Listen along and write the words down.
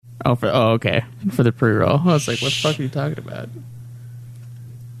Okay. For the pre-roll. I was like, what the fuck are you talking about?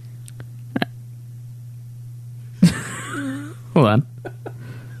 Hold on.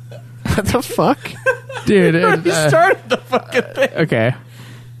 What the fuck? Dude, You started the fucking thing. Okay.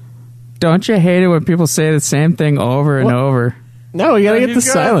 Don't you hate it when people say the same thing over and over? No, we gotta get the he's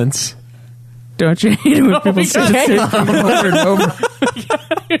got- silence. Don't you hate it when people say the same thing over and over?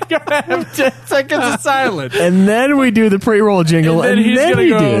 You gotta have 10 seconds of silence. And then we do the pre-roll jingle, and he's then gonna we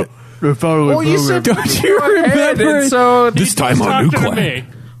go, do it. Well, you said, don't you remember? And So This time on talking to NUDE. me.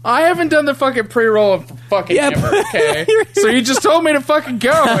 I haven't done the fucking pre-roll of fucking ever, okay? So you just told me to fucking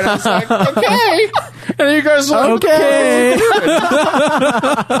go, and I was like, okay. And then you guys were like, Okay.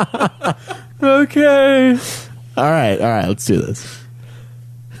 Okay. All right, let's do this.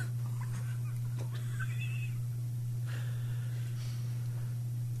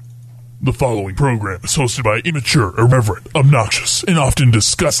 The following program is hosted by immature, irreverent, obnoxious, and often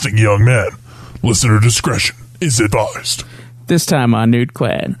disgusting young men. Listener discretion is advised. This time on Nude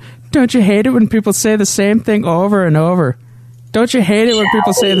Clan. Don't you hate it when people say the same thing over and over? Don't you hate it when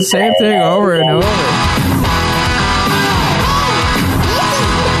people say the same thing over and over?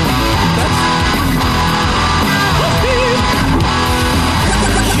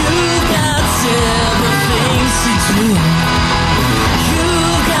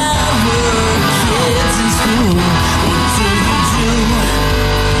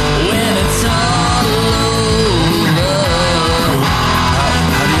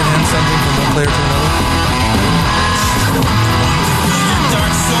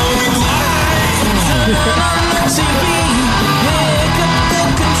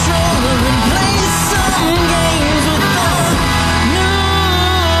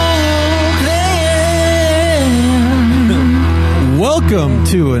 Welcome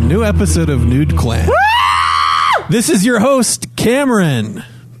to a new episode of Nude Clan. This is your host, Cameron.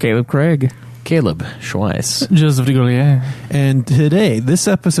 Caleb Craig. Caleb Schweiss. Joseph de Gaulier. And today, this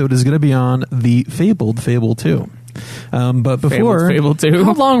episode is going to be on the Fabled Fable 2. But before... Fable 2.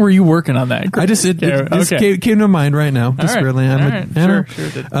 How long were you working on that? It came to mind right now. Just right. really. All right. Sure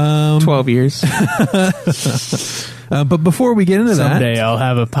did. 12 years. But before we get into Someday I'll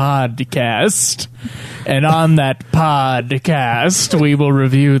have a podcast, and on that podcast we will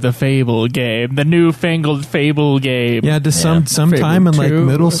review the Fable game, the newfangled Fable game. yeah, just sometime in like 2.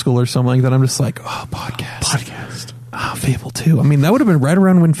 middle school or something like that, I'm just like, oh, podcast. Oh, Fable 2. I mean, that would have been right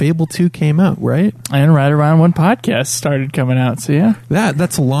around when Fable 2 came out, right? And right around when podcasts started coming out, so yeah.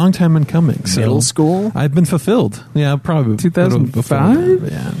 That's a long time in coming. So Middle school? I've been fulfilled. Yeah, probably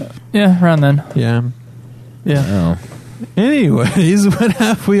 2005? Yeah. Around then. Yeah. Yeah. Oh. Anyways, what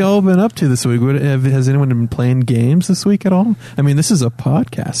have we all been up to this week? Has anyone been playing games this week at all? I mean, this is a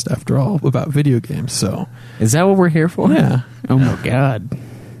podcast, after all, about video games, so... Is that what we're here for? Yeah. Oh, my God.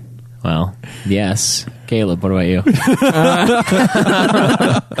 Well, yes. Caleb, what about you?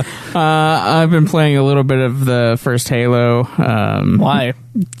 I've been playing a little bit of the first Halo. Why?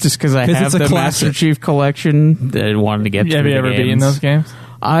 Just because I 'Cause have it's a the classic. Master Chief Collection that I wanted to get through. Have you ever beaten those games?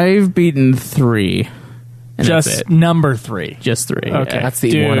 I've beaten 3. And that's Just it. number 3. Just 3. Okay. Yeah. That's the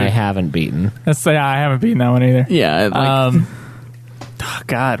Dude. one I haven't beaten. I haven't beaten that one either. Yeah. Oh,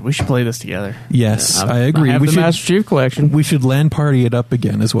 God, we should play this together. Yes, I agree. I have We the should Master Chief Collection. we should LAN party it up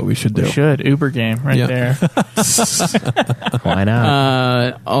again is what we should do. We should. Uber game right Yeah. there. Why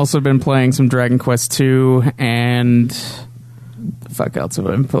not? Also been playing some Dragon Quest 2 and... The fuck else have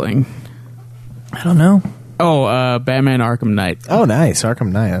I been playing? I don't know. Oh, Batman Arkham Knight. Oh, nice.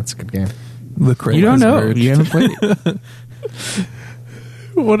 Arkham Knight. That's a good game. The craze You don't is know. merged. You haven't played it.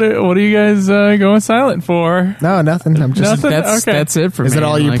 What are you guys going silent for? No, nothing. I'm just... Nothing? Okay. That's it for me. Is it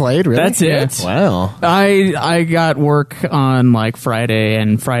all you Like, played, really? That's it? Wow. I got work on like Friday,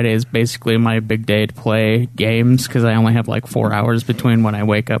 and Friday is basically my big day to play games because I only have like 4 hours between when I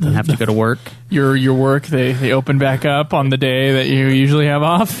wake up and have to go to work. Your work, they open back up on the day that you usually have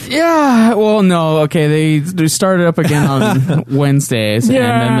off? Yeah, well, no, okay, they started up again on Wednesdays, and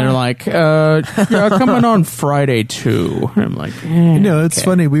then they're like, yeah, coming on Friday too. And I'm like, It's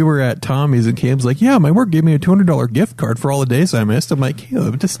funny. We were at Tommy's and Caleb's like, yeah, my work gave me a $200 gift card for all the days I missed. I'm like,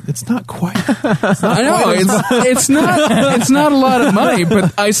 Caleb, it's not quite. I know it's not a lot of money,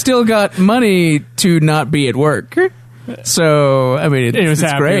 but I still got money to not be at work. So I mean, He was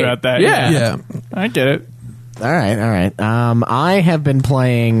it's happy great. about that. Yeah. I get it. All right. I have been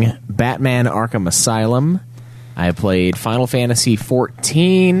playing Batman Arkham Asylum. I played Final Fantasy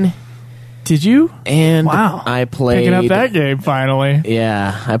 14. Did you? And Wow. I played... Picking up that game, finally.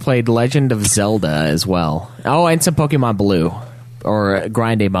 Yeah, I played Legend of Zelda as well. Oh, and some Pokemon Blue. Or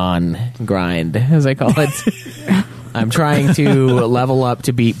Grindamon Grind, as I call it. I'm trying to level up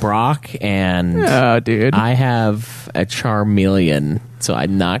to beat Brock, and Oh, dude. I have a Charmeleon, so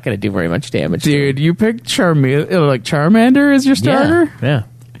I'm not going to do very much damage. Dude, you picked Charmander as your starter? Yeah.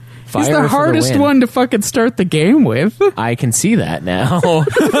 He's Fire the for hardest win. one to fucking start the game with. I can see that now.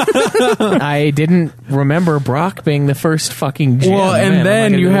 I didn't remember Brock being the first fucking gym. Well, Man, and I'm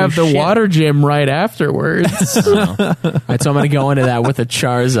then not you gonna have do the shit. water gym right afterwards. All right, so I'm going to go into that with a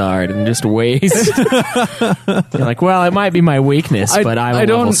Charizard and just waste. You're like, well, it might be my weakness, but I'm a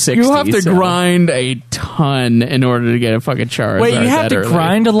level 60. You have to so- grind a ton in order to get a fucking Charizard. Wait, you have that to early.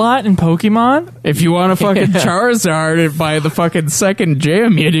 grind a lot in Pokemon? If you want a fucking Charizard by the fucking second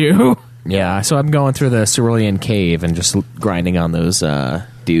gym, you do. Yeah, so I'm going through the Cerulean Cave and just grinding on those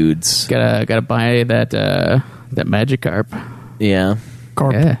dudes. Gotta buy that Magikarp. Yeah.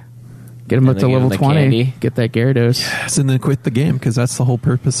 Yeah. Get him up And to then give level him the 20. candy. Get that Gyarados. Yes, and then quit the game because that's the whole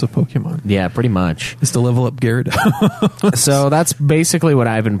purpose of Pokemon Yeah, pretty much. is to level up Gyarados. So that's basically what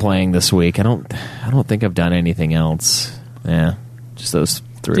I've been playing this week. I don't think I've done anything else. Yeah, just those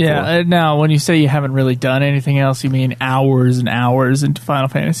 3 or 4. Yeah, now when you say you haven't really done anything else, you mean hours and hours into Final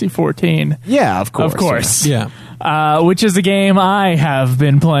Fantasy 14. Yeah, of course. Of course. Yeah. Which is a game I have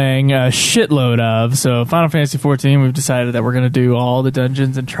been playing a shitload of. So Final Fantasy 14, we've decided that we're going to do all the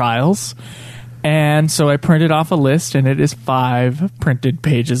dungeons and trials. And so I printed off a list, and it is 5 printed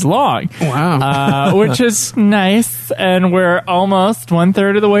pages long. Wow. Which is nice. And we're almost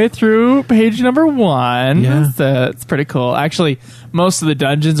 1/3 of the way through page number 1. Yeah. So it's pretty cool. Actually, most of the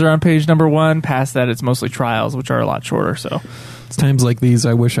dungeons are on page number 1. Past that, it's mostly trials, which are a lot shorter. So It's times like these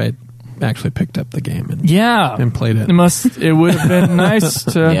I wish I'd actually picked up the game and yeah, played it. It would have been nice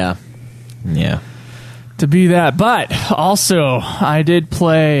to Yeah. to be that. But also, I did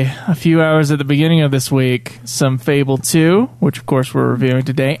play a few hours at the beginning of this week some Fable 2, which of course we're reviewing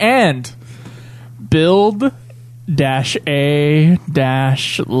today, and Build-A-Lot,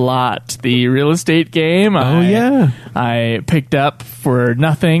 the real estate game. I picked up for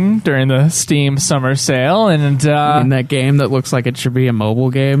nothing during the Steam summer sale, and In that game that looks like it should be a mobile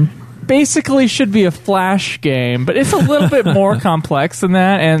game. basically should be a Flash game, but it's a little bit more complex than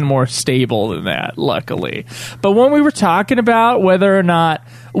that and more stable than that, luckily. But when we were talking about whether or not,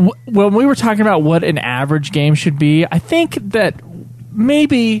 when we were talking about what an average game should be, I think that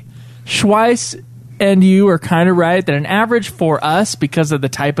maybe Schweiss and you are kind of right that an average for us, because of the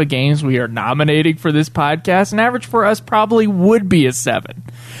type of games we are nominating for this podcast, an average for us probably would be a 7.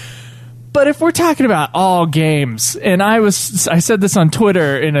 But if we're talking about all games, and I said this on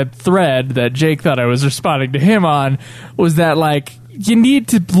Twitter in a thread that Jake thought I was responding to him on, was that, like, you need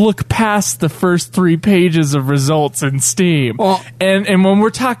to look past the first 3 pages of results in Steam. Well- and when we're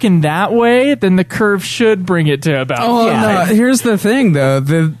talking that way, then the curve should bring it to about Oh, 5. no. Here's the thing, though.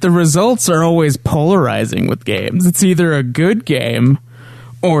 The results are always polarizing with games. It's either a good game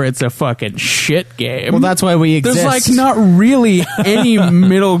or it's a fucking shit game. Well, that's why we exist. There's like not really any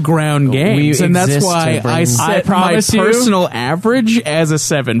middle ground games, We and that's exist why to bring- I set I promise my you- personal average as a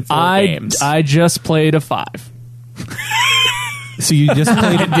 7 for games. I just played a 5. So you just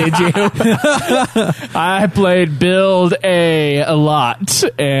played it, did you? I played Build-A-Lot,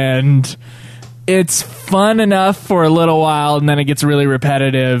 and it's fun enough for a little while, and then it gets really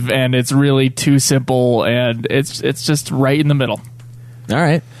repetitive, and it's really too simple, and it's just right in the middle. All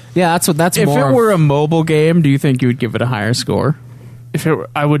right. Yeah, that's if more. it were a mobile game, do you think you would give it a higher score? If it were,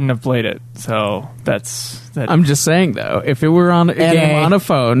 I wouldn't have played it, so that's that. I'm just saying, though, if it were on a game on a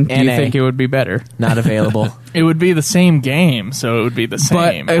phone, do you NA. think it would be better? not available. It would be the same game, so it would be the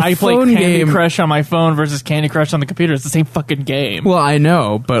same. a I play phone Candy game- Crush on my phone versus Candy Crush on the computer. It's the same fucking game. Well, I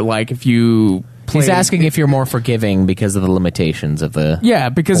know, but like if you He's played- asking if you're more forgiving because of the limitations of the. Yeah,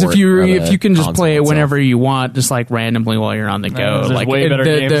 because port if or the you can just console play it itself. whenever you want, just like randomly while you're on the go, there's like way better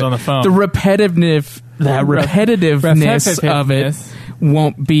games on the phone. The repetitiveness of it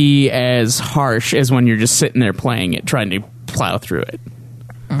won't be as harsh as when you're just sitting there playing it, trying to plow through it.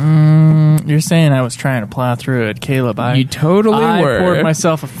 You're saying I was trying to plow through it, Caleb. You totally I were. poured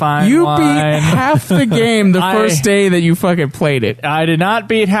myself a fine You wine. beat half the game the I- first day that you fucking played it. I did not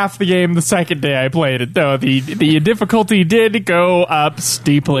beat half the game the second day I played it, though. The difficulty did go up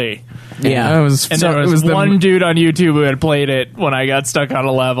steeply. Yeah. it was. And so there it was was one dude on YouTube who had played it when I got stuck on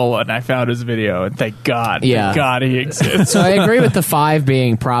a level, and I found his video, and thank God. Yeah. Thank God he exists. So I agree with the 5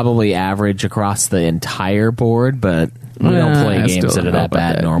 being probably average across the entire board, but we don't play I games still that are don't know that about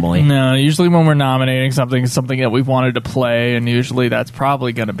bad that. normally. No, usually when we're nominating something, it's something that we wanted to play, and usually that's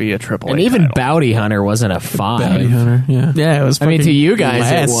probably going to be a triple. And even Bounty Hunter wasn't a 5. Bounty Hunter, yeah. Yeah, it was. I mean, to fucking you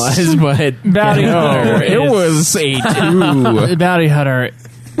guys less. it was, but Bounty No, Hunter. it was a 2. Bounty Hunter.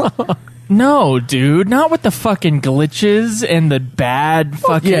 No, dude, not with the fucking glitches and the bad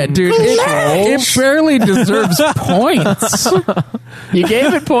fucking. Yeah, dude, it barely deserves points. You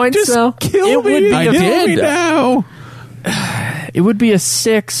gave it points, Just so kill me. Kill me now. It would be a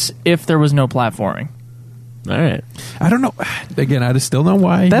 6 if there was no platforming. all right. I don't know. Again, I just still know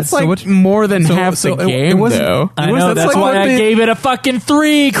why. That's so like much, more than so- half so the it game, wasn't- though. I know, that's like why what I gave it a fucking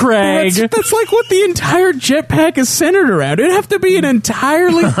 3, Craig. That's like what the entire jetpack is centered around. It'd have to be an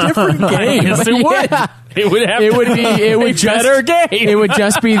entirely different game. Yes, it would. Yeah. It would have It to would be. It would a just. better game. It would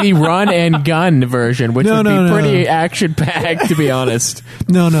just be the run and gun version, which would be pretty action packed, to be honest.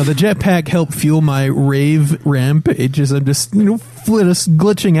 No, the jetpack helped fuel my rave rampage. I'm just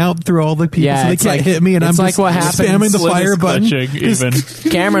glitching out through all the people, Yeah, so they it's can't like- hit me, and it's I'm like just what happens- spamming the Slit is fire button. glitching,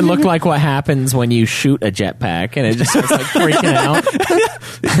 even. Cameron looked like what happens when you shoot a jetpack, and it just starts like freaking out.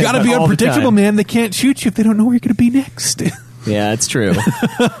 It's got to be All the unpredictable, time. man. They can't shoot you if they don't know where you're going to be next. Yeah, it's true.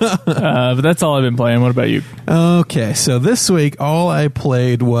 But that's all I've been playing. What about you? Okay, so this week all I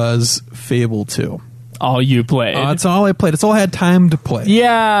played was Fable 2. All you played? That's all I played. It's all I had time to play.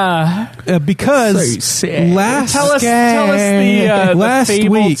 Yeah. Because So sad. last Tell us the Last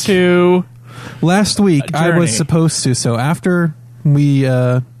Fable week. 2. last week I was Journey. supposed to. So after we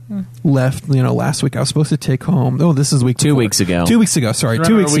left, last week I was supposed to take home. Oh, this is week 2 before. weeks ago. 2 weeks ago. Sorry, 2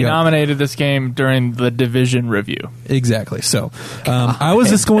 Remember, weeks we ago. nominated this game during the Division review. Exactly. So I was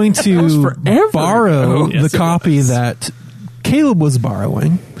just going to forever borrow ago. Yes, the it copy was. that Caleb was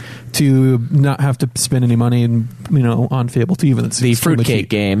borrowing to not have to spend any money on Fable 2, even though it's The extremely fruitcake cheap.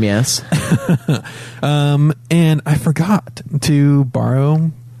 game, yes. And I forgot to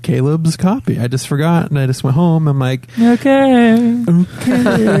borrow Caleb's copy. I just forgot, and I just went home. I'm like, Okay.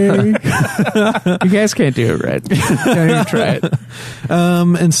 okay. You guys can't do it right. Don't even try it.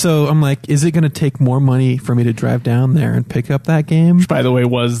 And so I'm like, is it going to take more money for me to drive down there and pick up that game? By the way,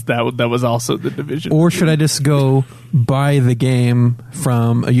 that was also the Division. Or should I just go buy the game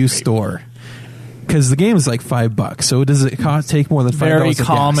from a used store? Because the game is like $5. So does it take more than $5? Very a guess?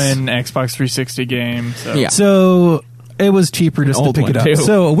 common Xbox 360 game. So. Yeah. So it was cheaper just to old pick it one, up. too.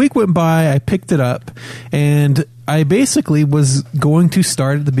 So a week went by, I picked it up, and I basically was going to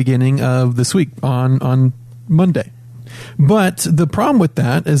start at the beginning of this week on Monday. But the problem with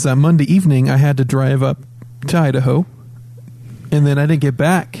that is that Monday evening I had to drive up to Idaho, and then I didn't get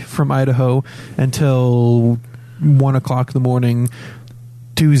back from Idaho until 1 o'clock in the morning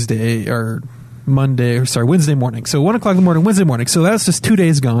Wednesday morning. So 1 o'clock in the morning, Wednesday morning. So that's just 2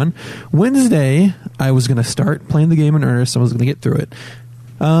 days gone. Wednesday, I was going to start playing the game in earnest. I was going to get through it.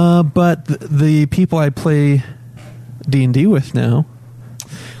 But the people I play D&D with now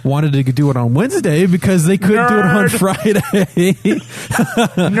wanted to do it on Wednesday because they couldn't do it on Friday.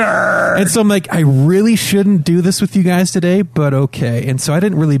 Nerd. And so I'm like, I really shouldn't do this with you guys today, but okay. And so I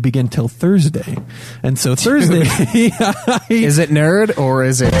didn't really begin till Thursday. And so Thursday, Is it nerd or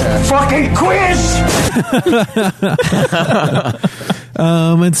is it... Fucking quiz!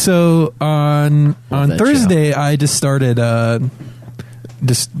 and so on that Thursday, I just started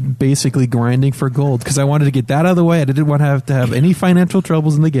just basically grinding for gold because I wanted to get that out of the way. I didn't want to have any financial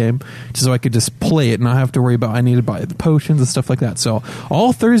troubles in the game, just so I could just play it and not have to worry about I need to buy the potions and stuff like that. So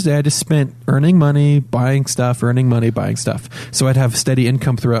all Thursday, I just spent earning money, buying stuff, earning money, buying stuff. So I'd have steady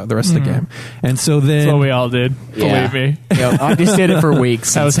income throughout the rest of the game. And so then That's what we all did. Yeah. Believe me. I just did it for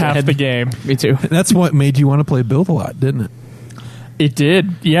weeks. That was half instead. the game. Me too. that's what made you want to play Build a Lot, didn't it? It did.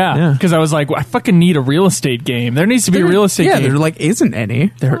 Yeah. Yeah. Because I was like, I fucking need a real estate game. There needs to be a real estate Yeah, game. there like isn't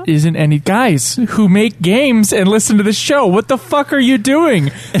any. There isn't any guys who make games and listen to the show. What the fuck are you doing?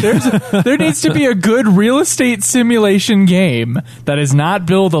 There needs to be a good real estate simulation game that is not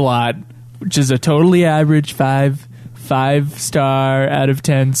Build a Lot, which is a totally average 5-star out of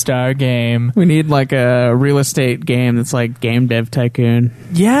 10-star game. We need like a real estate game that's like Game Dev Tycoon.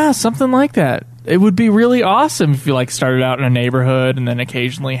 Yeah, something like that. It would be really awesome if you like started out in a neighborhood and then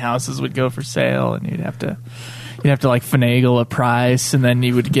occasionally houses would go for sale and you'd have to like finagle a price and then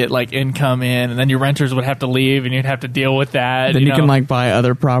you would get like income in and then your renters would have to leave and you'd have to deal with that. Then you can like buy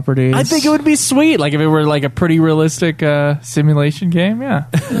other properties. I think it would be sweet, like if it were like a pretty realistic simulation game. Yeah,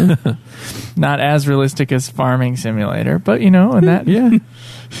 not as realistic as Farming Simulator, but and that Yeah.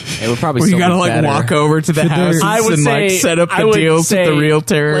 It would probably Where you still gotta be like better. walk over to the Should there- houses I would and say like set up I the would deals with the say,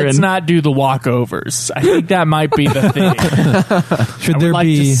 realtor. Let's and not do the walkovers. I think that might be the thing. Should I there would like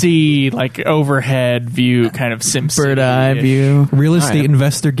be to see like overhead view kind of Simpson bird eye view. real estate Alright.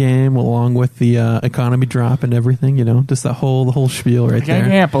 investor game along with the economy drop and everything? Just the whole spiel right I there.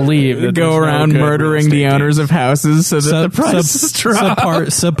 can't believe that Go there's no around good murdering real the estate owners of houses so that the prices drop.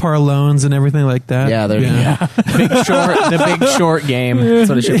 subpar loans and everything like that. Yeah, the Big Short game. That's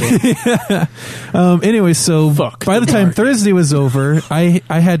what it should be. Anyway, so Fuck by the the time market. Thursday was over, I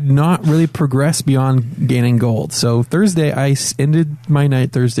had not really progressed beyond gaining gold. So Thursday, I ended my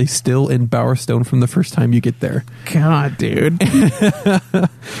night Thursday still in Bowerstone from the first time you get there. God, dude.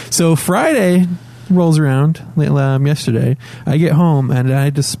 So Friday rolls around yesterday. I get home and I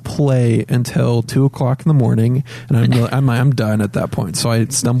just play until 2:00 in the morning, and I'm done at that point. So I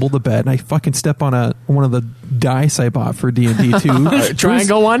stumble to bed and I fucking step on one of the dice I bought for D&D 2.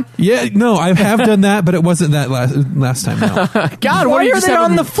 Triangle one? Yeah, no, I have done that, but it wasn't that last time. No. God, Why what are you are just they have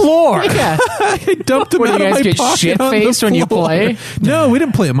on them- the floor? Yeah. I dumped them What, do out you of guys my get pocket shit-faced on the when you floor. play? No, we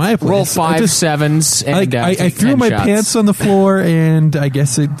didn't play at my place. Roll 5 I just- sevens and I take threw 10 my shots. pants on the floor, and I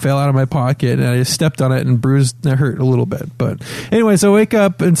guess it fell out of my pocket, and I just stepped on it and bruised. It hurt a little bit, but anyways, I wake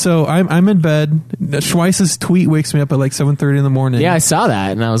up, and so I'm in bed. Schweiss's tweet wakes me up at like 7:30 in the morning. Yeah, I saw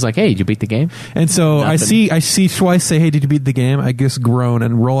that, and I was like, "Hey, did you beat the game?" And so Nothing. I see Schweiss say, "Hey, did you beat the game?" I just groan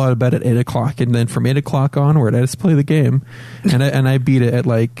and roll out of bed at 8:00, and then from 8:00 onward, I just play the game, and I beat it at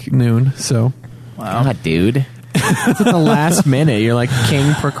like noon. So God, dude. It's at the last minute. You're like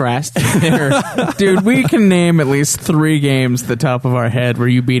king procrastinator. Dude, we can name at least 3 games at the top of our head where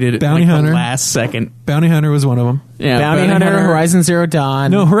you beat it at Bounty like Hunter. the last second. Bounty Hunter was one of them. Yeah, Bounty Hunter, Horizon Zero Dawn.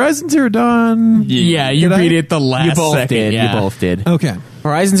 No, Horizon Zero Dawn. Yeah, you Did I? beat it the last you both second. did. Yeah. You both did. Okay.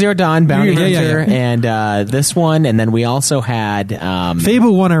 Horizon Zero Dawn, Bounty Yeah, yeah, Hunter, yeah. and this one, and then we also had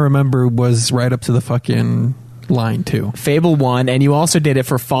Fable 1, I remember, was right up to the fucking line too. Fable 1, and you also did it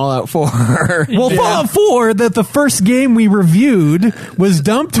for Fallout 4. Well, Fallout 4, that the first game we reviewed was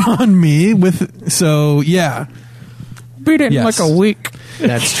dumped on me with. So yeah, Beat it in Yes. like a week.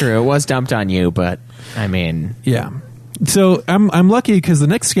 That's true. It was dumped on you, but I mean, yeah. So I'm lucky because the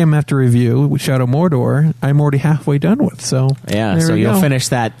next game I have to review, with Shadow Mordor, I'm already halfway done with. So yeah. there So we you'll go. finish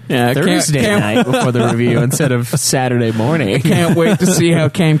that Yeah, Thursday can't- night before the review instead of Saturday morning. Can't wait to see how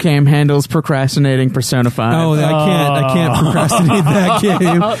Cam handles procrastinating Persona 5. Oh, I can't procrastinate that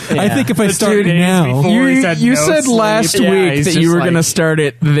game. I think if I start 2 days now, before. You, He's had you no said sleep. last Yeah, week he's that just you were like- going to start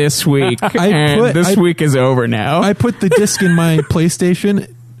it this week, and this week is over now. I put the disc in my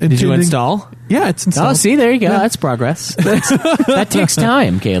PlayStation. Did you install? Yeah, it's installed. Oh, see, there you go. Yeah. That's progress. That takes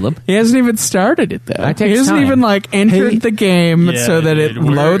time, Caleb. He hasn't even started it though. That He takes hasn't time. even like entered Hey. the game Yeah, so that it dude,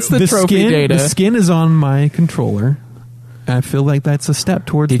 we're- loads the trophy skin, data. The skin is on my controller. I feel like that's a step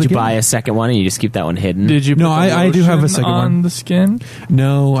towards. Did the you game. buy a second one and you just keep that one hidden? Did you? No, put the I do have a lotion second on one. the skin.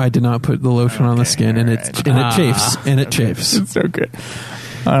 No, I did not put the lotion on the skin, and it chafes, and it chafes. It's so good.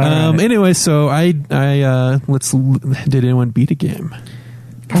 Anyway, so I did anyone beat a game?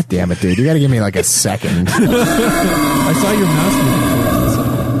 God damn it, dude. You got to give me like a second. I saw your mouse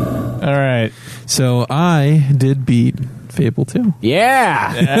moving. All right. So I did beat Fable 2.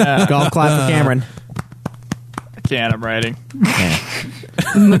 Yeah. Golf clap for Cameron. I can't. I'm writing.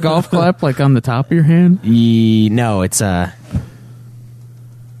 Isn't the golf clap like on the top of your hand? No, it's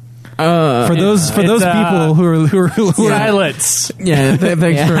For those people who are Silence. Yeah,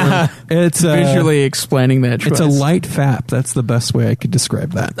 thanks for it's visually explaining that. It's a choice. light fap. That's the best way I could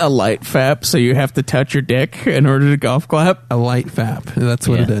describe that. a light fap, so you have to touch your dick in order to golf clap. A light fap. That's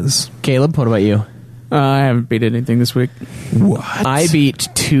what Yeah. it is. Caleb. What about you? I haven't beat anything this week. What? I beat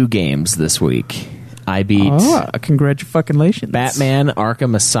 2 games this week. I beat Oh, congratulations, Batman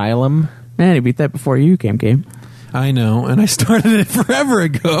Arkham Asylum. Man, he beat that before you came. I know, and I started it forever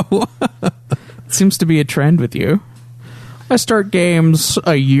ago. It seems to be a trend with you. I start games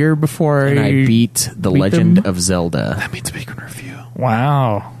a year before And I beat The beat Legend them. of Zelda. That means we can review.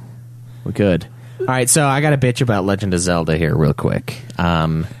 Wow. We could. All right, so I got a bitch about Legend of Zelda here real quick.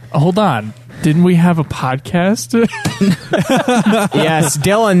 Hold on. Didn't we have a podcast? Yes,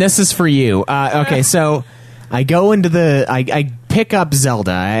 Dylan, this is for you. Okay, so I go into I pick up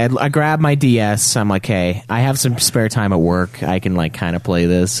Zelda. I grab my DS. I'm like, hey, I have some spare time at work. I can like kind of play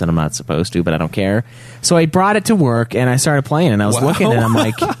this, and I'm not supposed to, but I don't care. So I brought it to work, and I started playing, and I was looking, and I'm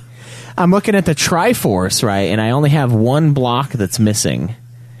like, I'm looking at the Triforce, right, and I only have one block that's missing.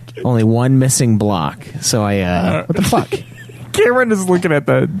 Only one missing block. So I, what the fuck? Cameron is looking at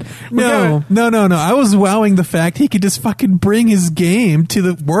the. No. I was wowing the fact he could just fucking bring his game to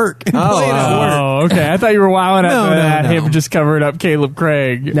the work and play it at work. Oh, okay. I thought you were wowing No, at no. him just covering up Caleb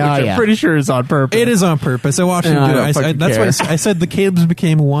Craig, which yeah. I'm pretty sure is on purpose. It is on purpose. I watched him No, I do don't it. fucking That's care. why I said the Kalebs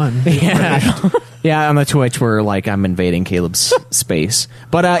became one. Yeah, on the Twitch where like I'm invading Caleb's space.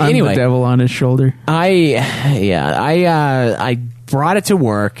 But I'm anyway, the devil on his shoulder. I brought it to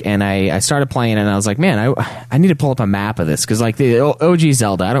work and I started playing and I was like, man, I need to pull up a map of this because like the OG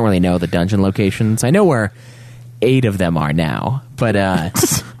Zelda, I don't really know the dungeon locations. I know where 8 of them are now. But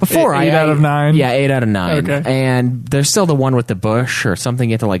before, Eight out of 9? Yeah, 8 out of 9. Okay. And there's still the one with the bush or something.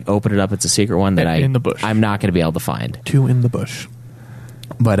 You have to like open it up. It's a secret one that In the bush. I'm not going to be able to find. 2 in the bush.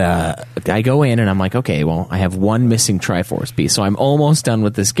 But I go in and I'm like, okay, well, I have one missing Triforce piece, so I'm almost done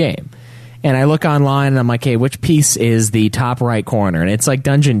with this game. And I look online and I'm like, hey, which piece is the top right corner? And it's like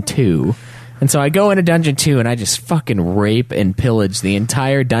Dungeon 2. And so I go into Dungeon 2 and I just fucking rape and pillage the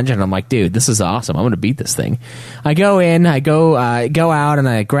entire dungeon. And I'm like, dude, this is awesome. I'm going to beat this thing. I go in, I go out and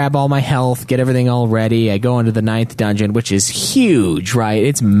I grab all my health, get everything all ready. I go into the 9th dungeon, which is huge, right?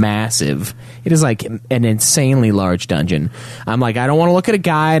 It's massive. It is like an insanely large dungeon. I'm like, I don't want to look at a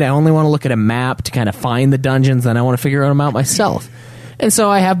guide. I only want to look at a map to kind of find the dungeons. Then I want to figure them out myself. And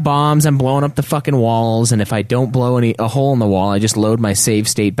so I have bombs. I'm blowing up the fucking walls. And if I don't blow a hole in the wall, I just load my save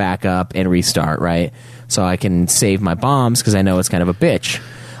state back up and restart, right? So I can save my bombs because I know it's kind of a bitch.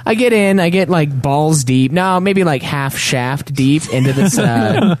 I get in. I get like balls deep. No, maybe like half shaft deep into this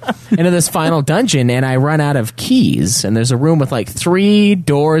into this final dungeon, and I run out of keys. And there's a room with like 3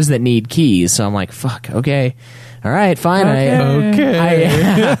 doors that need keys. So I'm like, fuck. Okay. All right, fine. I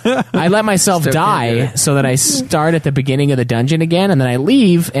let myself die so that I start at the beginning of the dungeon again, and then I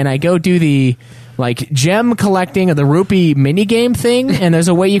leave and I go do the like gem collecting of the rupee minigame thing. And there's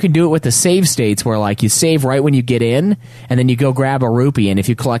a way you can do it with the save states where like you save right when you get in, and then you go grab a rupee, and if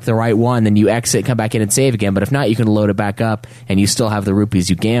you collect the right one, then you exit, come back in and save again. But if not, you can load it back up, and you still have the rupees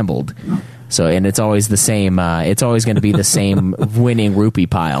you gambled. So, and it's always the same, it's always going to be the same winning rupee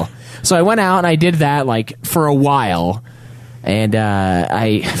pile. So I went out and I did that like for a while, and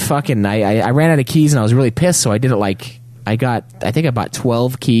I ran out of keys and I was really pissed. So I did it like, I think I bought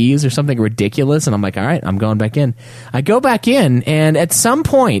 12 keys or something ridiculous, and I'm like, all right, I'm going back in. I go back in, and at some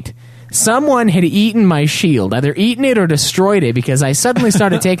point, someone had eaten my shield, either eaten it or destroyed it, because I suddenly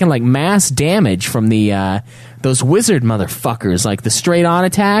started taking like mass damage from the those wizard motherfuckers, like the straight on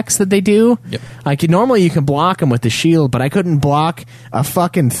attacks that they do. Yep. Like normally you can block them with the shield, but I couldn't block a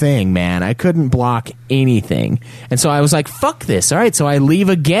fucking thing, man. I couldn't block anything. And so I was like, fuck this. All right, so I leave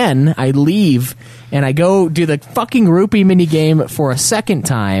again. I leave and I go do the fucking rupee minigame for a second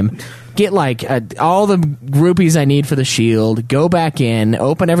time. Get like all the rupees I need for the shield, go back in,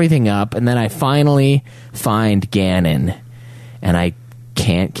 open everything up, and then I finally find Ganon. And I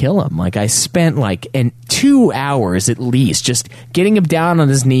can't kill him. Like I spent like 2 hours at least just getting him down on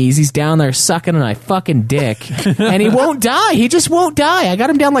his knees. He's down there sucking on my fucking dick, and he won't die. He just won't die. I got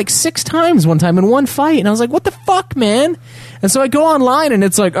him down like 6 times one time in one fight, and I was like, "What the fuck, man?" And so I go online, and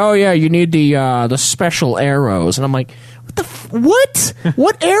it's like, "Oh yeah, you need the special arrows," and I'm like, "What?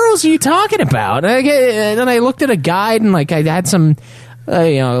 What arrows are you talking about?" And then I looked at a guide, and like I had some.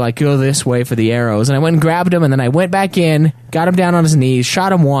 Like go this way for the arrows, and I went and grabbed him, and then I went back in, got him down on his knees,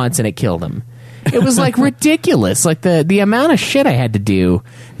 shot him once, and it killed him. It was like ridiculous. Like the amount of shit I had to do,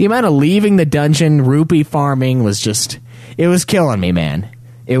 the amount of leaving the dungeon, rupee farming was just, it was killing me, man.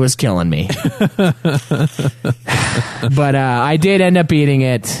 It was killing me. But I did end up beating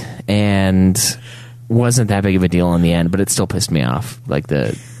it, and wasn't that big of a deal in the end, but it still pissed me off. Like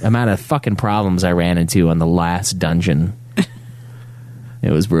the amount of fucking problems I ran into on the last dungeon. It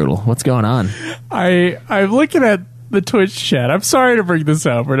was brutal. What's going on? I'm looking at the Twitch chat. I'm sorry to bring this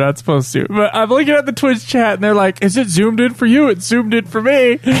up. We're not supposed to. But I'm looking at the Twitch chat, and they're like, is it zoomed in for you? It's zoomed in for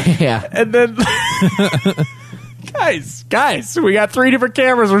me. Yeah. And then... Guys, we got 3 different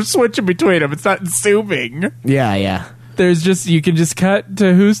cameras. We're switching between them. It's not zooming. Yeah. There's just... You can just cut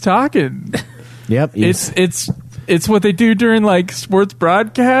to who's talking. Yep. It's what they do during like sports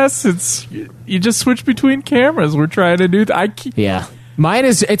broadcasts. It's... You just switch between cameras. We're trying to do that. Yeah. Mine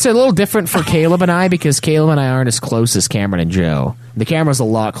is, it's a little different for Caleb and I, because Caleb and I aren't as close as Cameron and Joe. The camera's a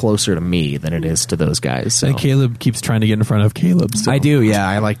lot closer to me than it is to those guys. So. And Caleb keeps trying to get in front of Caleb. So. I do, yeah.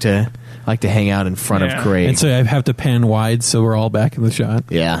 I like to hang out in front of Craig. And so I have to pan wide so we're all back in the shot.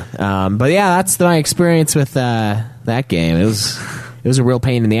 Yeah. But yeah, that's my experience with that game. It was a real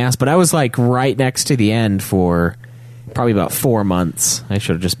pain in the ass, but I was like right next to the end for probably about 4 months. I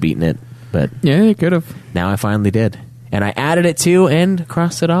should have just beaten it, but Yeah, you could have. now I finally did. And I added it to and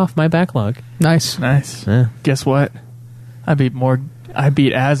crossed it off my backlog. Nice. Yeah. Guess what? I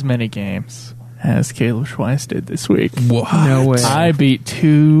beat as many games as Caleb Schweiss did this week. What? No way. I beat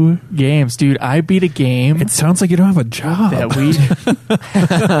 2 games. Dude, I beat a game It sounds like you don't have a job. that we...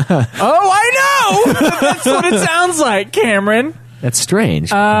 Oh, I know! That's what it sounds like, Cameron. That's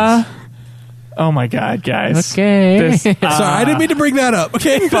strange. Oh my God, guys. Okay. This, Sorry, I didn't mean to bring that up.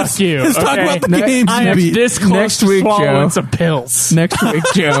 Okay, fuck you. Let's talk okay? about the games I you am beat. this close Next to week, swallowing Joe. some pills. Next week,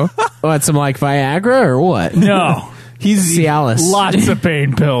 Joe. What, some like Viagra or what? No. He's Cialis. Lots of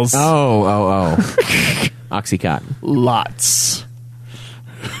pain pills. Oh. Oxycontin. Lots.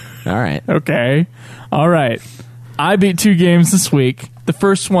 All right. Okay. All right. I beat 2 games this week. The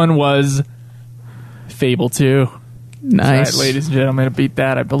first one was Fable 2. Nice. Right, ladies and gentlemen, I beat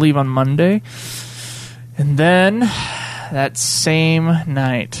that, I believe, on Monday. And then, that same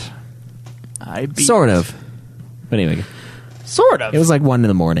night, I beat... Sort of. But anyway. Sort of. It was like 1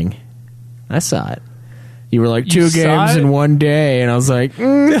 in. I saw it. You were like, You 2 saw games it? in 1 day. And I was like,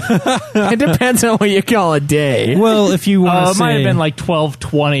 it depends on what you call a day. Well, if you want to it might have been like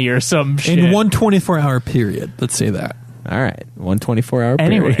 12:20 or some shit. in one 24-hour period, let's say that. All right. 1 24-hour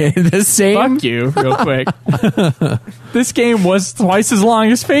Anyway. period. The same. Fuck you, real quick. This game was twice as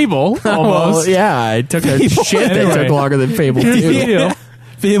long as Fable, almost. Well, yeah, I took a shit that Anyway. took longer than Fable 2. Here's the deal.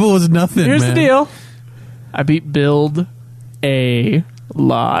 Fable was nothing, Here's man. the deal. I beat Build a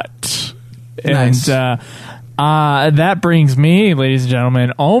lot. Nice. And that brings me, ladies and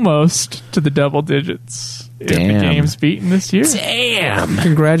gentlemen, almost to the double digits in the Damn. games beaten this year. Damn.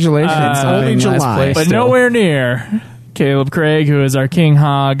 Congratulations on only being last July. place. But still. nowhere near Caleb Craig, who is our King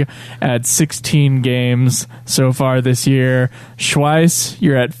Hog, at 16 games so far this year. Schweiss,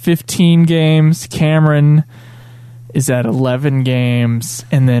 you're at 15 games. Cameron is at 11 games.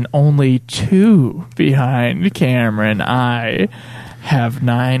 And then only 2 behind Cameron. I have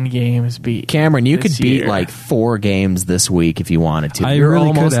 9 games beat. Cameron, you this could beat year. like 4 games this week if you wanted to. I You're really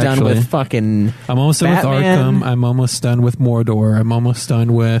almost could, done actually. with fucking I'm almost done Batman. with Arkham. I'm almost done with Mordor. I'm almost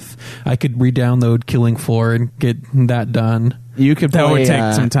done with... I could re-download Killing Floor and get that done. You could That play, would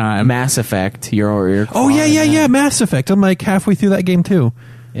take some time. Mass Effect. You're Oh, yeah. Mass Effect. I'm like halfway through that game, too.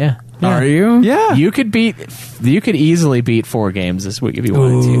 Yeah. Are you? Yeah. You could easily beat 4 games this week if you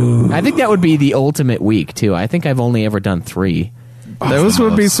wanted to. I think that would be the ultimate week too. I think I've only ever done 3. Those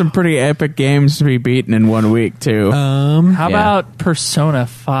would be some pretty epic games to be beaten in 1 week, too. How Yeah. about Persona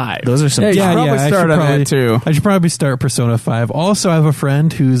 5? Those are some. Yeah, Yeah, probably I start should on that, too. I should probably start Persona 5. Also, I have a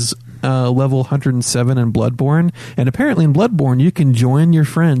friend who's level 107 in Bloodborne, and apparently in Bloodborne you can join your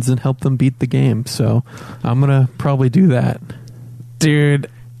friends and help them beat the game. So I'm gonna probably do that. Dude,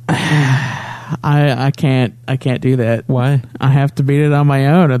 I can't do that. Why? I have to beat it on my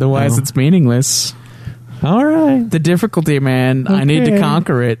own, otherwise Oh. it's meaningless. All right. The difficulty, man, I need to Okay.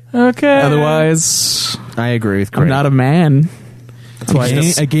 conquer it. Okay. Otherwise, I agree with Craig. I'm not a man. That's why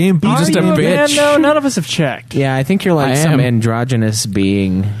A game beats just Are a you man? bitch. No, none of us have checked. Yeah, I think you're like I some am. androgynous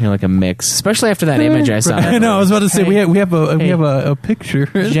being. You're like a mix, especially after that image I saw. I know. I was about to say Hey. we have Hey. a picture.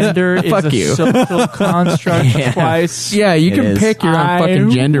 Gender is Fuck a you. social construct Yeah. twice. Yeah, you It can is. pick your own I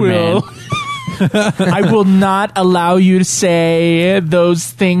fucking gender, will- man. I will not allow you to say those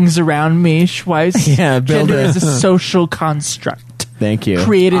things around me, Schweiss. Yeah, build Gender a- is a social construct Thank you.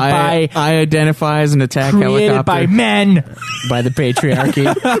 created by I identify as an attack created helicopter. by men. By the patriarchy.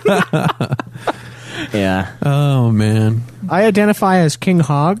 Yeah. Oh man. I identify as King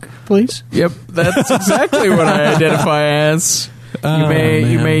Hog, please. Yep, that's exactly what I identify as. You Oh,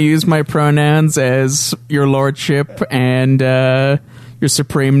 may man. use my pronouns as your lordship and your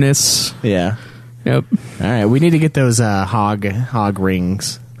supremeness. Yeah. Yep. All right, we need to get those hog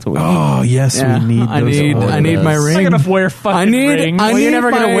rings. That's what we need. Oh yes, Yeah, we need. I those need my orders. I'm ring. not gonna wear fucking I need- ring. I Well, you're need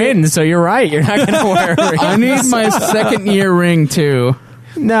never going to my- win, so you're right. You're not going to wear a ring. I need my second year ring too.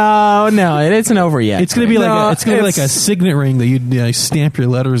 No, it isn't over yet. It's gonna be No, like a it's- signet ring that you stamp your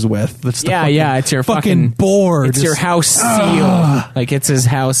letters with. That's the Yeah, it's your fucking board. It's your house seal. Like it's his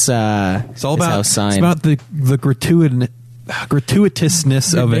house. It's all his about house sign. It's about the gratuitousness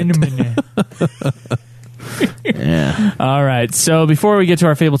of it. Yeah. All right. So before we get to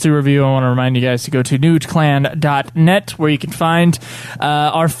our Fable 2 review, I want to remind you guys to go to nudeclan.net where you can find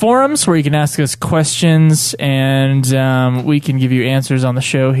our forums where you can ask us questions and we can give you answers on the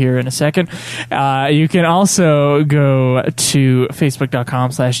show here in a second. You can also go to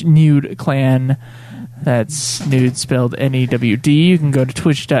facebook.com/nudeclan. That's nude spelled NEWD. You can go to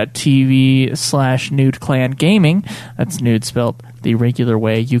twitch.tv/nudeclangaming. That's nude spelled the regular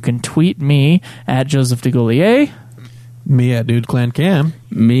way. You can tweet me at Joseph DeGaulier. Me at Dude Clan Cam.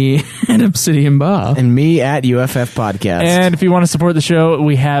 Me and Obsidian Bob. And me at UFF Podcast. And if you want to support the show,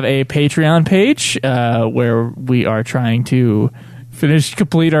 we have a Patreon page where we are trying to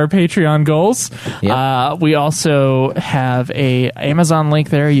complete our Patreon goals. Yep. We also have a Amazon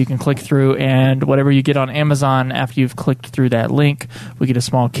link there. You can click through, and whatever you get on Amazon after you've clicked through that link, we get a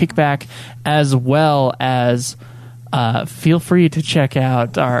small kickback, as well as feel free to check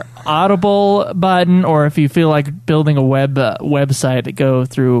out our Audible button, or if you feel like building a website, go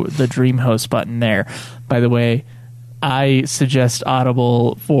through the DreamHost button there. By the way, I suggest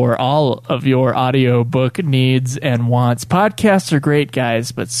Audible for all of your audiobook needs and wants. Podcasts are great,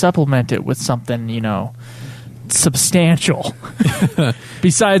 guys, but supplement it with something, substantial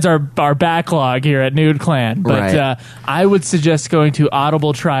besides our backlog here at Nude Clan. But Right. I would suggest going to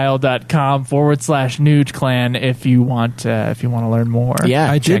audibletrial.com/Nude Clan if you want to learn more. Yeah,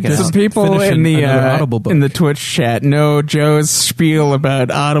 I check did it this. out. Some people Finish in the another Audible book. in the Twitch chat know Joe's spiel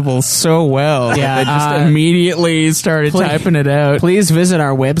about Audible so well. Yeah, that they just immediately started typing it out. Please visit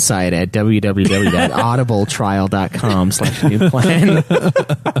our website at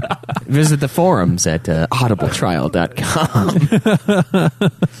www.audibletrial.com/newplan. Visit the forums at audibletrial.com.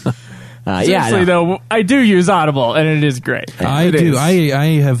 Seriously, though, I do use Audible, and it is great. I It do. is. I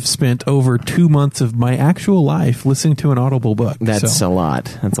have spent over 2 months of my actual life listening to an Audible book. That's so. a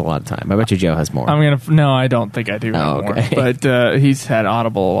lot. That's a lot of time. I bet you Joe has more. No, I don't think I do anymore. okay. But he's had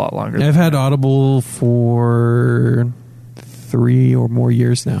Audible a lot longer. I've had Audible for 3 or more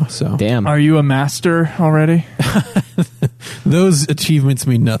years now. So Damn. Are you a master already? those achievements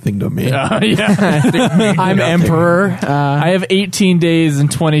mean nothing to me. Yeah. I'm emperor. I have 18 days and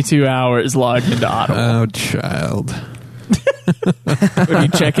 22 hours logged into Audible. Oh, child. Are you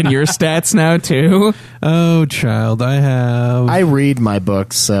checking your stats now too? Oh, child. I have. I read my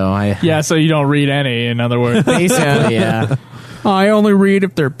books, so I Yeah, so you don't read any, in other words. basically, yeah. I only read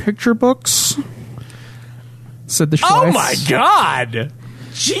if they're picture books. Said the Oh Schweiss. my God!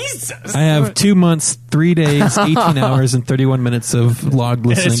 Jesus! I have 2 months, 3 days, 18 hours, and 31 minutes of logged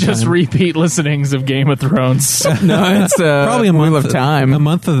listening It's just time. repeat listenings of Game of Thrones. No, it's Probably a Wheel month of Time. A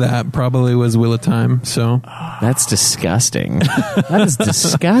month of that probably was Wheel of Time. So That's disgusting. That is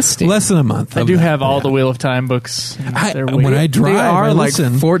disgusting. less than a month. I of do that. have all the Wheel of Time books. They're when I weird. drive, They are I like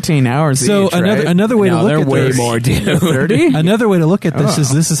listen. 14 hours So each, right? another way to No, look they're at way this. more, dude. 30? Another way to look at this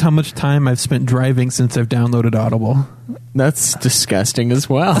is how much time I've spent driving since I've downloaded Audible. That's disgusting as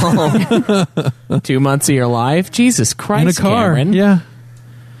well. 2 months of your life? Jesus Christ, In a car. Cameron. Yeah.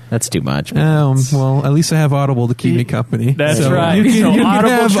 That's too much. Well, at least I have Audible to keep me company. That's So right. you can have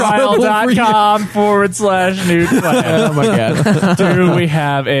Audible for you. audibletrial.com/Nude Clan. Oh my God. Do we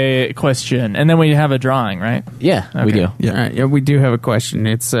have a question? And then we have a drawing, right? Yeah, we do. Yeah. All right, yeah, we do have a question.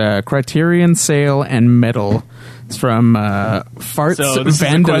 It's Criterion Sale and Metal. It's from Farts So this is a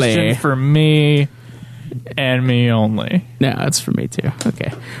question Vandalay. for me and me only. No, it's for me too.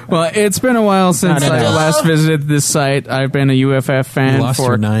 Okay. Well, it's been a while since Not I enough. last visited this site. I've been a UFF fan You lost for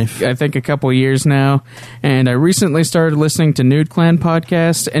your knife. I think a couple of years now, and I recently started listening to Nude Clan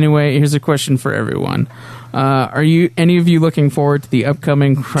podcast. Anyway, here's a question for everyone: Are any of you looking forward to the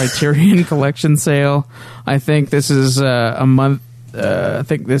upcoming Criterion Collection sale? I think this is a month. I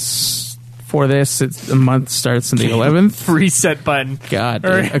think the month starts on the 11th. Reset button. God.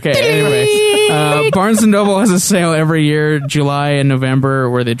 Dude. Okay. Anyway, Barnes and Noble has a sale every year, July and November,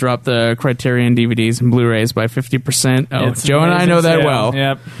 where they drop the Criterion DVDs and Blu-rays by 50%. Oh, It's Joe and I amazing know that sale. well.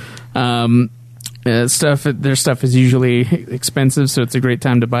 Yep. Their stuff is usually expensive, so it's a great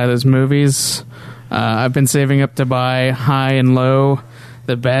time to buy those movies. I've been saving up to buy High and Low,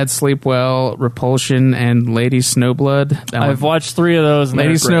 The Bad Sleep Well, Repulsion, and Lady Snowblood. I've watched 3 of those. And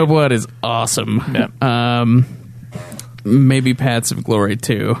Lady they're great. Snowblood is awesome. Yep. Maybe Paths of Glory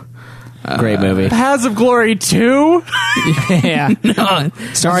too. Great movie. Paths of Glory 2? Yeah.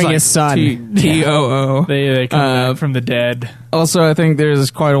 Starring his son. T-O-O. They come back from the dead. Also, I think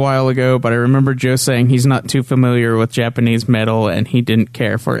there's quite a while ago, but I remember Joe saying he's not too familiar with Japanese metal and he didn't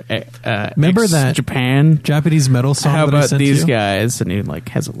care for Remember that Japan. Japanese metal song How that I about sent these you? guys? And he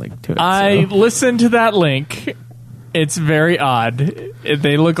has a link to it. I so. listened to that link. It's very odd.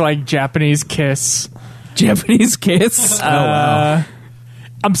 They look like Japanese Kiss. Japanese Kiss.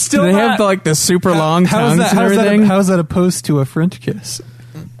 I'm still They not... have the super long tongues and everything. How's that opposed to a French kiss?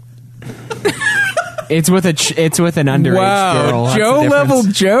 It's with an underage girl. That's the Joe difference. level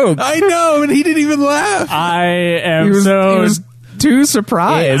joke. I know, and he didn't even laugh. I am He so... was too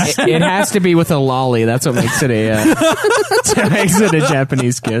surprised. It has to be with a lolly. That's what makes it a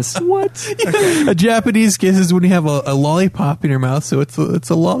Japanese kiss. What? A Japanese kiss is when you have a lollipop in your mouth, so it's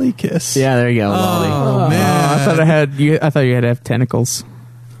a lolly kiss. Yeah, there you go, lolly. Oh, man. I thought you had to have tentacles.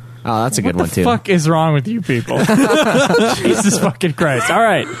 Oh, that's a good one What the too. fuck is wrong with you people? Jesus fucking Christ. All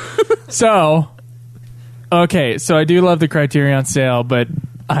right. So, okay, so I do love the Criterion sale, but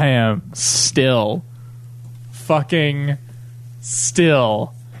I am still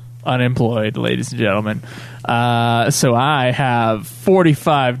unemployed, ladies and gentlemen. So I have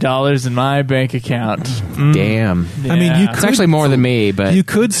 $45 in my bank account. Damn. I mean, you Yeah. could, It's actually more than me, but you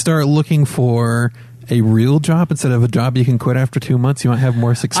could start looking for a real job instead of a job you can quit after 2 months. You might have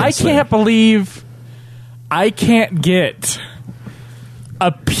more success. I can't believe I can't get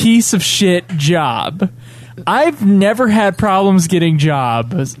a piece of shit job. I've never had problems getting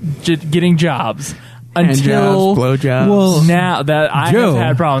jobs until blowjobs. Well, now that I Joe, have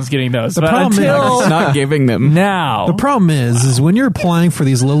had problems getting those. the But problem is- until not giving them. now, the problem is when you're applying for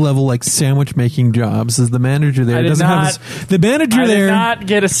these low-level like sandwich making jobs, is the manager there I did doesn't not- have the manager I there. did not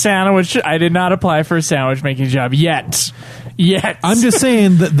get a sandwich. I did not apply for a sandwich making job yet. I'm just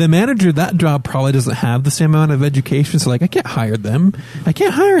saying that the manager of that job probably doesn't have the same amount of education. So like, I can't hire them. I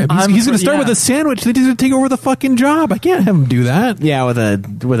can't hire him. He's going to start with a sandwich. Then he's going to take over the fucking job. I can't have him do that. Yeah, with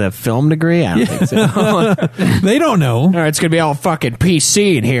a film degree? I don't think so. They don't know. All right, it's going to be all fucking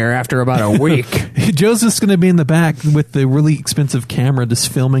PC in here after about a week. Joe's just going to be in the back with the really expensive camera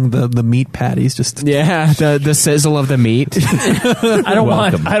just filming the meat patties. Just Yeah, the sizzle of the meat. I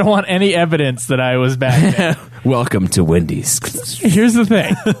don't want any evidence that I was back there. Welcome to Wendy's. Here's the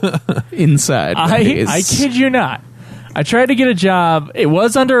thing. Inside. I kid you not. I tried to get a job. It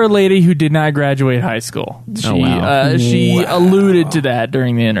was under a lady who did not graduate high school. She alluded to that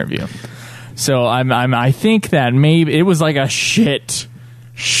during the interview. So I think that maybe it was like a shit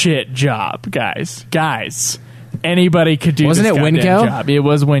job, guys. Anybody could do. Wasn't this it goddamn Winco? job. It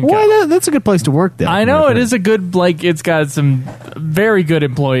was Winco. Well, that's a good place to work, though. I know it is a good, like, it's got some very good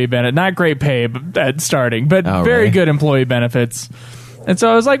employee benefit. Not great pay at starting, but very good employee benefits. And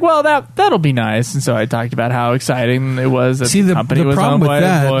so I was like, well, that'll be nice. And so I talked about how exciting it was that the company was owned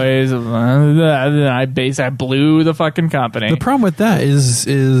by employees. I blew the fucking company. the problem with that is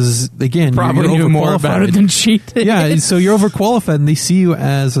again, Probably you're knew more about it than she did. Yeah, so you're overqualified, and they see you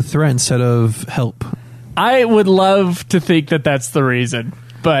as a threat instead of help. I would love to think that that's the reason.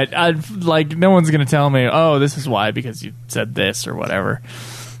 But no one's going to tell me, oh, this is why, because you said this or whatever.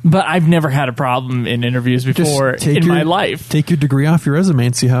 But I've never had a problem in interviews before in my life. Take your degree off your resume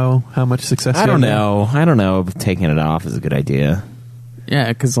and see how much success you I don't have. know. I don't know if taking it off is a good idea. Yeah,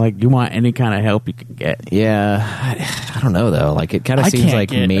 because like you want any kind of help you can get. Yeah, I don't know though. Like it kind of seems like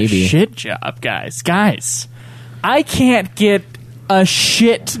get maybe a shit job, guys. I can't get a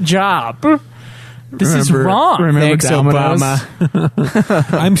shit job. This is wrong. Remember Thanks, Domino's?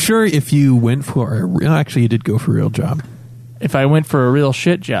 Obama. I'm sure if you went for actually, you did go for a real job. If I went for a real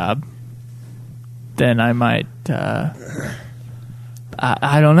shit job, then I might. I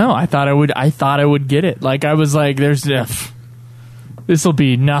don't know. I thought I would get it. Like I was like, "There's this will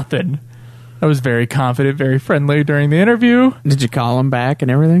be nothing." I was very confident, very friendly during the interview. Did you call him back and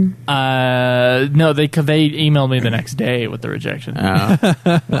everything? No, they emailed me the next day with the rejection.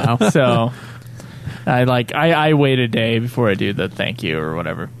 Wow. So I wait a day before I do the thank you or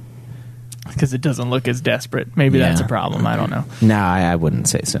whatever. Because it doesn't look as desperate. Maybe that's a problem. I don't know. No, I wouldn't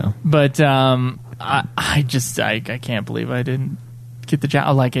say so. But I can't believe I didn't get the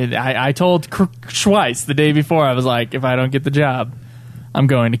job. Like I told Schweiss the day before. I was like, if I don't get the job, I'm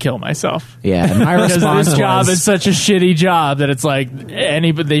going to kill myself. Yeah, and my Because response this job was, is such a shitty job that it's like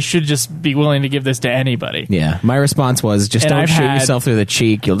anybody. They should just be willing to give this to anybody. yeah, my responance was just And don't I've shoot had- yourself through the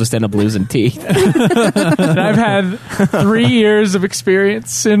cheek. You'll just end up losing teeth. And I've had 3 years of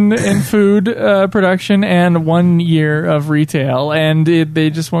experience in food production and 1 year of retail, and they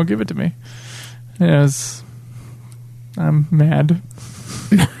just won't give it to me. I'm mad,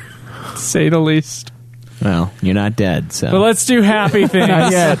 to say the least. Well, you're not dead, so. But let's do happy things.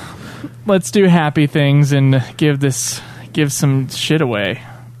 Not yet. Let's do happy things and give some shit away.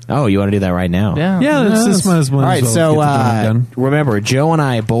 Oh, you want to do that right now? Yeah, this might as well. All right, so get the job done. remember, Joe and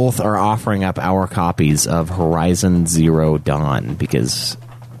I both are offering up our copies of Horizon Zero Dawn because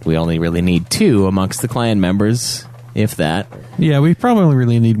we only really need 2 amongst the clan members, if that. Yeah, we probably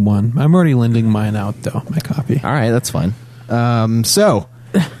really need 1. I'm already lending mine out though, my copy. All right, that's fine.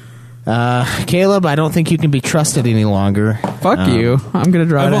 Caleb, I don't think you can be trusted any longer. Fuck you. I'm going to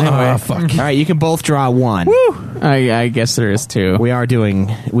draw it anyway. Fuck. All right, you can both draw 1. I guess there is 2. We are doing.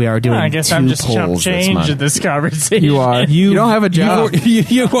 I guess 2 I'm just chump polls this change month. in this conversation. You are. You don't have a job.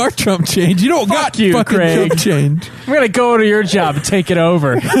 You are Trump change. You don't got you, fucking Craig. Trump change. I'm gonna go to your job and take it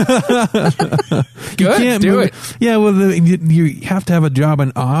over. Good. Do it. Yeah, well, you have to have a job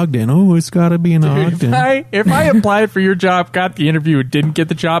in Ogden. Oh, it's got to be in Ogden. If I applied for your job, got the interview, and didn't get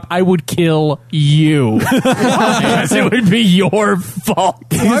the job, I would kill you. Because it would be your fault.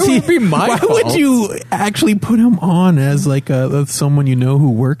 Why would it be my Why fault? would you actually put him on as like someone you know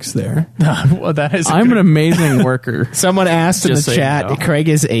who works there? Well, that is. I'm an amazing worker. Someone asked in Just the so you chat, know. Craig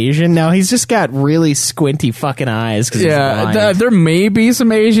is Asian. No, he's just got really squinty fucking eyes. 'Cause he's Yeah, blind. there may be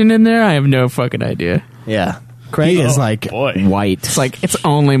some Asian in there. I have no fucking idea. Yeah. Craig is like boy. white. It's like it's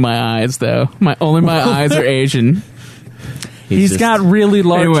only my eyes though. My eyes are Asian. He's got really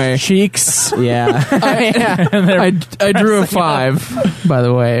large cheeks. Yeah. I drew a 5, by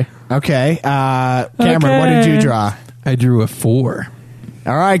the way. Okay. Cameron, what did you draw? I drew a 4.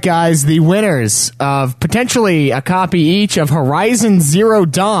 All right, guys, the winners of potentially a copy each of Horizon Zero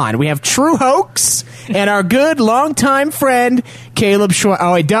Dawn. We have True Hoax and our good longtime friend,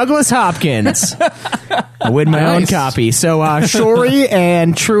 Douglas Hopkins. I win my own copy. So, Shori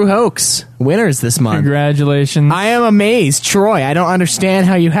and True Hoax, winners this month. Congratulations. I am amazed. Troy, I don't understand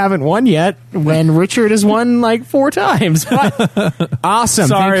how you haven't won yet when Richard has won like 4 times. But awesome.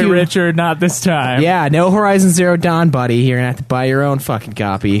 Sorry, Thank you. Richard, not this time. Yeah, no Horizon Zero Dawn, buddy. You're going to have to buy your own fucking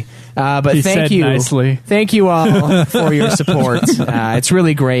copy. But He thank said you. nicely. Thank you all for your support. It's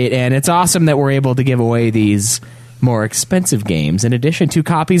really great, and it's awesome that we're able to give away these more expensive games in addition to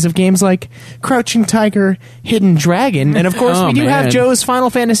copies of games like Crouching Tiger, Hidden Dragon, and of course we do have Joe's Final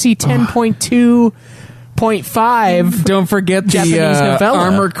Fantasy 10.2.5. Don't forget Japanese the novella.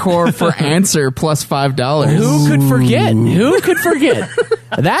 Armor Core for Answer plus $5. Who could forget? Who could forget?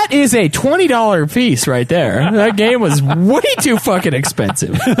 That is a $20 piece right there. That game was way too fucking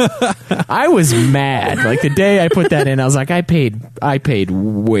expensive. I was mad. Like the day I put that in, I was like, I paid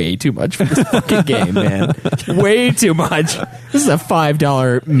way too much for this fucking game, man. Way too much. This is a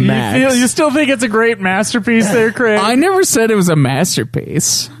 $5 max. You still think it's a great masterpiece there, Craig? I never said it was a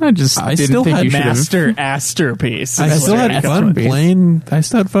masterpiece. I didn't still think had you should have. Masterpiece. I still had fun playing. I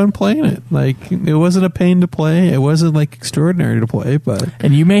still had fun playing it. Like, it wasn't a pain to play. It wasn't like extraordinary to play, but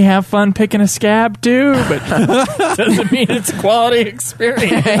And you may have fun picking a scab too, but doesn't mean it's a quality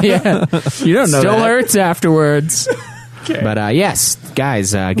experience. Yeah. You don't know Still that. hurts afterwards. Okay. But yes,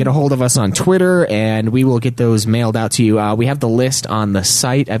 guys, get a hold of us on Twitter, and we will get those mailed out to you. We have the list on the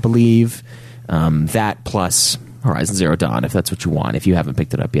site, I believe. That plus Horizon Zero Dawn, if that's what you want, if you haven't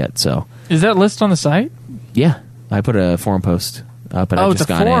picked it up yet. So, Is that list on the site? yeah, I put a forum post up, and I Oh, just it's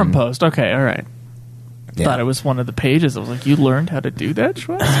a got forum in. post. Okay, all right. Yeah. Thought it was one of the pages. I was like, you learned how to do that,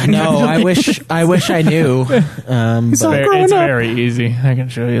 Schwartz? No, I wish I knew. It's very easy. I can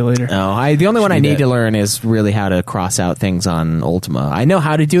show you later. No, the only one I need to learn is really how to cross out things on Ultima. I know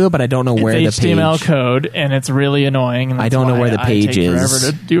how to do it, but I don't know where the It's HTML page. code, and it's really annoying. And I don't know where the page I take is. forever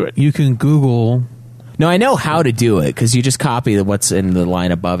to do it. you can Google. No, I know how to do it because you just copy what's in the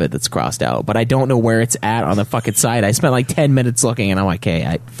line above it that's crossed out. But I don't know where it's at on the fucking site. I spent like 10 minutes looking, and I'm like,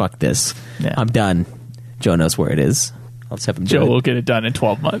 hey, fuck this. Yeah. I'm done. Joe knows where it is. I'll just have him do Joe it. will get it done in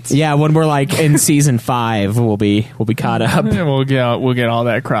 12 months. Yeah, when we're like in season 5, we'll be caught up. And we'll get all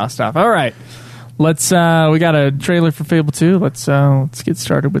that crossed off. All right, let's. We got a trailer for Fable 2. Let's get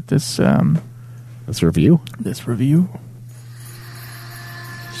started with this. Let's review. This review.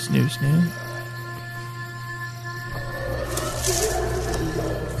 Snooze.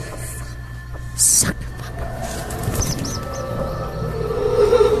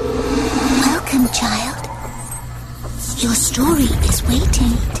 Welcome, child. Your story is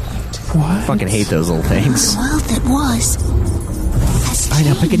waiting. I fucking hate those little things. The world that was has I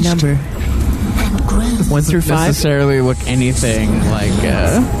know, pick a changed number. and grown. 1 through 5. Necessarily look anything like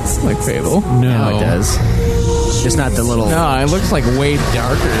Fable. No, it does. Just not the little. No, it looks like way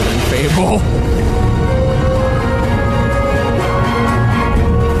darker than Fable.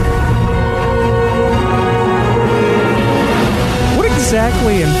 What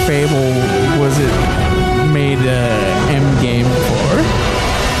exactly in Fable was it made M game for?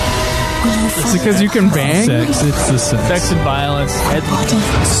 Is it because you can bang? Sex. It's the sex. Sex and violence.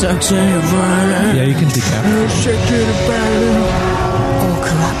 Sex and violence. Yeah, you can decapitate. Or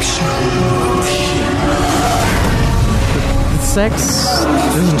corruption. Sex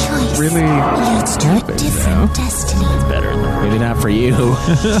doesn't really Leads to happen, a different destiny. Maybe not for you. No,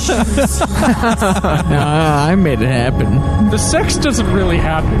 I made it happen. The sex doesn't really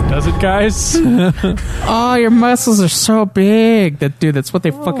happen, does it, guys? Oh, your muscles are so big. That's what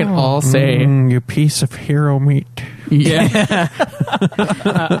they fucking all say. You piece of hero meat. Yeah.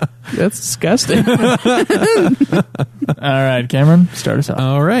 That's disgusting. All right, Cameron, start us off.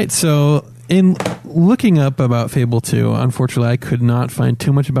 All right. So, in looking up about Fable 2, unfortunately, I could not find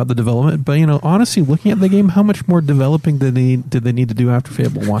too much about the development. But, honestly, looking at the game, how much more developing did they need to do after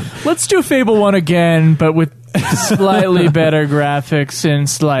Fable 1? Let's do Fable 1 again, but with slightly better graphics and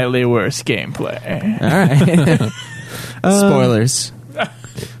slightly worse gameplay. All right. Spoilers.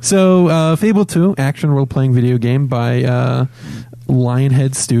 So, Fable 2, action role-playing video game by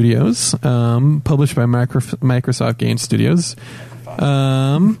Lionhead Studios, published by Microsoft Game Studios.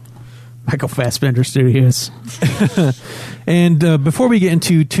 Michael Fassbender Studios. And before we get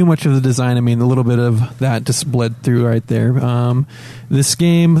into too much of the design, a little bit of that just bled through right there. This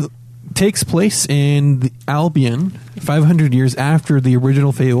game takes place in the Albion, 500 years after the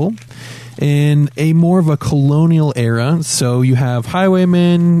original Fable, in a more of a colonial era. So you have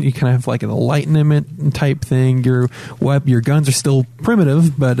highwaymen, you kind of have like an enlightenment type thing. Your guns are still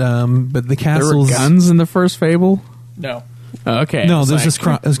primitive, but the castles. There were guns in the first Fable? No. Oh, okay. No, there's just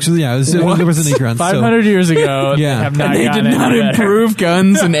there wasn't any guns. 500 years ago, Yeah. they have not And they did gotten not any better. improve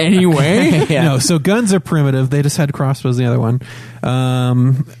guns in any way? No, so guns are primitive. They just had crossbows. The other one,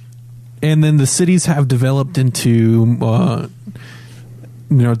 and then the cities have developed into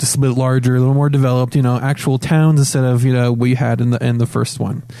just a bit larger, a little more developed. Actual towns instead of what you had in the first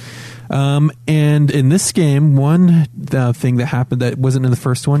one. And in this game, one thing that happened that wasn't in the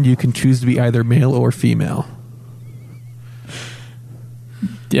first one, you can choose to be either male or female.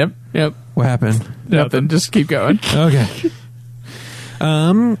 Yep. What happened? Nothing. Just keep going. Okay.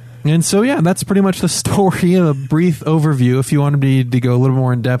 And so, yeah, that's pretty much the story. A brief overview. If you wanted me to go a little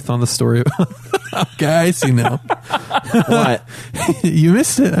more in depth on the story. Okay, I see now. What? You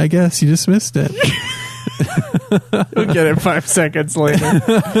missed it, I guess. You just missed it. We'll get it 5 seconds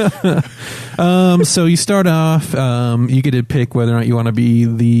later. So you start off, you get to pick whether or not you want to be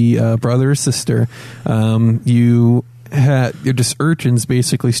the brother or sister. You're just urchins,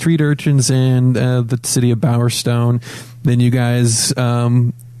 basically street urchins in the city of Bowerstone. Then you guys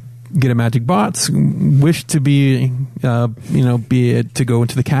get a magic box, wish to be it to go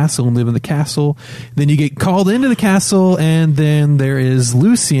into the castle and live in the castle. Then you get called into the castle, and then there is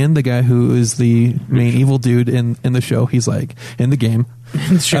Lucian, the guy who is the main evil dude in the show. He's like in the game.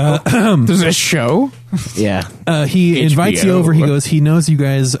 There's a show? Yeah. He HBO. invites you over. He knows you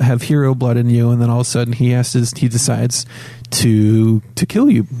guys have hero blood in you, and then all of a sudden he decides to kill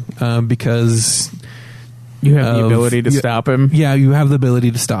you because You have the ability to stop him? Yeah, you have the ability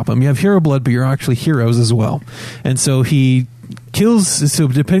to stop him. You have hero blood, but you're actually heroes as well. And so he kills. So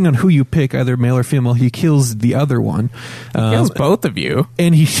depending on who you pick, either male or female, he kills the other one. Kills both of you.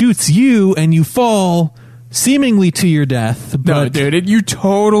 And he shoots you, and you fall seemingly to your death. No, But dude, you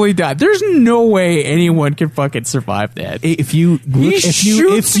totally died. There's no way anyone can fucking survive that. if you He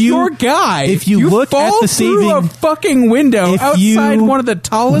shoots your guy. if you look fall at the through saving- a fucking window if outside you one of the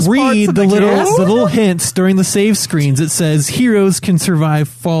tallest parts read of the the little castle. hints during the save screens, it says heroes can survive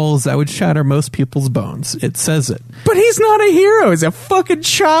falls that would shatter most people's bones. It says it. But he's not a hero. He's a fucking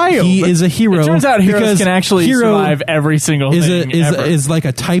child. He is a hero. It turns out heroes because can actually hero survive every single is thing ever. is like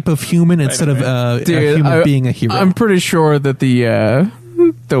a type of human instead of a human being a hero. I'm pretty sure that the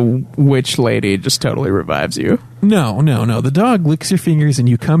witch lady just totally revives you. No. The dog licks your fingers and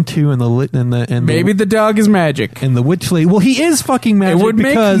you come to, and Maybe the dog is magic. and the witch lady. Well, he is fucking It magic. would make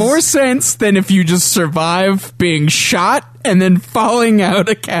because more sense than if you just survive being shot and then falling out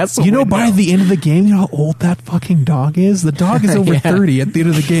a castle. You know, window. by the end of the game, you know how old that fucking dog is? The dog is over 30 at the end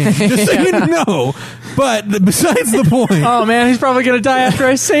of the game. Just so you know. But besides the point. Oh man, he's probably gonna die after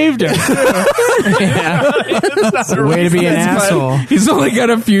I saved him. Way to be an asshole. He's only got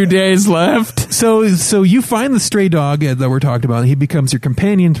a few days left. So you find the stray dog that we're talking about. He becomes your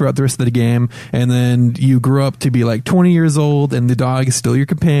companion throughout the rest of the game. And then you grow up to be like 20 years old, and the dog is still your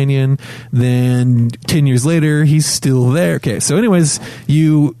companion. Then 10 years later, he's still there. Okay, so anyways,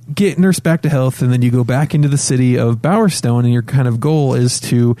 you get nursed back to health, and then you go back into the city of Bowerstone, and your kind of goal is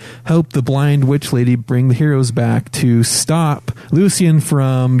to help the blind witch lady bring the heroes back to stop Lucian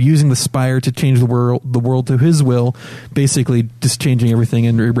from using the spire to change the world to his will, basically just changing everything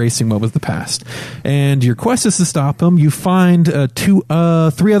and erasing what was the past. And your quest is to stop him. You find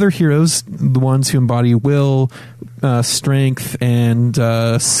three other heroes, the ones who embody will, strength,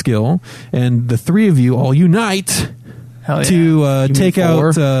 and skill, and the three of you all unite Hell yeah. to take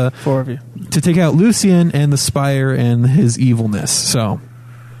out Four of you. to take out Lucian and the Spire and his evilness. So,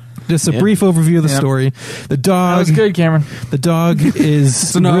 just a brief overview of the story. The dog. That was good, Cameron. The dog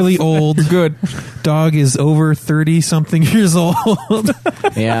is really old. Good. Dog is over 30-something years old.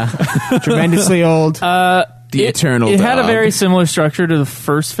 Yeah. Tremendously old. The eternal It had a dog. very similar structure to the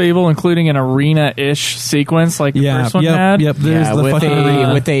first Fable, including an arena-ish sequence like the first one had. Yep. There's Yeah, the with fucking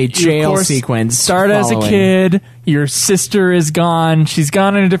with a You, of jail course, sequence. Start as a following. kid. Your sister is gone. She's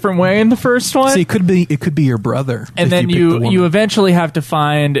gone in a different way in the first one. See, it could be your brother. And if then pick the you woman. eventually have to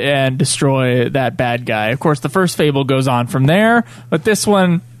find and destroy that bad guy. Of course, the first Fable goes on from there, but this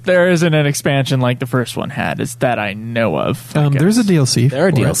one, there isn't an expansion like the first one had, is that I know of. I There's a guess. DLC. There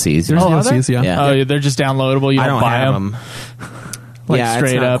are for it. DLCs. There's Oh, are there? DLCs, yeah. Yeah. Oh, they're just downloadable. You I don't don't buy have them. them. Like yeah,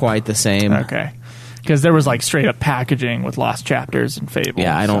 straight it's not up. quite the same. Okay, because there was like straight up packaging with lost chapters and Fable.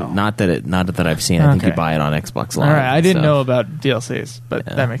 Yeah, I don't. so. Not that I've seen. I think you Okay. buy it on Xbox Live. All right, I didn't so. know about DLCs, but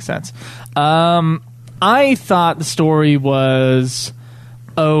that makes sense. I thought the story was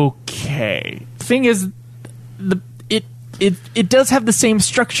okay. Thing is, it does have the same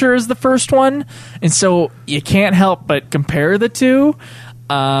structure as the first one, and so you can't help but compare the two.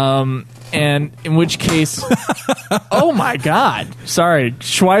 And in which case, oh my god! Sorry,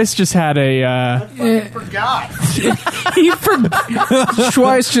 Schweiss just had a.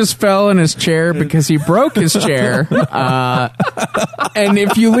 Schweiss just fell in his chair because he broke his chair. And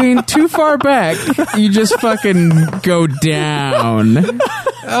if you lean too far back, you just fucking go down.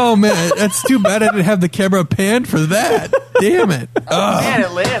 Oh man, that's too bad I didn't have the camera panned for that. Damn it! Man,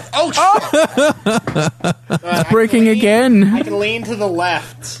 it lives. Oh, It's breaking again. I can lean to the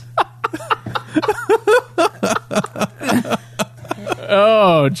left.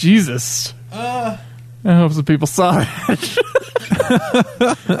 Oh Jesus! I hope some people saw that.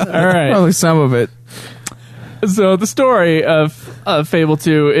 All right. Probably some of it. So the story of Fable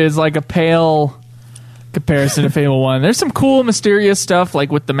 2 is like a pale comparison to Fable 1. There's some cool, mysterious stuff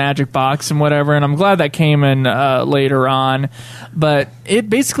like with the magic box and whatever, and I'm glad that came in later on. But it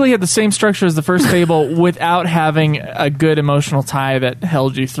basically had the same structure as the first Fable without having a good emotional tie that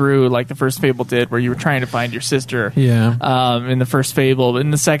held you through like the first Fable did, where you were trying to find your sister in the first Fable. But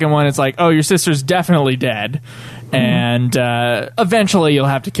in the second one, it's like, oh, your sister's definitely dead, and eventually you'll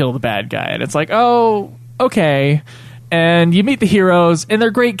have to kill the bad guy. And it's like, oh, okay. And you meet the heroes, and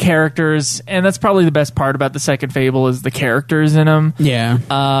they're great characters, and that's probably the best part about the second Fable is the characters in them. Yeah.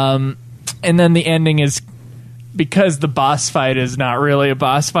 And then the ending is, because the boss fight is not really a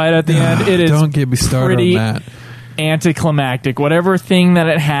boss fight at the end, it is Don't get me started pretty on that. anticlimactic. Whatever thing that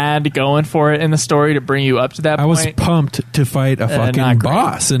it had going for it in the story to bring you up to that I point. was pumped to fight a fucking not great.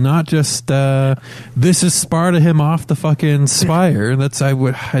 boss and not just this is Sparta him off the fucking spire. I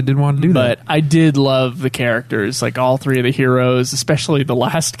didn't want to do But that. I did love the characters, like all three of the heroes, especially the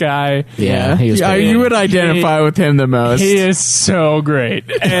last guy. Yeah, he was Yeah, pretty you good. would identify with him the most. He is so great,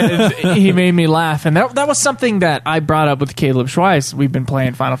 and he made me laugh. And that was something that I brought up with Caleb Schweiss. We've been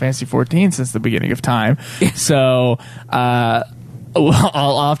playing Final Fantasy XIV since the beginning of time, so I'll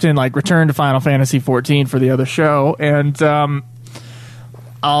often like return to Final Fantasy XIV for the other show, and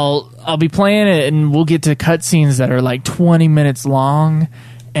I'll be playing it, and we'll get to cutscenes that are like 20 minutes long,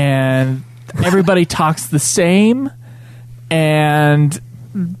 and everybody talks the same, and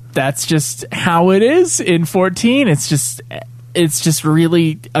that's just how it is in 14. It's just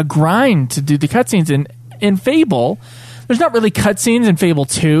really a grind to do the cutscenes. In Fable, there's not really cutscenes in Fable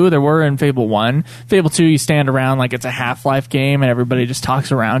 2. There were in Fable 1. Fable 2, you stand around like it's a Half-Life game, and everybody just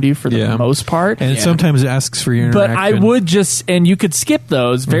talks around you for the most part. And sometimes it asks for your interaction. But I would just, and you could skip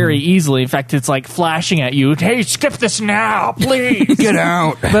those very easily. In fact, it's like flashing at you, hey, skip this now, please. Get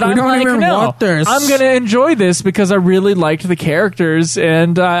out. But I'm don't like, even no, want this. I'm going to enjoy this because I really liked the characters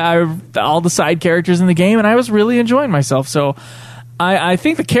and all the side characters in the game, and I was really enjoying myself. So I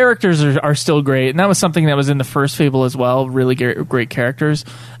think the characters are still great, and that was something that was in the first Fable as well. Really great characters,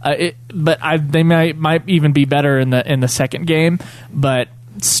 but they might even be better in the second game. But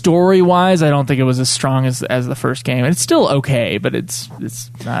story wise, I don't think it was as strong as the first game. It's still okay, but it's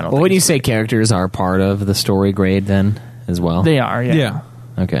I don't. Well, when you say characters are part of the story grade, then as well, they are, Yeah.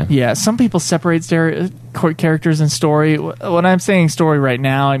 Okay. Yeah, some people separate characters and story. When I'm saying story right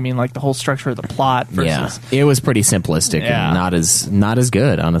now, I mean like the whole structure of the plot versus. Yeah, it was pretty simplistic and not as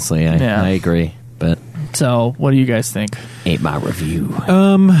good. Honestly, I agree. But so, what do you guys think? ain't my review.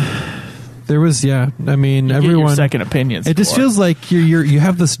 There was, I mean, Get everyone. your second opinions. It just feels like you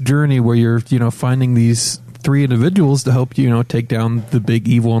have this journey where you're finding these three individuals to help you take down the big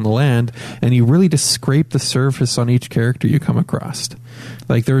evil in the land, and you really just scrape the surface on each character you come across.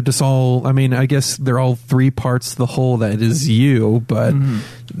 Like they're just all, I mean, I guess they're all three parts of the whole that is you, but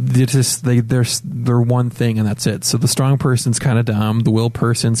they're one thing and that's it. So the strong person's kind of dumb, the will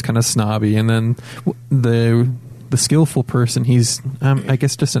person's kind of snobby, and then the skillful person, he's I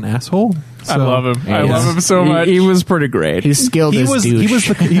guess just an asshole. So, I love him. I Yes. love him so much. He was pretty great. He's skilled he as was douche.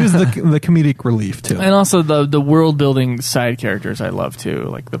 the comedic relief too. And also the world building side characters I love too,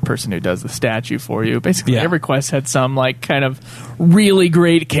 like the person who does the statue for you. Basically, every quest had some like kind of really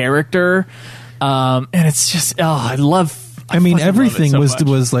great character, and it's just I mean, fucking everything love it so much.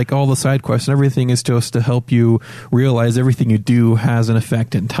 was like all the side quests and everything is just to help you realize everything you do has an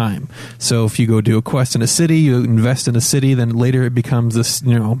effect in time. So if you go do a quest in a city, you invest in a city, then later it becomes this,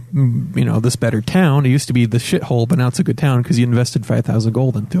 this better town. It used to be the shithole, but now it's a good town because you invested 5,000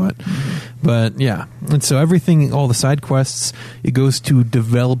 gold into it. But yeah, and so everything, all the side quests, it goes to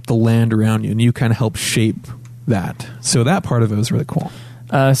develop the land around you, and you kind of help shape that. So that part of it was really cool.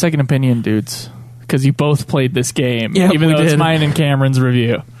 Second opinion, dudes. Because you both played this game, Yep, even we though it's did. mine and Cameron's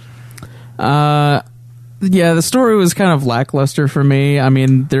review. the story was kind of lackluster for me. I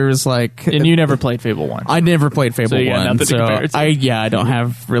mean, there was like, And you never played Fable 1. I never played Fable So you got 1, nothing to so compare it to. I don't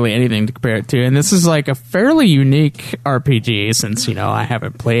have really anything to compare it to. And this is like a fairly unique RPG since, I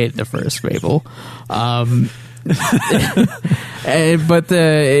haven't played the first Fable.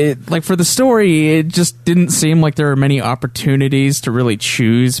 But for the story, it just didn't seem like there were many opportunities to really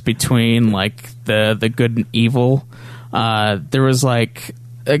choose between like the good and evil. There was like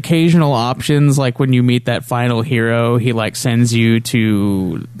occasional options, like when you meet that final hero, he like sends you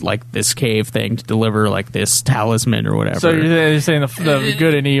to like this cave thing to deliver like this talisman or whatever. So you're saying the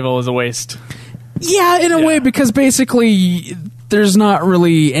good and evil is a waste? Yeah, in a way, because basically there's not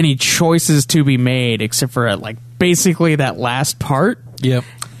really any choices to be made except for like basically that last part. Yep.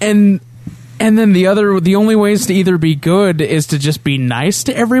 And then the only ways to either be good is to just be nice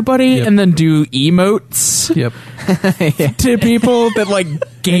to everybody Yep. and then do emotes Yep. to people that like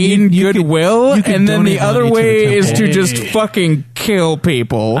gain goodwill, you can and then the donate other money to the way is temple. to just fucking kill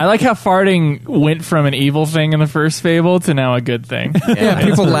people. I like how farting went from an evil thing in the first Fable to now a good thing. Yeah,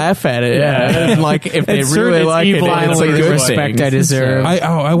 people laugh at it. Yeah. And like if they It's really certain- like it's it, evil it's a in the good first thing. respect I deserve.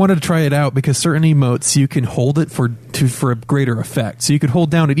 I wanted to try it out because certain emotes you can hold it for a greater effect. So you could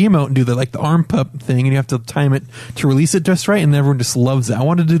hold down an emote and do the arm pup thing, and you have to time it to release it just right, and everyone just loves it. I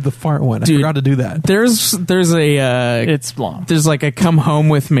wanted to do the fart one. I Dude, forgot to do that. There's a It's long. there's like a come home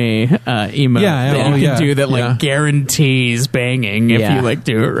with me emote Yeah, that oh, you yeah. can do that like Yeah. guarantees banging if Yeah. you like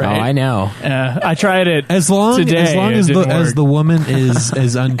do it right. Oh, I know. I tried it As long today. as it the didn't work. the woman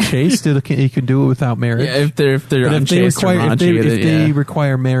is unchaste, you can do it without marriage. Yeah, if they're But if they unchaste or require raunchy, if they yeah.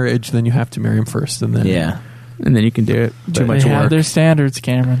 require marriage, then you have to marry him first, and then Yeah. and then you can do it. Too much They have work. their standards,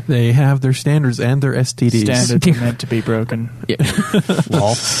 Cameron. they have their standards and their STDs. Standards are meant to be broken.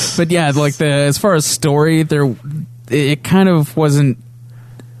 Well, But yeah, like as far as story, it kind of wasn't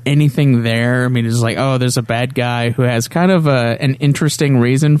anything there. I mean, it's like, oh, there's a bad guy who has kind of an interesting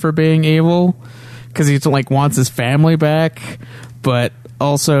reason for being evil because he like wants his family back, but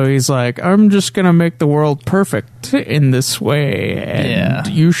also he's like, I'm just gonna make the world perfect in this way, and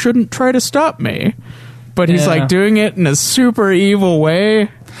you shouldn't try to stop me. But he's Yeah. like doing it in a super evil way,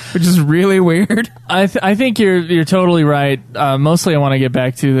 which is really weird. I think you're totally right. Mostly, I want to get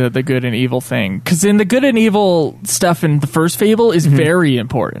back to the good and evil thing, because in the good and evil stuff in the first Fable is very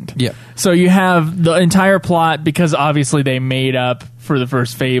important. Yeah. So you have the entire plot, because obviously they made up for the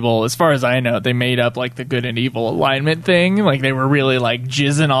first Fable. As far as I know, they made up like the good and evil alignment thing. Like they were really like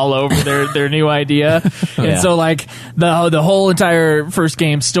jizzing all over their new idea. And so like the whole entire first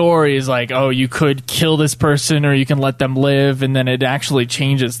game story is like, oh, you could kill this person or you can let them live, and then it actually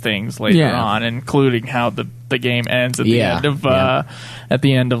changes things later on, including how the game ends at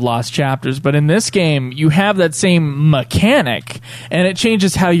the end of Lost Chapters. But in this game, you have that same mechanic, and it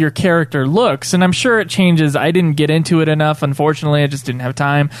changes how your character looks. And I'm sure it changes. I didn't get into it enough, unfortunately. I just didn't have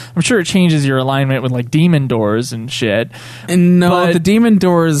time. I'm sure it changes your alignment with like demon doors and shit. And no, But- the demon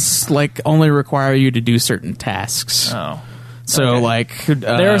doors like only require you to do certain tasks. Oh. So, Okay. like,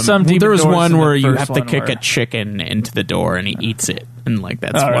 There are some demon there was doors one in the where you first have to one kick where- a chicken into the door and he eats it, and like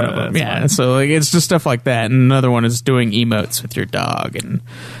that's Oh, one right, of them. that's Yeah, fun. so like it's just stuff like that. And another one is doing emotes with your dog, and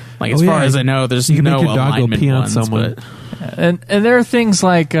like as Oh, far yeah. as I know, there's You can no make your dog go alignment pee on ones, someone. but- And there are things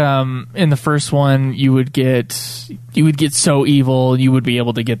like in the first one you would get so evil you would be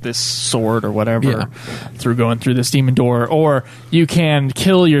able to get this sword or whatever through going through this demon door, or you can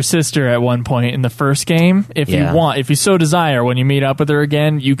kill your sister at one point in the first game if you want, if you so desire. When you meet up with her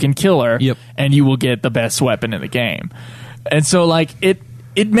again, you can kill her, and you will get the best weapon in the game. And so like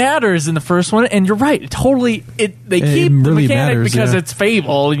it matters in the first one, and you're right. They keep the really mechanic matters, because yeah. it's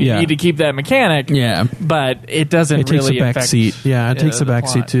Fable. You need to keep that mechanic. Yeah, but it doesn't It takes really a back affect. seat. Yeah, it takes a the back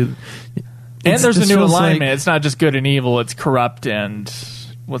plot. seat too. And there's a this new feels alignment. like- It's not just good and evil. It's corrupt and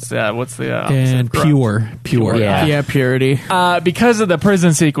what's the opposite and of corrupt? pure. yeah, purity. Because of the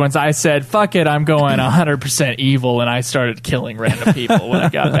prison sequence, I said, "Fuck it, I'm going 100% evil," and I started killing random people when I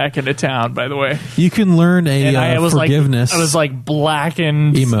got back into town. By the way, You can learn a and I was forgiveness. like, I was like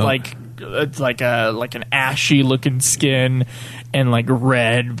blackened, Emote. like it's like an ashy looking skin, and like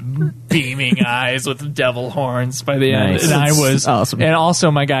red beaming eyes with devil horns by the end. Nice. And I was awesome. And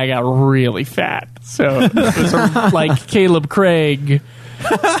also, my guy got really fat, so it was like Caleb Craig.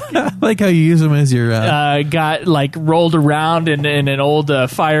 I like how you use them as your. Got like rolled around in an old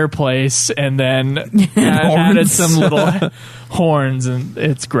fireplace, and then added some little horns, and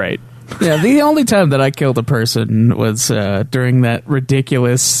it's great. Yeah, the only time that I killed a person was during that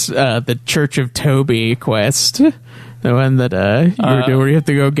ridiculous the Church of Toby quest. The one that you were doing where you have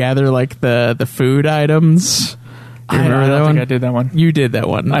to go gather like the food items You remember I that don't one? think I did that one. You did that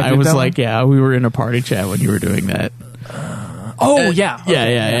one. I I did was that like, yeah, we were in a party chat when you were doing that. Oh, yeah.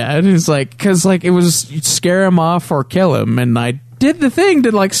 Yeah. And it's like, because like it was scare him off or kill him, and I did the thing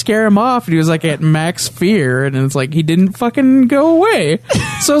to like scare him off, and he was like at max fear, and it's like he didn't fucking go away.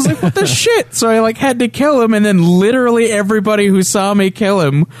 So I was like, what the shit? So I like had to kill him, and then literally everybody who saw me kill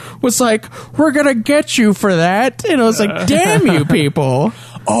him was like, we're gonna get you for that. And I was like, damn you people.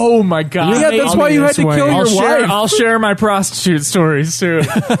 Oh, my God. Yeah, that's why you had to kill your wife. I'll share my prostitute stories, too.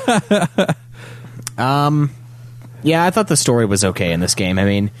 Yeah, I thought the story was okay in this game. I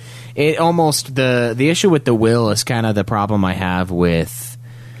mean, it almost the issue with the will is kind of the problem I have with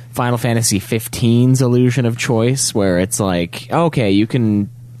Final Fantasy 15's illusion of choice, where it's like, okay, you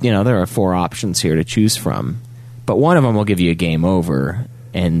can, there are 4 options here to choose from, but one of them will give you a game over,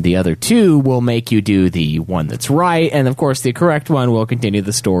 and the other 2 will make you do the one that's right, and of course the correct one will continue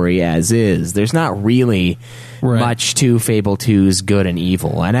the story as is. There's not really much to Fable 2's good and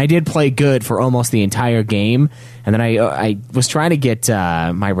evil, and I did play good for almost the entire game, and then I was trying to get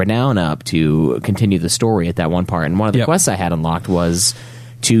my renown up to continue the story at that one part, and one of the quests I had unlocked was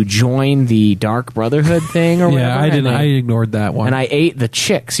to join the Dark Brotherhood thing or whatever. Yeah, I didn't. I ignored that one. And I ate the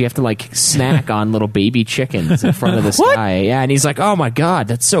chicks. You have to like snack on little baby chickens in front of this guy. Yeah, and he's like, "Oh my god,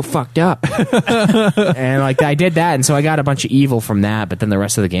 that's so fucked up." And like I did that, and so I got a bunch of evil from that. But then the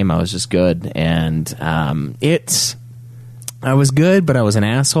rest of the game, I was just good, and I was good, but I was an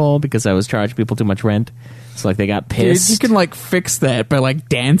asshole because I was charging people too much rent. So like they got pissed. Dude, you can like fix that by like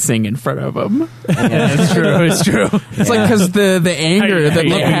dancing in front of them. Yeah, it's true. It's true. It's like because the anger that they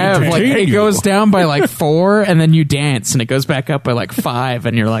have, like it goes down by like 4, and then you dance, and it goes back up by like 5,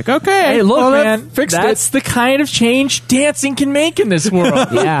 and you're like, okay, Hey, look, well, that man, fixed that's it. the kind of change dancing can make in this world.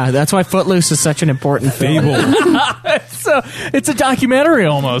 Yeah, that's why Footloose is such an important Fable. It's a documentary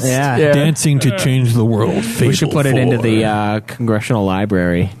almost. Yeah. Dancing to change the world. We should put it into the Congressional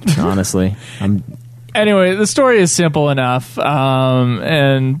Library, honestly. Anyway, the story is simple enough,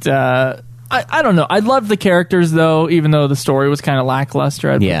 and I don't know. I loved the characters, though, even though the story was kind of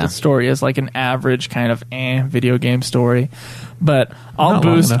lackluster. I'd put the story as like an average kind of video game story. But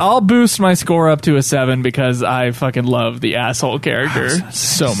I'll boost my score up to a 7 because I fucking love the asshole character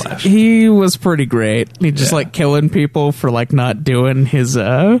so much. He was pretty great. He just like killing people for like not doing his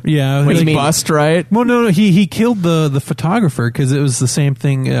when his bust right. Well, no, he killed the photographer because it was the same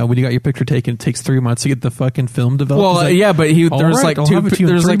thing when you got your picture taken. It takes 3 months to get the fucking film developed. Well, like, yeah, but there's like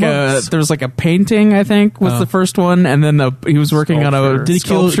there's like a painting, I think was the first one, and then he was working on a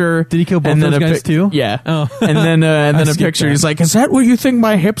sculpture. Did he kill both those guys too? Yeah. Oh. And then a picture. He's like, "Is that what you think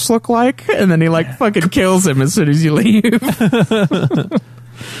my hips look like?" And then he like fucking kills him as soon as you leave.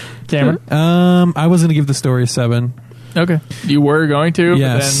 Cameron? I was going to give the story a 7. Okay. You were going to,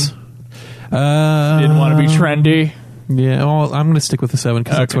 Yes. but then didn't want to be trendy. Yeah, well, I'm going to stick with the 7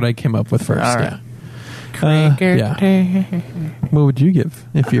 because that's what I came up with first. All right. Yeah. What would you give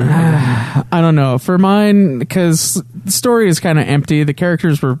if you were... I don't know. For mine, because the story is kind of empty. The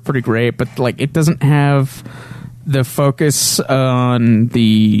characters were pretty great, but like it doesn't have the focus on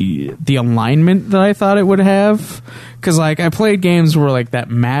the alignment that I thought it would have. Because like I played games where like that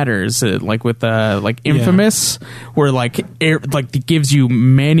matters, like with like Infamous, where like it gives you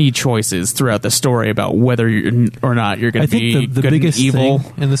many choices throughout the story about whether you're or not you're going to be think the good biggest and evil.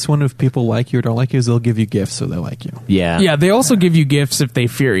 thing in this one, if people like you or don't like you, is they'll give you gifts so they like you. Yeah. They also give you gifts if they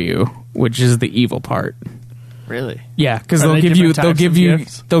fear you, which is the evil part. Really? Yeah, because Are they'll they give you different types of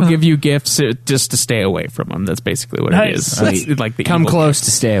gifts? give you gifts just to stay away from them. That's basically what it is. Nice. It's like the Come evil close gift.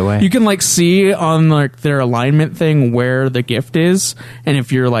 to stay away. You can like see on like their alignment thing where the gift is, and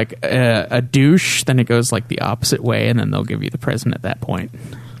if you're like a douche, then it goes like the opposite way, and then they'll give you the present at that point.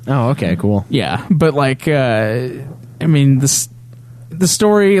 Oh, okay, cool. Yeah, but like I mean the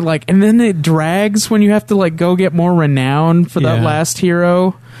story like, and then it drags when you have to like go get more renown for that last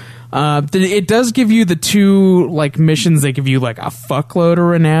hero. It does give you the 2 like missions. They give you like a fuckload of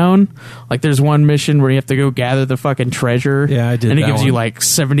renown. Like there's one mission where you have to go gather the fucking treasure. Yeah, I did and it that gives you one. like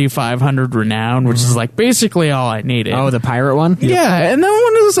 7,500 renown, which is like basically all I needed. Oh, the pirate one? Yeah, and that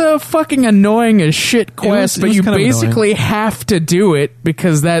one is a fucking annoying as shit quest, it but was you kind of basically have to do it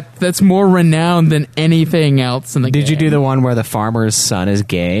because that's more renown than anything else in the game. Did you do the one where the farmer's son is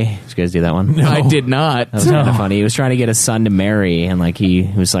gay? Did you guys do that one? I did not. That was kind of funny. He was trying to get his son to marry, and like he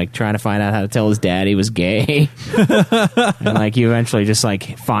was like trying to find out how to tell his dad he was gay. And like you eventually just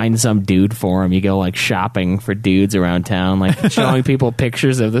like find some dude for him. You go like shopping for dudes around town, like showing people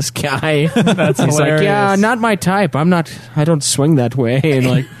pictures of this guy. That's He's like, hilarious. yeah, not my type. I don't swing that way, and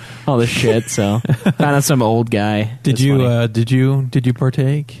like all this shit. So kind of some old guy. Did It's you funny. did you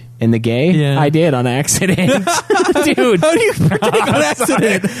partake In the gay? Yeah. I did on accident. Dude. How do you partake on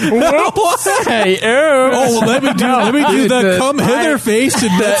accident? Hey, Oh, let me do the come hither face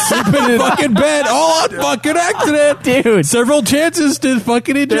and sleep in the fucking bed all on fucking accident. Dude. Several chances to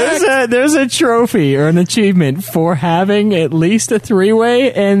fucking eject. There's a trophy or an achievement for having at least a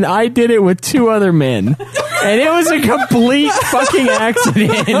 3-way, and I did it with 2 other men. And it was a complete fucking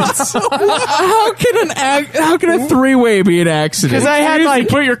accident. How can a 3-way be an accident? Because I had like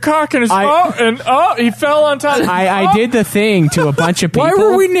put your cock in his he fell on top. I did the thing to a bunch of people. Why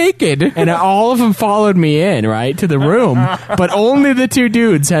were we naked? And all of them followed me in, right, to the room. But only the 2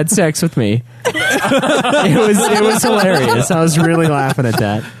 dudes had sex with me. It was hilarious. I was really laughing at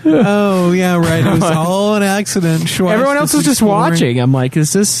that. Oh, yeah, right. It was all an accident. Schwartz, Everyone else was just watching. I'm like,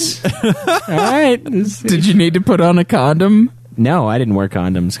 is this... all right. Did you need to put on a condom? No, I didn't wear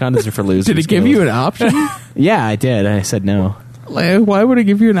condoms. Condoms are for losers. Did it give you an option? Yeah, I did. I said no. Like, why would it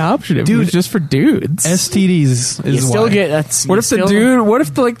give you an option if it was just for dudes? STDs You is still why. get... That's, What if the dude? What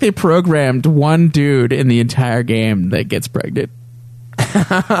if like they programmed one dude in the entire game that gets pregnant?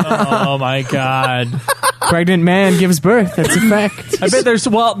 Oh my god! Pregnant man gives birth. That's a fact. I bet there's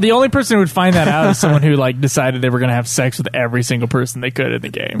the only person who would find that out is someone who like decided they were going to have sex with every single person they could in the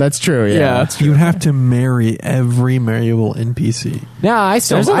game. That's true, yeah. You'd have to marry every marryable NPC. No, I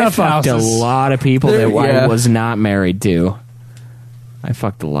There's I enough fucked a houses. lot of people There- that I yeah. was not married to. I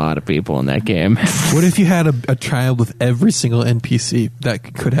fucked a lot of people in that game. What if you had a child with every single NPC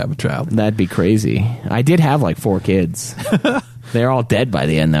that could have a child? That'd be crazy. I did have like 4 kids. They're all dead by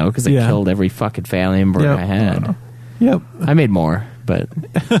the end, though, because I Yeah. killed every fucking family member Yep. I had. Yep. I made more, but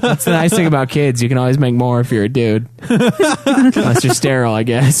that's the nice thing about kids. You can always make more if you're a dude. Unless you're sterile, I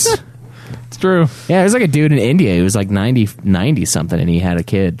guess. It's true. Yeah, there's like a dude in India who was like 90 something, and he had a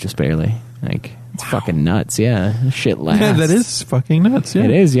kid just barely. Like, it's fucking nuts. Yeah, shit lasts. Yeah, that is fucking nuts. Yeah.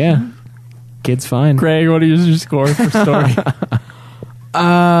 It is, yeah. Kid's fine. Greg, what is your score for story?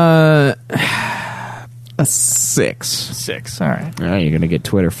 A 6. 6. All right. All right, you're gonna get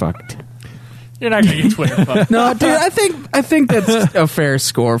Twitter fucked. You're not going to get Twitter fucked. No, dude, I think that's a fair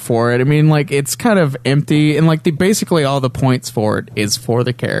score for it. I mean, like, it's kind of empty, and like basically all the points for it is for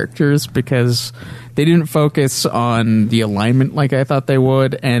the characters because they didn't focus on the alignment like I thought they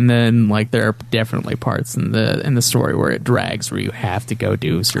would, and then like there are definitely parts in the story where it drags, where you have to go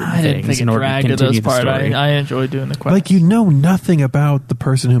do certain I didn't things think in it order to dragged to continue those the part. story. I enjoy doing the quest. Like, you know nothing about the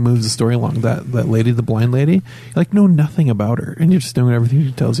person who moves the story along. That lady, the blind lady, you like know nothing about her, and you're just doing everything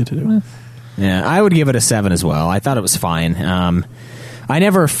she tells you to do. Yeah, I would give it a 7 as well. I thought it was fine. I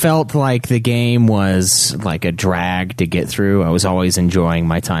never felt like the game was like a drag to get through. I was always enjoying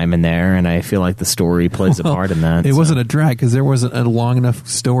my time in there, and I feel like the story plays a part in that. It so. wasn't a drag because there wasn't a long enough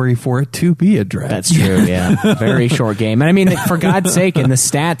story for it to be a drag. That's true, yeah. Very short game. And I mean, for God's sake, in the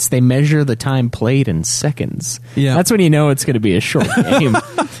stats, they measure the time played in seconds. Yeah. That's when you know it's going to be a short game.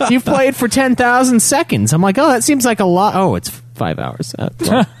 You've played for 10,000 seconds. I'm like, oh, that seems like a lot. Oh, it's 5 hours.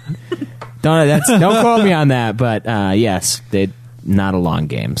 Well, don't quote me on that, but yes, not a long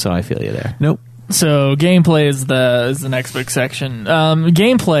game, so I feel you there. Nope. So gameplay is the next big section.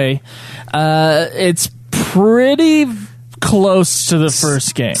 Gameplay, it's pretty close to the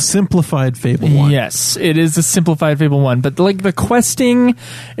first game. Simplified Fable 1. Yes, it is a simplified Fable 1, but like the questing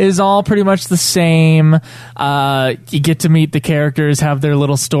is all pretty much the same. You get to meet the characters, have their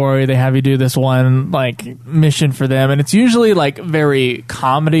little story, they have you do this one like mission for them, and it's usually like very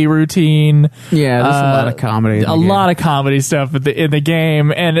comedy routine. Yeah, there's a lot of comedy. A lot of comedy stuff in the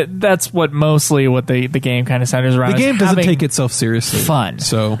game, and that's what mostly what the game kind of centers around. The is game doesn't having take itself seriously. fun.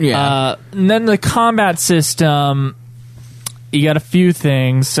 So Yeah. And then the combat system, you got a few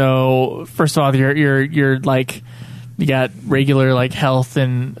things. So first of all, you're like, you got regular like health,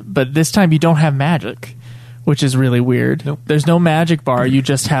 but this time you don't have magic, which is really weird. Nope. There's no magic bar. You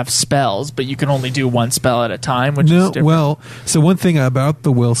just have spells, but you can only do one spell at a time, which is different. Well, so one thing about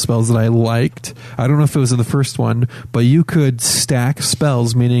the will spells that I liked, I don't know if it was in the first one, but you could stack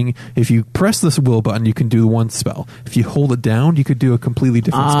spells, meaning if you press this will button, you can do one spell. If you hold it down, you could do a completely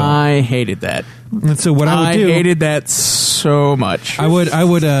different spell. I hated that. And so what I would do, hated that so much. I would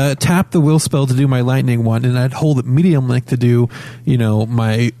tap the will spell to do my lightning one, and I'd hold it medium length to do,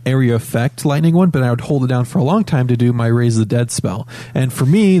 my area effect lightning one, but I would hold it down for a long time to do my raise the dead spell. And for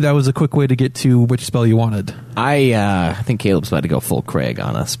me, that was a quick way to get to which spell you wanted. I think Caleb's about to go full Craig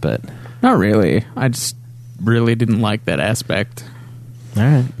on us, but Not really. I just really didn't like that aspect. all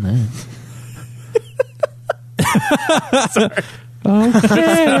right.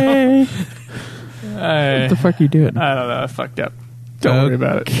 Okay. I What the fuck are you doing? don't know. I fucked up. Don't worry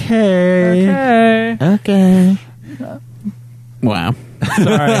about it. Okay. Okay. Okay. Wow.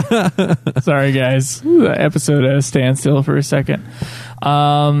 Sorry, guys. The episode standstill for a second.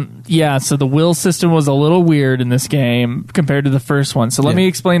 So the will system was a little weird in this game compared to the first one. So let me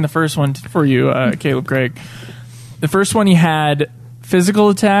explain the first one for you, Caleb Craig. The first one, you had physical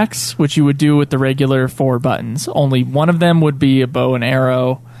attacks, which you would do with the regular 4 buttons. Only one of them would be a bow and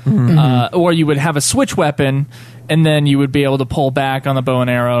arrow, or you would have a switch weapon, and then you would be able to pull back on the bow and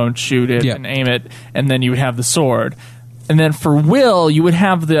arrow and shoot it and aim it, and then you would have the sword. And then for will, you would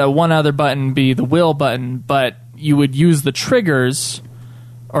have the one other button be the will button, but you would use the triggers,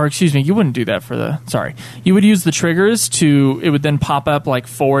 or excuse me, you wouldn't do that for the, sorry. You would use the triggers it would then pop up like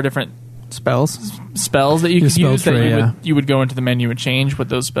 4 different spells that you could use that you would go into the menu and change what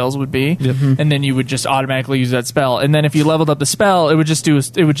those spells would be, and then you would just automatically use that spell. And then if you leveled up the spell, it would just be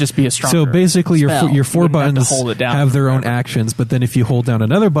a stronger. So basically, your 4 buttons have their own forever. actions, but then if you hold down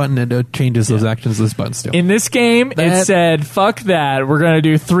another button, it changes those actions. Those buttons do. In this game, it said, "Fuck that! We're going to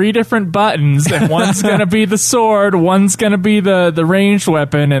do 3 different buttons, and one's going to be the sword, one's going to be the ranged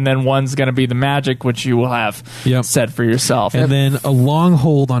weapon, and then one's going to be the magic, which you will have set for yourself." And then a long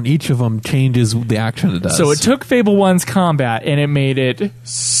hold on each of them changes the action it does. So it took Fable 1's combat and it made it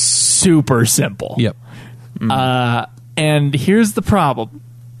super simple. Yep. And here's the problem.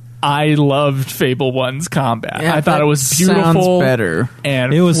 I loved Fable 1's combat. Yeah, I thought it was beautiful, sounds better,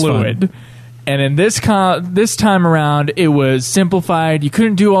 and it was fluid. Fun. And in this time around, it was simplified. You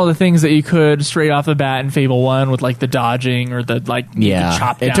couldn't do all the things that you could straight off the bat in Fable 1 with like the dodging or the you could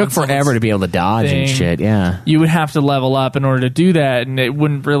chop down it took forever to be able to dodge and shit. Yeah, you would have to level up in order to do that, and it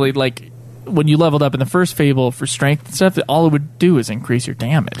wouldn't really when you leveled up in the first Fable for strength and stuff, all it would do is increase your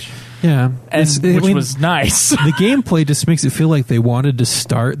damage. Yeah, which was nice. The gameplay just makes it feel like they wanted to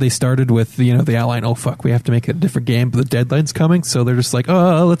start. They started with the outline. Oh fuck, we have to make it a different game, but the deadline's coming, so they're just like,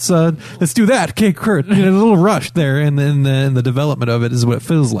 oh, let's do that. Okay, Kurt, a little rush there, and then the development of it is what it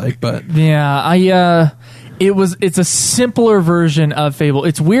feels like. But yeah, it's a simpler version of Fable.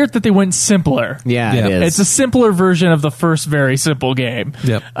 It's weird that they went simpler. Yeah, it is. It's a simpler version of the first very simple game.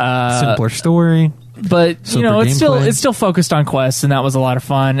 Yep. Simpler story. But it's still focused on quests, and that was a lot of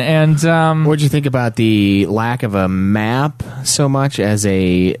fun. And what'd you think about the lack of a map so much as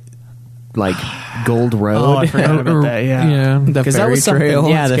a gold road? Oh, I forgot about that. Yeah, the fairy trail.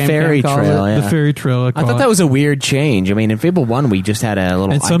 Yeah, the fairy trail. Yeah. The fairy trail. I thought that was a weird change. I mean, in Fable 1, we just had a little.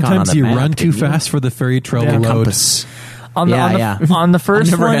 And icon sometimes on the you map, run too fast for the fairy trail to load. Compass. On the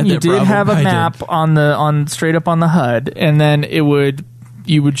first one, you did have a map on straight up on the HUD, and then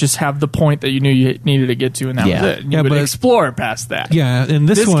you would just have the point that you knew you needed to get to, and that was it. And you would explore past that. Yeah, in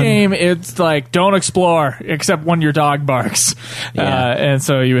this one, game, it's like, don't explore except when your dog barks. Yeah. And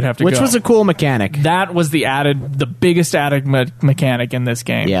so you would have to Which go. was a cool mechanic. That was the biggest added mechanic in this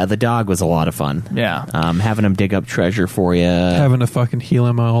game. Yeah, the dog was a lot of fun. Yeah. Having him dig up treasure for you. Having to fucking heal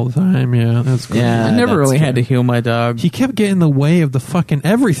him all the time. Yeah, that's cool. Yeah, I never really had to heal my dog. He kept getting in the way of the fucking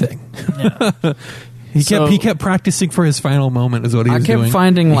everything. Yeah. He kept practicing for his final moment is what he was doing.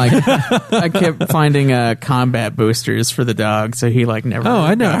 I kept finding combat boosters for the dog, so he never. Oh,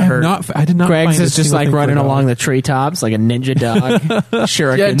 I know. I did not. Greg's find is just running along the treetops like a ninja dog.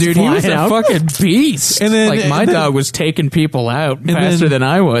 Shurikens Yeah, dude, he was out. a fucking beast. And then my dog was taking people out faster than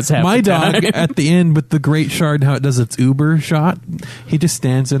I was. Half my the dog time. at the end with the great shard, how it does its Uber shot. He just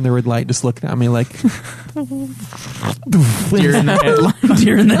stands in there with light, just looking at me like deer in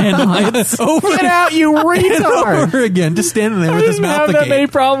the headlights. Get out, you retard! over again, just standing there with his mouth that many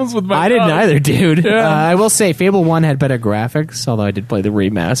agape. problems with my I dog. didn't either, dude. Yeah. I will say Fable 1 had better graphics, although I did play the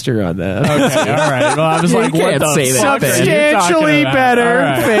remaster on that. Okay, all right. Well, I was like, what can't the say that, fuck are you Substantially talking about? better All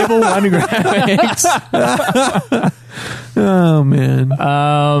right. Fable 1 graphics. Oh man,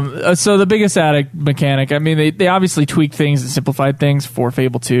 So the biggest added mechanic, I mean, they obviously tweaked things and simplified things for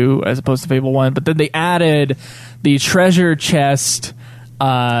Fable 2 as opposed to Fable 1, but then they added the treasure chest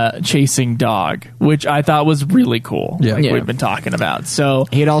chasing dog, which I thought was really cool. Yeah. Like Yeah. we've been talking about. So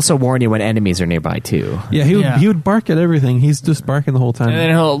He'd also warn you when enemies are nearby, too. yeah, he would bark at everything. He's just barking the whole time. and then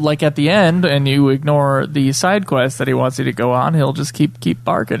he'll at the end, and you ignore the side quest that he wants you to go on. He'll just keep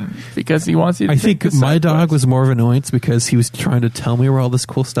barking because he wants you to. I take think the my side dog quest. was more of an annoyance because he was trying to tell me where all this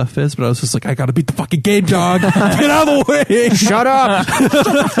cool stuff is, but I was just like, I gotta beat the fucking game, dog. Get out of the way. Shut up!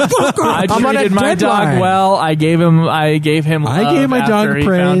 I I'm on a treated my deadline. dog well. I gave him. Love I gave my after dog he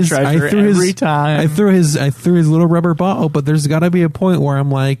found praise. treasure every time. I threw his little rubber ball, but there's got to be a point where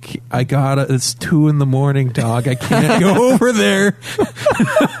I'm like, it's 2 a.m, dog. I can't go over there.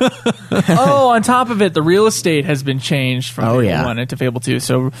 Oh, on top of it, the real estate has been changed from Fable 1 into Fable 2.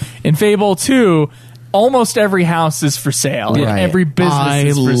 So in Fable 2, almost every house is for sale. And Right. every business I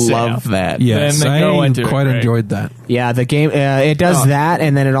is for sale. love that. Yes, Then they go I into it, quite right? enjoyed that. Yeah, the game it does that,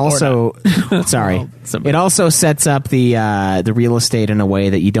 and then it also sorry, it also sets up the real estate in a way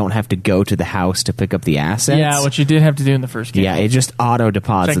that you don't have to go to the house to pick up the assets. Yeah, which you did have to do in the first game. Yeah, it just auto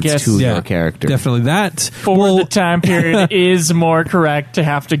deposits guess- to Yeah, your character. definitely that. For the time period, it is more correct to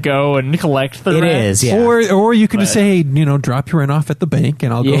have to go and collect the It rent. is, yeah. Or you can just say, hey, drop your rent off at the bank,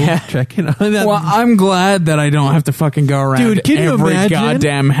 and I'll go Yeah. check it on that. Well, I'm glad that I don't have to fucking go around Dude, can you every imagine?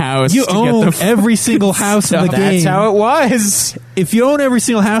 goddamn house You to own get the every single house in the game. That's how it was. If you own every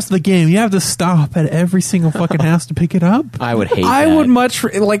single house in the game, you have to stop at every single fucking house to pick it up. I would hate I that. would much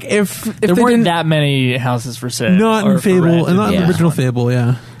like if There they weren't didn't that many houses for sale. Not or in for Fable, rent and not in yeah. the original Fable,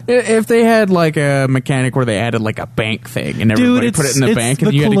 yeah. if they had like a mechanic where they added like a bank thing and everybody Dude, put it in the it's bank and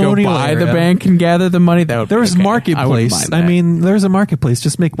the you had to go colonial buy the era. bank and gather the money. That would be There's okay. I wouldn't marketplace. mind I that. mean, there's a marketplace.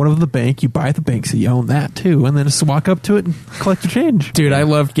 Just make one of the bank. You buy the bank, so you own that too, and then just walk up to it and collect your change. dude, I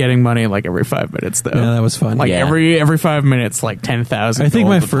loved getting money like every 5 minutes though. Yeah, that was fun. Like Yeah. every 5 minutes, like 10,000. I think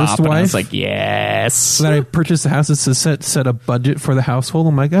my gold to first top, and I was wife- like, yes. So that I purchased the house and set a budget for the household.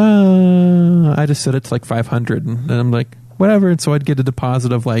 I'm like, I just set it to like 500, and then I'm like, whatever. And so I'd get a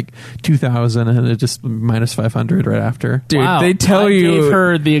deposit of like 2,000, and it just minus 500 right after. Dude, Wow. they tell I you gave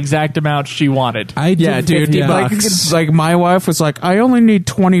her the exact amount she wanted. I did yeah, dude. 50 Like, bucks. like my wife was like, I only need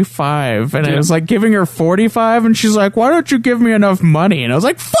 25, and I Dude. was like giving her 45, and she's like, why don't you give me enough money? And I was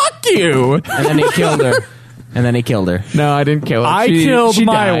like, fuck you. And then he killed her. And then he killed her. No, I didn't kill her. I She- killed she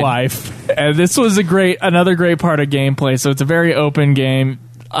my died. wife, and this was another great part of gameplay. So it's a very open game.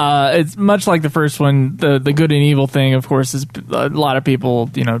 It's much like the first one. The good and evil thing, of course, is a lot of people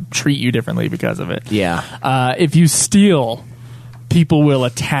treat you differently because of it. Yeah. If you steal, people will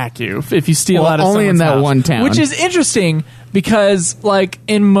attack you. If you steal Well, out of only in someone's that house. one town. Which is interesting because, like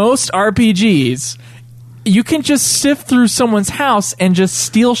in most RPGs, you can just sift through someone's house and just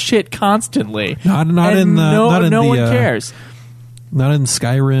steal shit constantly. Not And in the- no, not in no the, one cares. Not in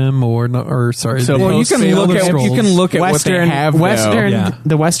Skyrim or sorry. So, the Well, you can Elder look at Scrolls. what they have. Western, Yeah.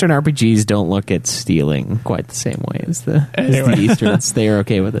 the Western RPGs don't look at stealing quite the same way as the Easterns. They are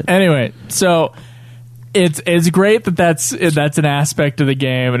okay with it. Anyway, so it's great that's an aspect of the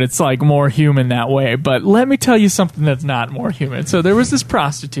game, and it's like more human that way. But let me tell you something that's not more human. So there was this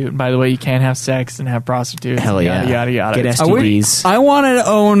prostitute, and by the way, you can't have sex and have prostitutes. Hell yeah. yada yada. Get I STDs. I want to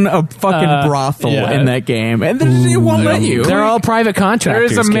own a fucking brothel yeah. in that game, and they won't let you. They're all private There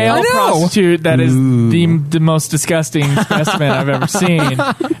contractors. is a male I know. prostitute that is the most disgusting specimen I've ever seen,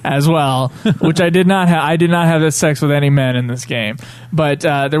 as well. Which I did not have. I did not have this sex with any men in this game, but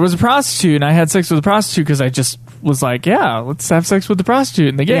there was a prostitute, and I had sex with a prostitute because I just was like, yeah, let's have sex with the prostitute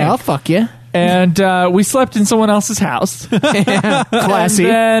in the game. Yeah, I'll fuck you. And we slept in someone else's house. Classy.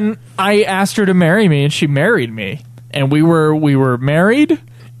 And then I asked her to marry me, and she married me. And we were married,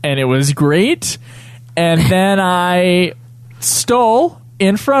 and it was great. And then I stole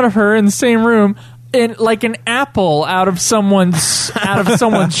in front of her in the same room, like an apple out of someone's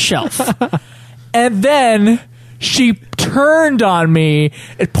shelf. And then she turned on me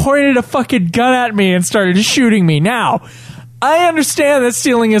and pointed a fucking gun at me and started shooting me. Now, I understand that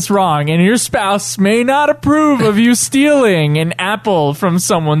stealing is wrong, and your spouse may not approve of you stealing an apple from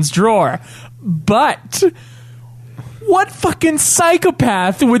someone's drawer. But what fucking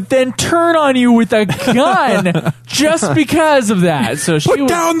psychopath would then turn on you with a gun just because of that? So she Put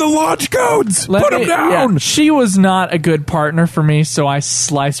down the launch codes. Put them down. yeah, she was not a good partner for me, so I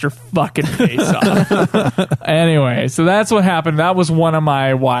sliced her fucking face off. Anyway, so that's what happened. That was one of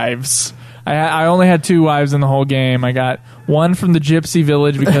my wives. I only had 2 wives in the whole game. I got one from the gypsy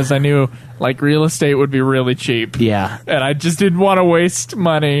village because I knew like real estate would be really cheap. Yeah. And I just didn't want to waste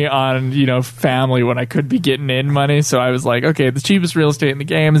money on, family when I could be getting in money. So I was like, okay, the cheapest real estate in the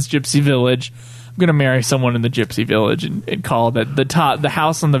game is Gypsy Village. I'm going to marry someone in the Gypsy Village and call that the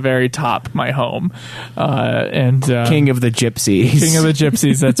house on the very top my home. King of the Gypsies. King of the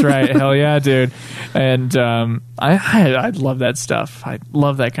Gypsies, that's right. Hell yeah, dude. And I love that stuff. I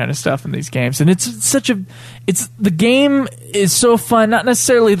love that kind of stuff in these games. And the game is so fun, not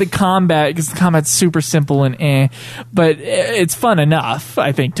necessarily the combat, because the combat's super simple and but it's fun enough,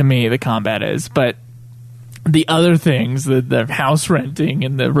 I think, to me, the combat is. But the other things, the house renting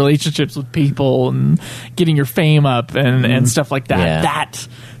and the relationships with people and getting your fame up and stuff like that, Yeah.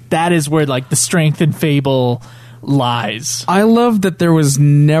 that is where like the strength in Fable lies. I love that there was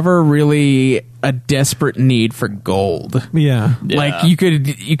never really a desperate need for gold. Yeah. Like you could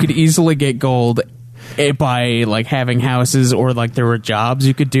easily get gold by like having houses, or like there were jobs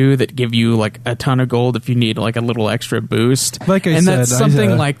you could do that give you like a ton of gold if you need like a little extra boost. Like I and said, that's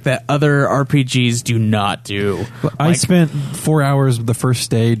something like that other RPGs do not do. I spent 4 hours the first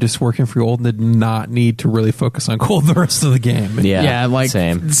day just working for gold and did not need to really focus on gold the rest of the game. Yeah, like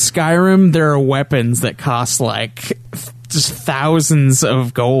same. Skyrim, there are weapons that cost like just thousands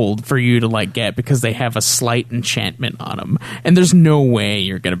of gold for you to like get because they have a slight enchantment on them, and there's no way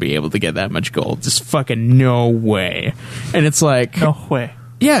you're gonna be able to get that much gold. Just fucking no way. And it's like, No way.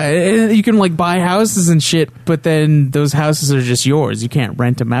 yeah, you can like buy houses and shit, but then those houses are just yours. You can't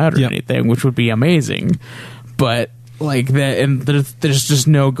rent them out or Yep. anything, which would be amazing. But like that, and there's just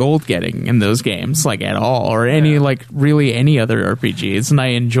no gold getting in those games, like at all, or any like really any other RPGs. And I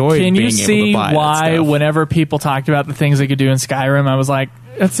enjoyed. Can being you see able to buy that why stuff. whenever people talked about the things they could do in Skyrim, I was like,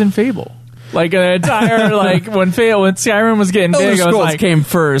 that's in Fable. Like an entire like when Skyrim was getting Elder big, I was Scrolls like, came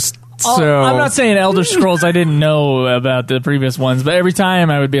first? So I'm not saying Elder Scrolls. I didn't know about the previous ones, but every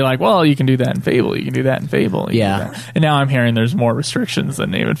time I would be like, "Well, you can do that in Fable. You can do that in Fable." You can do that. And now I'm hearing there's more restrictions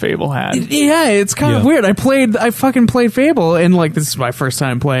than even Fable had. Yeah, it's kind of weird. I fucking played Fable, and like this is my first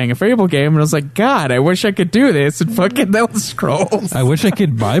time playing a Fable game, and I was like, God, I wish I could do this in fucking Elder Scrolls. I wish I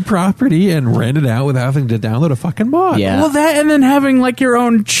could buy property and rent it out without having to download a fucking mod. Yeah. Well, that and then having like your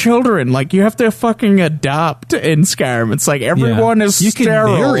own children, like you have to fucking adopt in Skyrim. It's like everyone is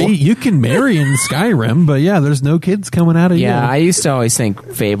sterile. You can marry in Skyrim, but yeah, there's no kids coming out of you. Yeah, I used to always think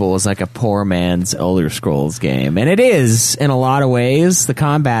Fable was like a poor man's Elder Scrolls game, and it is in a lot of ways. The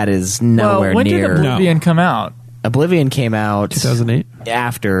combat is nowhere when near. did Oblivion come out? Oblivion came out 2008.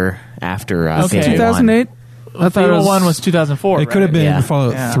 after Okay. Fable 2008. I thought Fable 1 was 2004. It could have been Yeah.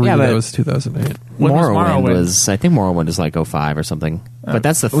 Fallout Yeah. 3. Yeah, but- that was 2008. When was Morrowind Morrowind? was, I think Morrowind was like 05 or something. But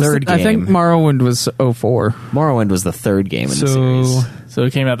that's the third game. I think Morrowind was 04. Morrowind was the third game in the So series. So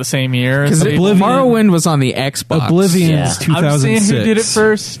it came out the same year. Because as Fable. Morrowind was on the Xbox. Oblivion's Yeah. 2006. I'm seeing who did it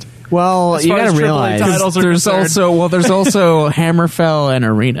first. Well, As you far got as to AAA realize titles are There's concerned. there's also Hammerfell and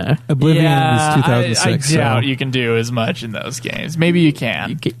Arena. Oblivion Yeah, was 2006. I doubt so. you can do as much in those games. Maybe you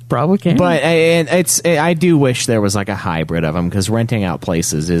can. Probably can. But I do wish there was like a hybrid of them, because renting out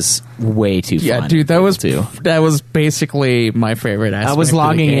places is way too fun. yeah, dude, that was too. basically my favorite aspect. I was of the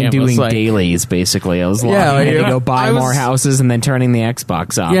logging game. and It doing was like, dailies, basically. I was Yeah, logging in like, to go buy I was- more houses and then turning the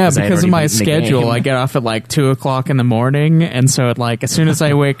Xbox off. Yeah, I had because of already my beaten the schedule, game. I get off at like 2:00 in the morning, and so at like as soon as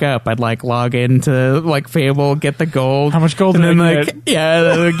I wake up, I'd like log into like Fable, get the gold. How much gold And did then I like get? yeah,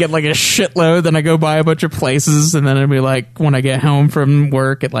 then I'd get like a shitload. Then I go buy a bunch of places, and then it'd be like when I get home from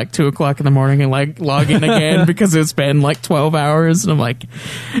work at like 2:00 in the morning, and like log in again because it's been like 12 hours, and I'm like,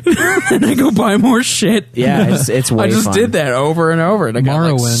 and I go buy more shit. Yeah, it's way I just fun. did that over and over, and I got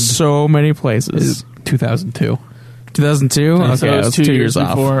like Morrowind so many places. Is 2002. 2002. Okay, So I it was was 2 years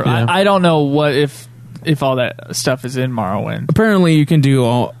off. before. Yeah. I don't know what if all that stuff is in Morrowind. Apparently, you can do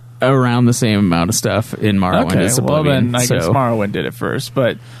all around the same amount of stuff in Morrowind Okay, as well Oblivion. then I guess so- Morrowind did it first,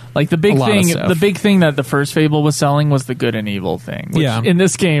 but like the big A lot of thing, stuff. the big thing that the first Fable was selling was the good and evil thing. Which Yeah. in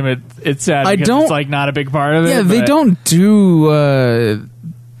this game, it's sad. I because don't- It's like not a big part of it. yeah, they but- don't do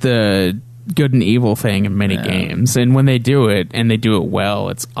the good and evil thing in many games, and when they do it and they do it well,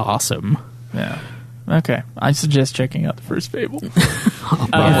 it's awesome. Yeah. Okay, I suggest checking out the first Fable.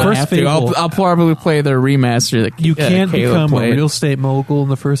 I first have to. Fable- I'll probably play the remaster that You can't Caleb become played. a real estate mogul in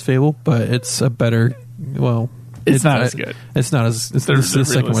the first Fable, but it's a better. Well, It's not as good. It's not as. It's, There's the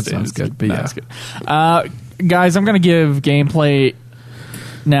second real one's estate not as is good, but not yeah. as good. Guys, I'm going to give gameplay.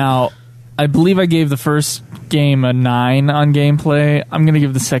 Now, I believe I gave the first game a 9 on gameplay. I'm going to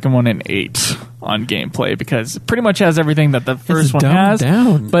give the second one an 8 on gameplay because it pretty much has everything that the first one dumbed has.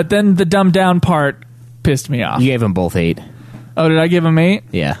 down. But then the dumbed down part pissed me off. You gave them both 8. Oh, did I give him 8?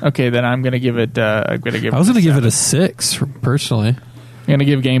 Yeah. Okay, then I'm going to give it. I'm going to give. I was going to give it a 7. 6 personally. I'm going to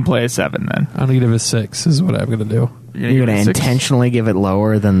give gameplay a 7 then. I'm going to give it a 6. Is what I'm going to do. You're going to intentionally give it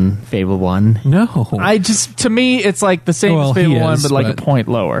lower than Fable 1? No, To me, it's like the same Well, as Fable he 1, is, but like but- a point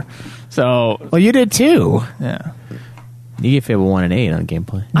lower. So, Well, you did too. yeah. You gave Fable 1 an 8 on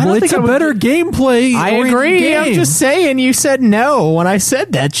gameplay. I well, don't it's think a I would better gameplay. I oriented agree. game. I'm just saying. You said no when I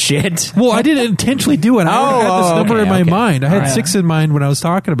said that shit. Well, I didn't intentionally do it. I already had this number okay, in my okay. mind. I had Alright. 6 in mind when I was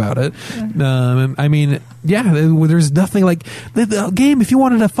talking about it. I mean, yeah, there's nothing like the game. If you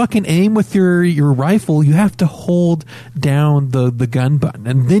wanted to fucking aim with your rifle, you have to hold down the gun button,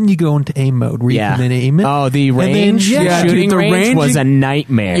 and then you go into aim mode where Yeah. you can then aim it. Oh, the And then, range, yeah, shooting dude, the range range was you- a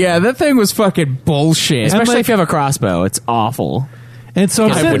nightmare. Yeah, that thing was fucking bullshit. especially like- if you have a crossbow, it's awful. And so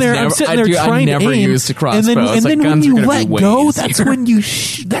I'm I sitting would there, never- I'm I trying never to aim, used a crossbow. and then, It's and like then when guns are you gonna be let way go,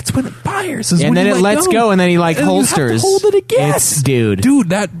 easier. that's when it fires. Is And when then you it let lets go, and then he like And holsters. You have to hold it again, Dude.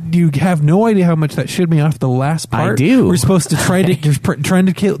 That you have no idea how much that shit me off the last part. I do. We're supposed to try to trying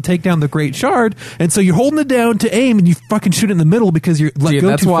to take down the Great Shard, and so you're holding it down to aim, and you fucking shoot it in the middle because you're let Dude, go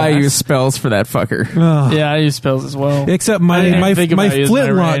that's too why I fast. use spells for that fucker. Ugh. Yeah, I use spells as well. Except I my didn't think about using my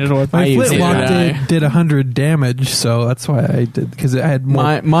flintlock, ranged weapon. my I used flintlock it. did 100 damage, so that's why I did, because it had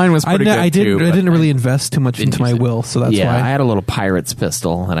more. Mine was pretty good I too. but didn't really invest too much didn't into my use it. will, so that's yeah, I why. had a little pirate's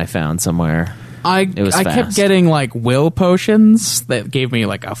pistol that I found somewhere. I was kept fast. getting like will potions that gave me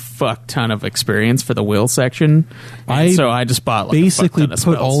like a fuck ton of experience for the will section. And I so I just bought like Basically a fuck ton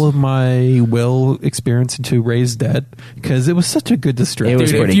put of spells. all of my will experience into Raised Dead because it was such a good distraction. It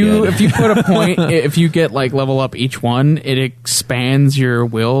was Dude, pretty good. if you put a point, if you get like level up each one, it expands your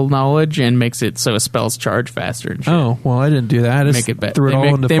will knowledge and makes it so spells charge faster. And shit. Oh well, I didn't do that. I just make it better. threw it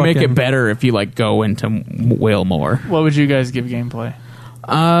all into They make fucking- it better if you like go into will more. What would you guys give gameplay?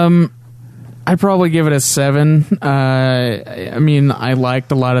 I'd probably give it a 7. I mean, I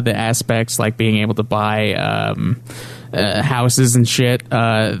liked a lot of the aspects, like being able to buy houses and shit.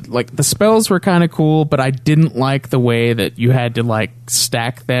 Like the spells were kind of cool, but I didn't like the way that you had to like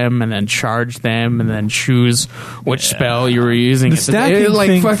stack them and then charge them and then choose which spell you were using. The stacking like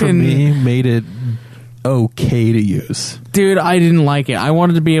thing for fucking me made it okay to use. dude, I didn't like it. I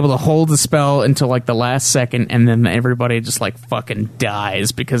wanted to be able to hold the spell until like the last second, and then everybody just like fucking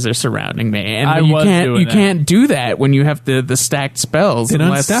dies because they're surrounding me. And I you was can't doing you that. can't do that when you have the stacked spells. Then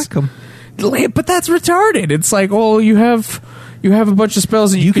unless, unstack them. But that's retarded. It's like, well, you have a bunch of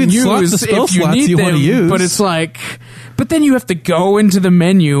spells that you can slot use the spell if you slots need you them, wanna use. but it's like, but then you have to go into the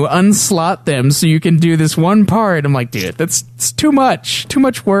menu, unslot them so you can do this one part. I'm like, dude, it's too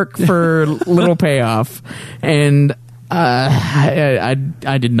much work for little payoff. And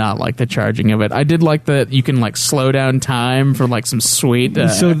I did not like the charging of it. I did like that you can like slow down time for like some sweet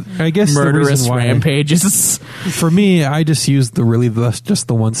So I guess the murderous reason why- rampages. For me, I just used just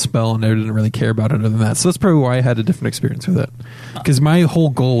the one spell, and I didn't really care about it other than that. So that's probably why I had a different experience with it. Because my whole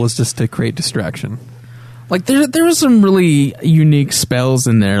goal was just to create distraction. Like there was some really unique spells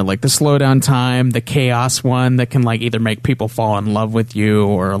in there, like the slow down time, the chaos one that can like either make people fall in love with you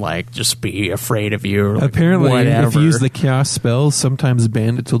or like just be afraid of you. Or, like, Apparently, whatever. if you use the chaos spells, sometimes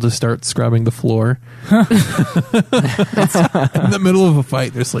bandits will just start scrubbing the floor. In the middle of a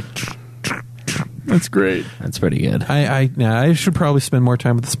fight, there's like... That's great. That's pretty good. I should probably spend more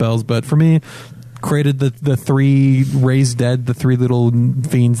time with the spells, but for me, created the 3 Raised Dead, the 3 little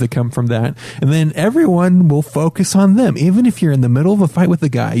fiends that come from that, and then everyone will focus on them. Even if you're in the middle of a fight with a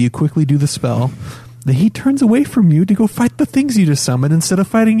guy, you quickly do the spell, then he turns away from you to go fight the things you just summoned instead of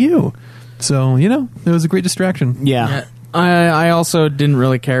fighting you. So, it was a great distraction. Yeah. I also didn't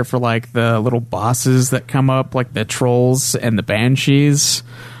really care for like the little bosses that come up, like the trolls and the banshees.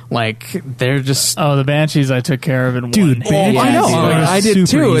 Like they're just The Banshees I took care of in Dude, one. Banshees I know, are I did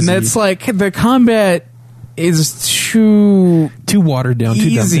super too, and easy. that's like the combat is too Too watered down, too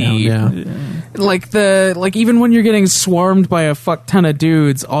dumbed easy. down. Yeah. like even when you're getting swarmed by a fuck ton of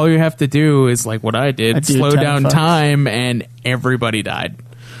dudes, all you have to do is like what I did, I do slow 10 down fucks. time, and everybody died.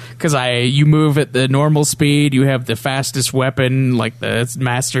 Because you move at the normal speed, you have the fastest weapon, like the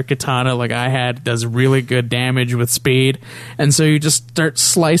master katana, like I had, does really good damage with speed, and so you just start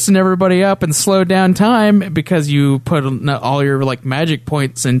slicing everybody up and slow down time because you put all your like magic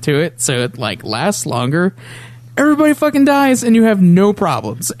points into it, so it like lasts longer. Everybody fucking dies, and you have no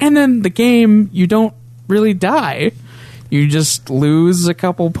problems. And then the game, you don't really die. You just lose a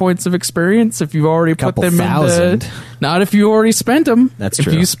couple points of experience if you've already put Couple them thousand. into. Not if you already spent them. That's if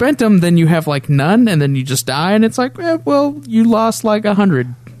true. you spent them, then you have like none, and then you just die, and it's like, well, you lost like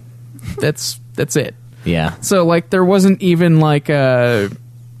 100. That's it. Yeah. So like, there wasn't even like a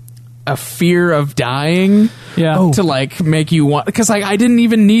fear of dying. Yeah. To like make you want, because like I didn't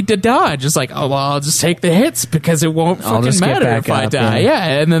even need to dodge. It's like, oh well, I'll just take the hits because it won't I'll fucking just get matter back if I up, die. yeah.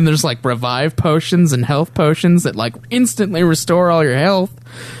 Yeah, and then there's like revive potions and health potions that like instantly restore all your health.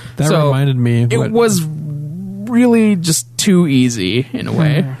 That So, reminded me of It was really just too easy in a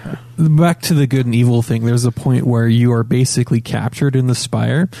way. back to the good and evil thing. There's a point where you are basically captured in the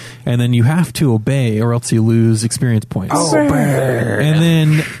spire, and then you have to obey or else you lose experience points. And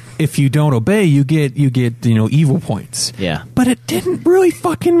then if you don't obey, you get evil points. Yeah. But it didn't really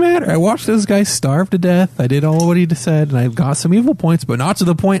fucking matter. I watched those guys starve to death. I did all what he said, and I got some evil points, but not to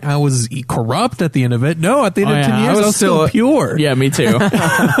the point I was corrupt at the end of it. No, at the end of 10 years, I was still pure. Yeah, me too.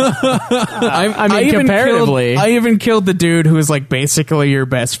 I mean, comparatively. I even killed the dude who was like basically your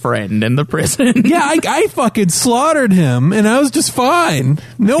best friend in the prison. Yeah, I fucking slaughtered him, and I was just fine.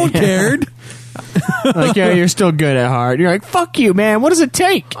 No one cared. Like, yeah, you're still good at heart. You're like, fuck you, man. What does it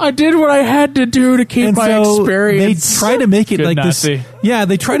take? I did what I had to do to keep And my so experience. they try to make it Good like Nazi. this. Yeah,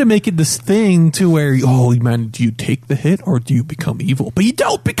 they try to make it this thing to where, oh man, do you take the hit or do you become evil? But you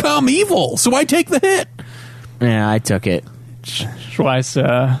don't become evil, so I take the hit. Yeah, I took it. Schweiss,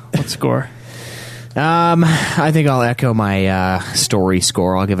 what score? I think I'll echo my story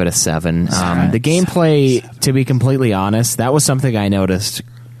score. I'll give it a 7. The gameplay, to be completely honest, that was something I noticed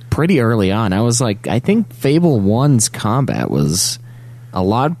pretty early on. I was like, I think Fable 1's combat was a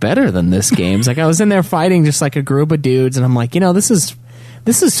lot better than this game's. Like, I was in there fighting just like a group of dudes, and I'm like, this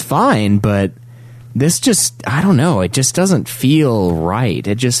is fine, but this just, I don't know, it just doesn't feel right.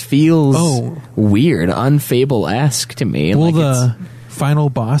 It just feels weird, unfable-esque to me. Well, like, the final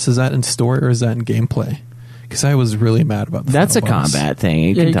boss, is that in story or is that in gameplay? Because I was really mad about the that's a final boss. combat thing.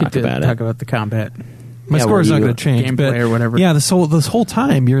 You can talk about it. Talk about the combat. My Yeah, score were is not you going to change, gameplay but or whatever? Yeah, this whole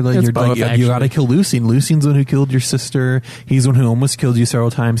time you're like, It's you both, got to actually. kill Lucy. And Lucian's the one who killed your sister. He's the one who almost killed you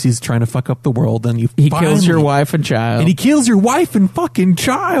several times. He's trying to fuck up the world, and He kills your wife and child. and he kills your wife and fucking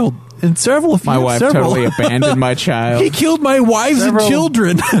child. And my wife totally abandoned my child. He killed my wives and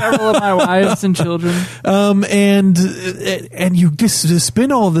children. Several of my wives and children. And you just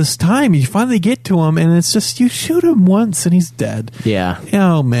spend all this time. You finally get to him, and it's just you shoot him once, and he's dead. Yeah.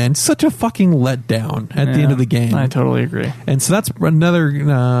 Oh man, such a fucking letdown at the end of the game. I totally agree. And so that's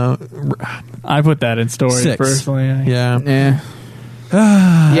another I put that in story 6. personally. Yeah. Yeah.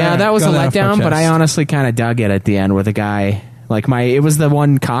 Yeah, that was a Got that off my letdown, but I chest. honestly kind of dug it at the end with a guy. Like, it was the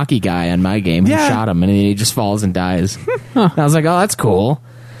one cocky guy in my game who Yeah. shot him, and he just falls and dies. And I was like, oh, that's cool.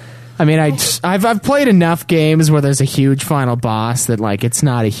 I mean, I've played enough games where there's a huge final boss that, like, it's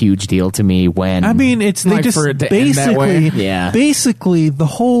not a huge deal to me when... I mean, it's they Like, just for it to end that way. basically, Yeah. basically the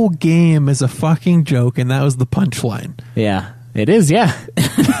whole game is a fucking joke, and that was the punchline. Yeah, it is, yeah.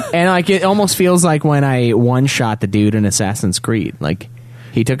 And, like, it almost feels like when I one-shot the dude in Assassin's Creed. Like,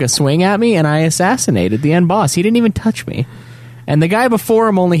 he took a swing at me, and I assassinated the end boss. He didn't even touch me. And the guy before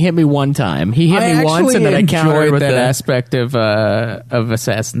him only hit me one time. He hit me once, and then I countered enjoyed with that the aspect of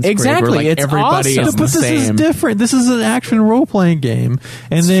Assassin's Creed. Exactly, Where, like, it's everybody awesome. is But the this is same. different. This is an action role playing game,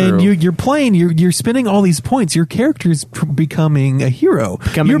 and then true. you're playing. You're spending all these points. Your character's becoming a hero,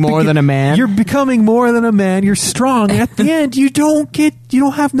 Becoming You're more than a man. You're becoming more than a man. You're strong. At the end, you don't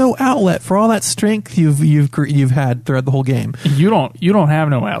have no outlet for all that strength you've had throughout the whole game. You don't have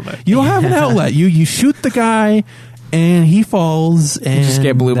no outlet. You don't have an outlet. You shoot the guy, and he falls, and just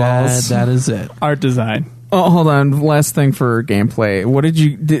get blue balls. That is it. Art design. Oh, hold on. Last thing for gameplay. What did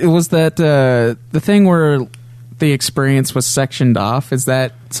you... Was that the thing where the experience was sectioned off? Is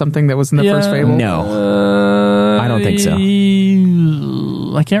that something that was in the first Fable? No. I don't think so.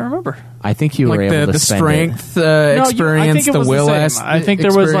 I can't remember. I think you were Like able to the spend strength I experience, think it the was will the same. I think there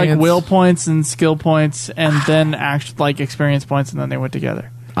was like experience. will points and skill points, and then like experience points, and then they went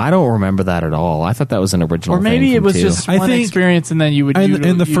together. I don't remember that at all. I thought that was an original Or maybe thing it from was 2. just I one think- experience, and then you would.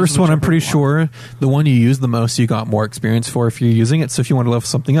 In the use first one, I'm whichever pretty one. sure the one you used the most, you got more experience for if you're using it. So if you want to level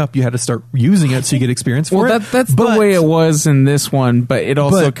something up, you had to start using it so you get experience for Well, it. that's the way it was in this one, but it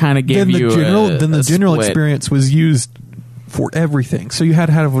also kind of gave then you the general split. experience was used for everything. So you had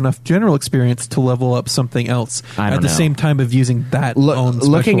to have enough general experience to level up something else I at don't the know. same time of using that own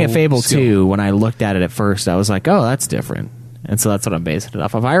Looking at special Fable skill. 2, when I looked at it at first, I was like, oh, that's different. And so that's what I'm basing it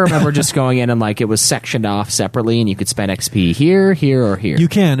off of. I remember just going in and like it was sectioned off separately, and you could spend XP here, here, or here. You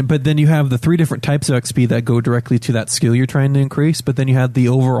can, but then you have the 3 different types of XP that go directly to that skill you're trying to increase, but then you had the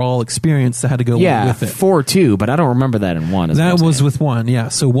overall experience that had to go with it. 4 too, but I don't remember that in 1. That was with 1, yeah.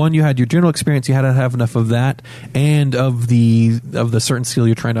 So 1, you had your general experience, you had to have enough of that, and of the certain skill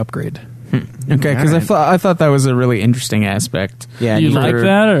you're trying to upgrade. Okay, because I thought that was a really interesting aspect. Yeah, You you like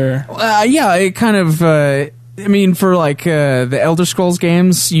that, or Yeah, it kind of. I mean, for like the Elder Scrolls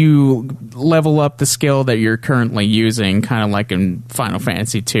games, you level up the skill that you're currently using, kind of like in Final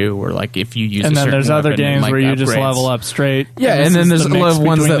Fantasy 2, where like if you use, and a then certain there's other weapon, games like, where you just upgrades. level up straight. Yeah, and this then is there's the mix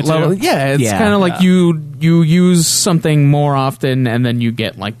ones between that the two. level. Yeah, it's Yeah. kind of like you use something more often, and then you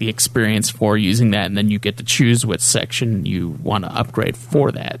get like the experience for using that, and then you get to choose which section you want to upgrade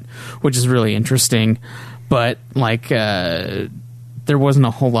for that, which is really interesting. But like, there wasn't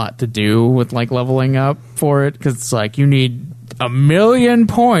a whole lot to do with like leveling up for it, because it's like you need 1,000,000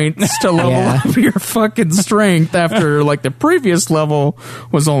 points to level up your fucking strength after like the previous level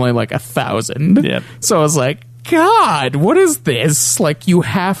was only like 1,000. Yep. So I was like, God, what is this? Like, you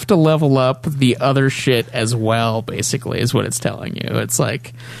have to level up the other shit as well, basically, is what it's telling you. It's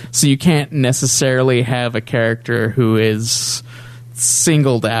like, so you can't necessarily have a character who is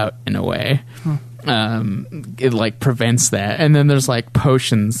singled out in a way. It like prevents that. And then there's like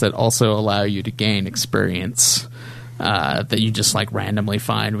potions that also allow you to gain experience that you just like randomly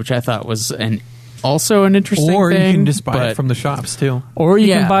find, which I thought was also an interesting Or thing. you can just buy but- it from the shops too. Or you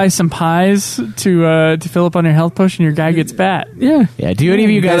Yeah. can buy some pies to fill up on your health potion. Your guy gets fat. Yeah. Yeah. Do any of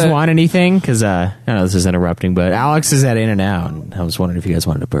you You guys gotta- want anything? Because I know this is interrupting, but Alex is at In-N-Out, and I was wondering if you guys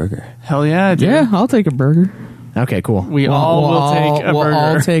wanted a burger. Hell yeah, dude. Yeah, I'll take a burger. Okay, cool. We all will take a burger.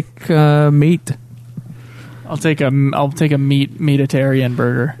 I'll take meat. I'll take a meatitarian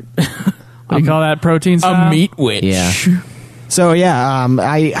burger. What do you call that? Protein style? A meat witch. Yeah. So yeah,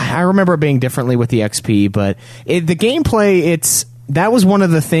 I remember it being differently with the XP, but the gameplay, that was one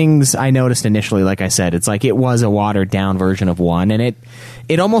of the things I noticed initially. Like I said, it's like it was a watered down version of 1, and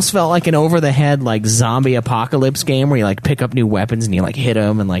it almost felt like an over the head like zombie apocalypse game where you like pick up new weapons and you like hit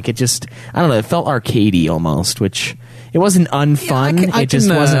them, and like it just, I don't know, it felt arcadey almost, which it wasn't unfun. I it just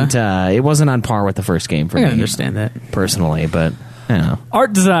can, wasn't. It wasn't on par with the first game for I me. can understand that. Personally, but. I don't know.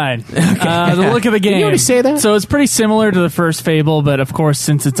 Art design. The look of the game. you already say that? So it's pretty similar to the first Fable, but of course,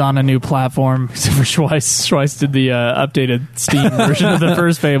 since it's on a new platform, except for Schweiss did the updated Steam version of the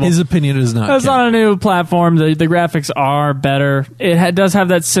first Fable. His opinion is not. It's on a new platform. The graphics are better. It does have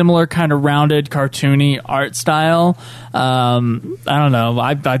that similar kind of rounded, cartoony art style. I don't know.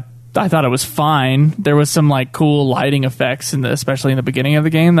 I thought it was fine. There was some like cool lighting effects especially in the beginning of the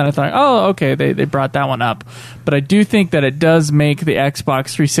game that I thought, oh, okay, they brought that one up. But I do think that it does make the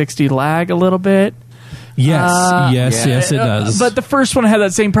Xbox 360 lag a little bit. Yes, it does. But the first one had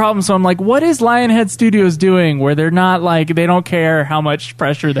that same problem, so I'm like, what is Lionhead Studios doing where they're not like, they don't care how much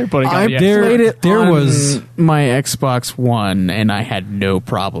pressure they're putting on the Xbox? Played it there on was- my Xbox One, and I had no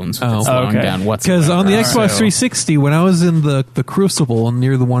problems with it slowing okay. down whatsoever. Because on the Xbox So- 360, when I was in the Crucible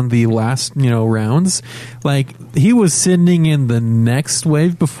near the last rounds, like he was sending in the next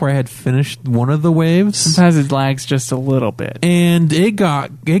wave before I had finished one of the waves, Sometimes it lags just a little bit. and it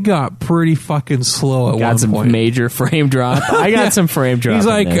got pretty fucking slow at Got one some point. major frame drop. I got some frame drop. He's in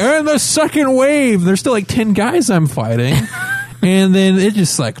like, this. in the second wave, there's still like 10 guys I'm fighting, and then it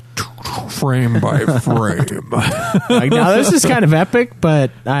just like frame by frame. Like, now this is kind of epic,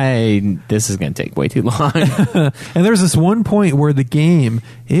 but this is going to take way too long. And there's this one point where the game,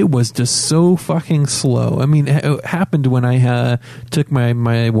 it was just so fucking slow. I mean, it happened when I took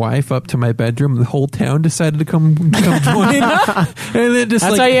my wife up to my bedroom. The whole town decided to come join, and it just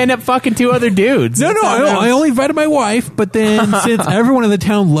That's how you end up fucking 2 other dudes. No, I only invited my wife, but then since everyone in the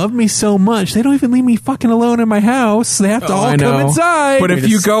town loved me so much, they don't even leave me fucking alone in my house. They have to all I come know. inside. But if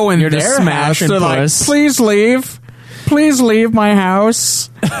you go in you're the there smash, hashing they're like, puss. please leave my house.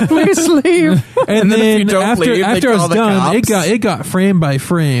 Please leave. and then if then you don't after leave, they I call was the done, cops. it got frame by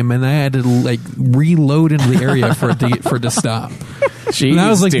frame, and I had to like reload into the area for it to stop. Jeez, And that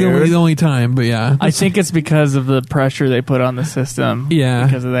was like dude. the only time, but yeah. I think it's because of the pressure they put on the system. Yeah.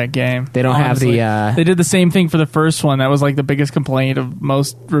 Because of that game. They don't have Honestly. the, They did the same thing for the first one. That was like the biggest complaint of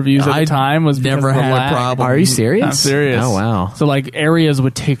most reviews at I the time was because never of the had a lag. problem. Are you serious? I'm serious. Oh, wow. So like areas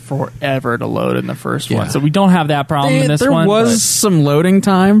would take forever to load in the first Yeah. one. So we don't have that problem in this there one. was some loading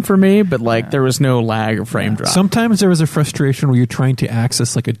time for me, but like there was no lag or frame drop. Sometimes there was a frustration where you're trying to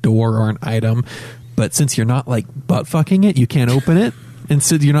access like a door or an item, but since you're not like butt fucking it, you can't open it. And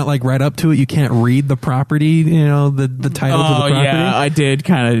so you're not like right up to it. You can't read the property, the title to the property. yeah, I did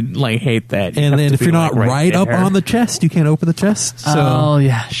kind of like hate that. You And have then to if be, you're not like, right up there. on the chest, you can't open the chest. So oh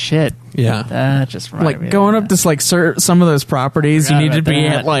yeah, shit. yeah. That just reminded me like of going that. up to like some of those properties, you Forgot need to about be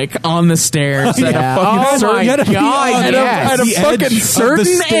that. at like on the stairs at Yeah. a fucking Oh certain, my You gotta be God, on at yes. a the edge fucking of the certain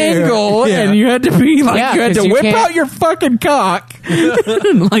stair. angle, Yeah. and you had to be like Yeah, you had 'cause to you whip can't- out your fucking cock,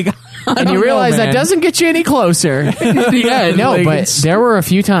 like. and you realize that doesn't get you any closer. Yeah, No, like, but it's- there were a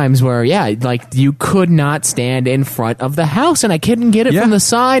few times where, like you could not stand in front of the house, and I couldn't get it Yeah. from the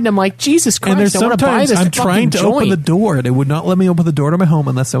side. And I'm like, Jesus Christ! And there's I want to buy sometimes this. I'm trying to fucking open the joint. door, and it would not let me open the door to my home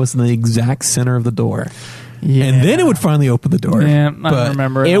unless I was in the exact center of the door. and then it would finally open the door. Yeah, I But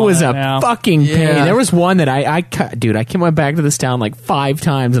remember. It all was that a now. fucking pain. Yeah. There was one that I went back to this town like 5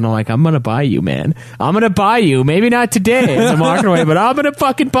 times, and I'm like, I'm gonna buy you, man. I'm gonna buy you. Maybe not today as I'm walking away, but I'm gonna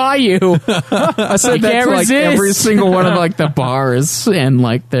fucking buy you. I said I that can't to, like, resist. every single one of like the bars, and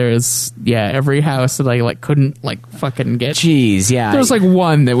like there's every house that I like couldn't like fucking get. Jeez, yeah. There was like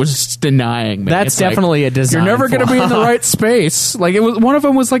one that was just denying me. That's It's like, definitely a design You're never going to be in the flaw. right space. Like it was one of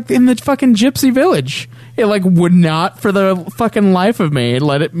them was like in the fucking gypsy village. It like would not for the fucking life of me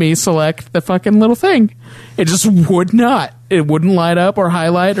let me select the fucking little thing. It just would not. It wouldn't light up or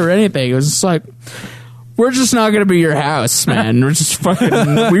highlight or anything. It was just like, we're just not going to be your house, man. We're just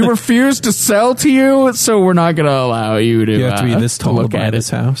fucking. We refuse to sell to you, so we're not going to allow you to. you have to be this tall to look buy at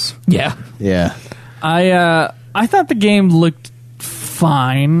this it. house. Yeah. Yeah. I thought the game looked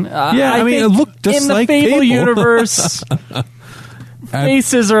fine. I mean, it think looked just in the like Fable Fable. universe.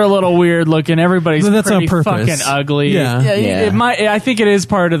 Faces are a little weird looking. Everybody's But that's on pretty purpose. fucking ugly. Yeah. Yeah. It might. I think it is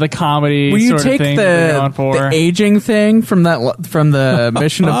part of the comedy. Will you sort take of thing that they're going for. the aging thing from the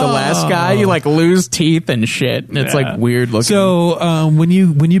mission of the last guy? You like lose teeth and shit, and it's Yeah. like weird looking. So when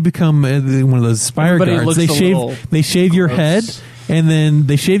you become one of those spire Everybody guards, looks a little they shave your gross. head. And then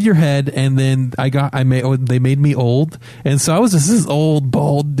they shaved your head, and then they made me old, and so I was just this old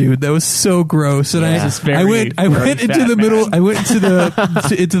bald dude that was so gross. And This is I very went into fat the middle. man. I went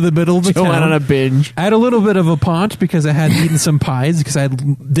into the middle of the Joe went town on a binge. I had a little bit of a paunch because I had eaten some pies because I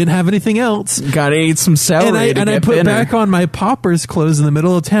didn't have anything else. gotta eat some celery. And I put back on my pauper's clothes in the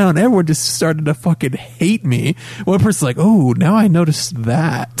middle of town. Everyone just started to fucking hate me. One person's like, "Oh, now I noticed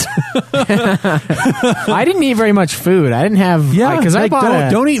that." I didn't eat very much food. I didn't have because I like,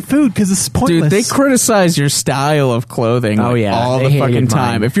 bought don't eat food because it's Dude, pointless. they criticize your style of clothing. Oh, yeah. all They the hated fucking mine.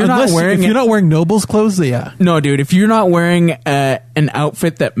 time. If you're Unless, not wearing if you're not wearing Noble's clothes, yeah. no, dude, if you're not wearing an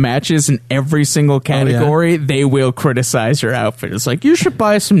outfit that matches in every single category, they will criticize your outfit. It's like you should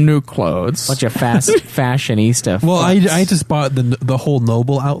buy some new clothes. bunch of fashionista. Well, fucks. I just bought the whole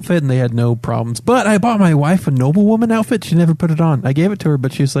Noble outfit and they had no problems. But I bought my wife a Noble woman outfit. She never put it on. I gave it to her,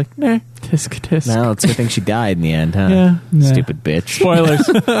 but she was like, "Nah, tisk tisk." No, it's a good thing she died in the end, huh? Yeah. Stupid bitch. Spoilers.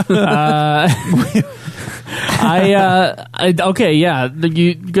 Okay, yeah.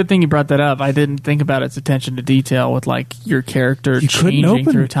 Good thing you brought that up. I didn't think about its attention to detail with like your character You couldn't changing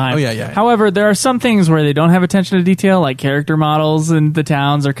open? through time. Oh, yeah. However, there are some things where they don't have attention to detail, like character models in the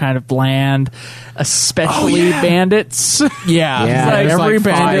towns are kind of bland, especially bandits. yeah, Yeah, like there's every like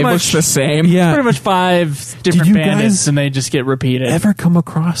bandit five- looks the same. Yeah. Pretty much 5 different you bandits, guys and they just get repeated. Ever come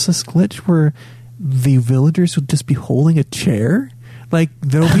across this glitch where the villagers would just be holding a chair? Like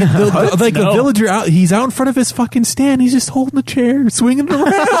there'll be like No. a villager out. He's out in front of his fucking stand. He's just holding the chair, swinging it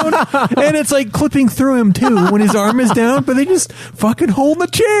around, and it's like clipping through him too when his arm is down. But they just fucking hold the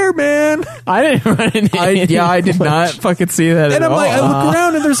chair, man. I didn't run into I did not fucking see that And at I'm like, I all. look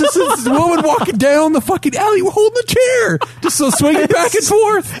around and there's this woman walking down the fucking alley holding the chair, just so swinging back and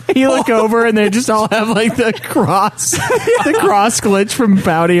forth. You look over and they just all have like the cross glitch from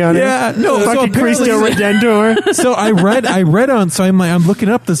Bounty on it. Yeah, no, so fucking apparently- Cristo Redentor. So I read on. So I'm looking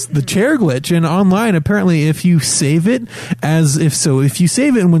up the chair glitch, and online apparently if you save it if you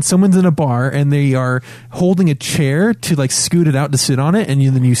save it and when someone's in a bar and they are holding a chair to like scoot it out to sit on it, and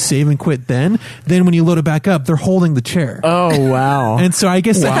then you save and quit, then when you load it back up, they're holding the chair. Oh wow! And so I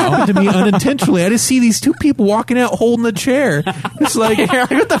guess that happened to me unintentionally. I just see these two people walking out holding the chair. It's like,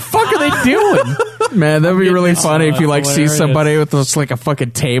 what the fuck are they doing? Man, that'd be really this funny if you like see hilarious. somebody with just like a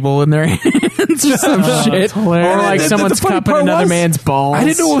fucking table in their hands or some shit. Or like The someone's funny cupping part another was, man's balls. I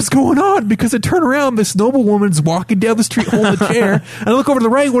didn't know what was going on because I turn around, this noble woman's walking down the street holding the chair, and I look over to the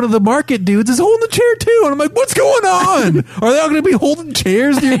right, one of the market dudes is holding the chair too, and I'm like, what's going on? Are they all going to be holding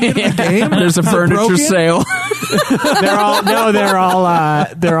chairs near the end of the game? There's a Is it furniture broken? sale.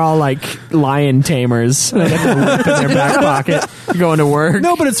 They're all like lion tamers. They have a whip in their back pocket going to work.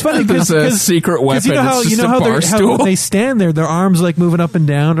 No, but it's funny There's because a secret weapon. You know how It's just you know a how, bar stool. how they stand there, their arms like moving up and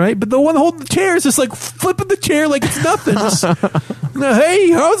down, right? But the one holding the chair is just like flipping the chair like it's nothing. Just,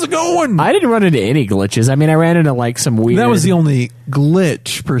 hey, how's it going? I didn't run into any glitches. I mean, I ran into like some weird. That was the only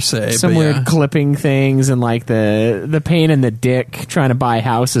glitch per se. some but weird yeah. clipping things and like the pain in the dick trying to buy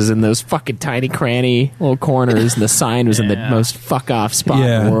houses in those fucking tiny cranny little corners, and the sign was in the most fuck off spot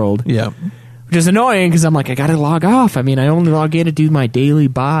in the world. Yeah. Which is annoying because I'm like, I gotta log off. I mean, I only log in to do my daily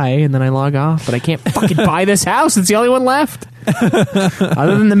buy, and then I log off. But I can't fucking buy this house. It's the only one left,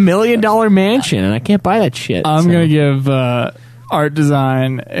 other than the $1 million mansion, and I can't buy that shit. I'm so. gonna give art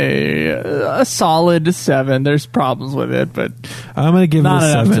design a solid 7. There's problems with it, but I'm gonna give not it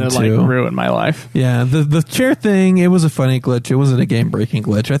a enough 7 to too. like ruin my life. Yeah, the chair thing, it was a funny glitch. It wasn't a game breaking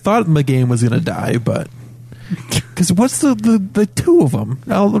glitch. I thought the game was gonna die, but Because what's the two of them?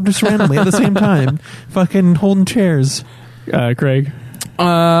 All just randomly at the same time, fucking holding chairs. Craig.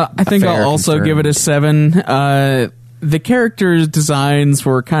 I think Fair I'll also concern. give it a 7. The characters' designs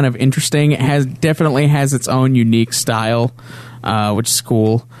were kind of interesting. It definitely has its own unique style, which is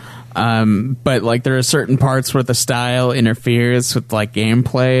cool. But like there are certain parts where the style interferes with like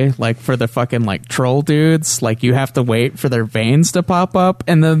gameplay, like for the fucking like troll dudes, like you have to wait for their veins to pop up,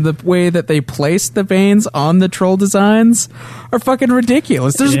 and then the way that they place the veins on the troll designs are fucking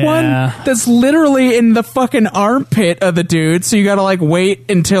ridiculous. There's one that's literally in the fucking armpit of the dude, so you gotta like wait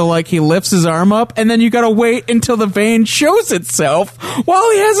until like he lifts his arm up, and then you gotta wait until the vein shows itself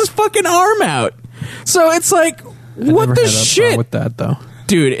while he has his fucking arm out. So it's like, what Never the had a problem shit? with that though?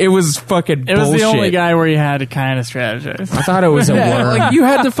 Dude, it was fucking It was bullshit. the only guy where you had to kind of strategize. I thought it was a Yeah, worm. like you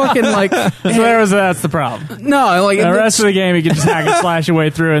had to fucking like That's the problem. no, like The rest of the game, you can just hack and slash your way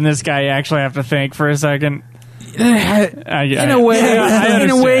through, and this guy, you actually have to think for a second. in a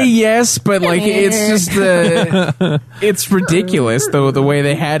way, yes, but like it's just it's ridiculous though the way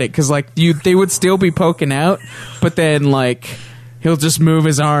they had it, because like they would still be poking out, but then like he'll just move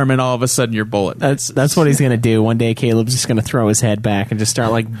his arm and all of a sudden you're bullet. That's what he's gonna do. One day, Caleb's just gonna throw his head back and just start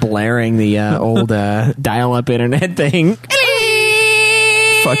like blaring the old dial-up internet thing.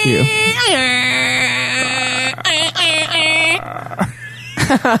 Fuck you.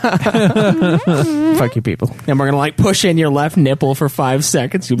 Fuck you, people. And we're gonna like push in your left nipple for 5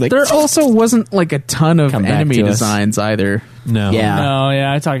 seconds. You'll be like, There also wasn't like a ton of Come back enemy to us. designs either. No. yeah, No,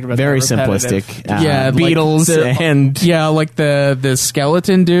 yeah, I talked about very that repetitive. simplistic. Yeah, like, beetles and Yeah, like the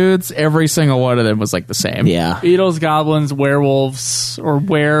skeleton dudes, every single one of them was like the same. yeah. Beetles, goblins, werewolves, or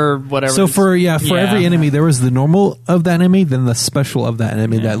whatever. So for Yeah. every enemy, there was the normal of that enemy, then the special of that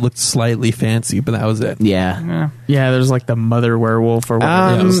enemy that looked slightly fancy, but that was it. Yeah. Yeah, there's like the mother werewolf or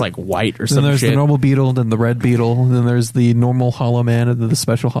whatever. It was like white or Then some there's shit. the normal beetle, then the red beetle, then there's the normal hollow man, and then the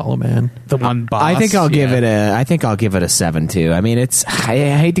special hollow man. the one boss. I think I'll give it a 7 too. I mean, I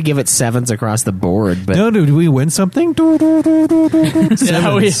hate to give it 7s across the board, but No, dude, did we win something?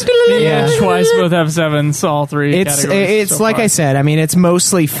 Yeah, we Yeah. twice both have 7s, all three. it's categories so like far. I said. I mean, it's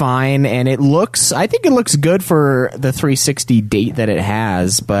mostly fine, and I think it looks good for the 360 date that it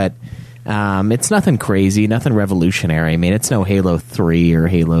has, but it's nothing crazy, nothing revolutionary. I mean, it's no Halo 3 or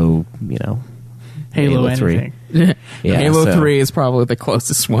Halo, Halo 3. anything. Yeah, Halo so- 3 is probably the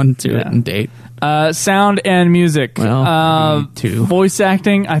closest one to it Yeah. in date. Sound and music. Well, two. Voice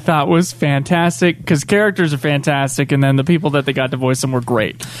acting, I thought was fantastic because characters are fantastic, and then the people that they got to voice them were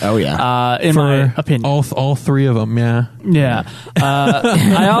great. Oh yeah. In my opinion. all three of them, yeah. Yeah.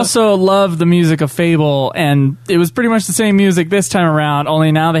 I also love the music of Fable, and it was pretty much the same music this time around,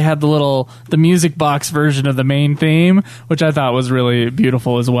 only now they had the music box version of the main theme, which I thought was really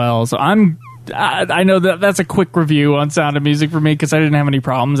beautiful as well. So I know that's a quick review on Sound of Music for me because I didn't have any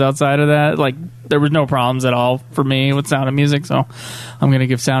problems outside of that. Like, there was no problems at all for me with Sound of Music, so I'm going to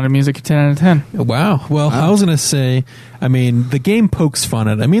give Sound of Music a 10 out of 10. Wow. Well, I was going to say, I mean, the game pokes fun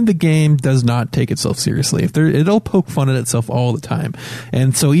at it. I mean, the game does not take itself seriously. It'll poke fun at itself all the time.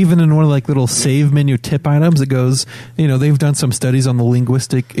 And so even in one of like little save menu tip items, it goes, they've done some studies on the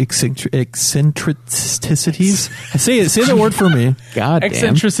linguistic eccentricities. Say the word for me. God damn.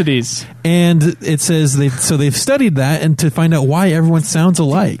 Eccentricities. And it says they've studied that and to find out why everyone sounds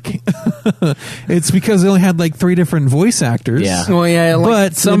alike. It's because they only had like 3 different voice actors. Yeah. Well, yeah,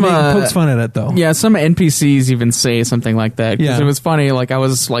 like But some pokes fun at it though. Yeah, some NPCs even say something like that. Because Yeah. it was funny. Like, I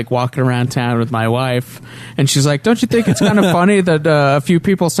was like walking around town with my wife, and she's like, "Don't you think it's kind of funny that a few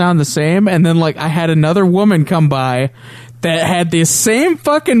people sound the same?" And then like I had another woman come by that had the same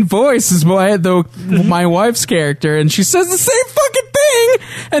fucking voice as my wife's character, and she says the same fucking thing.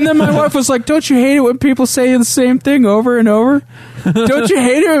 And then my wife was like, "Don't you hate it when people say the same thing over and over? Don't you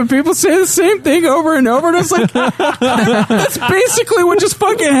hate it when people say the same thing over and over?" And I was like, that's basically what just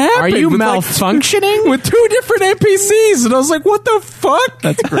fucking happened. Are you with, like, malfunctioning? with 2 different NPCs? And I was like, what the fuck?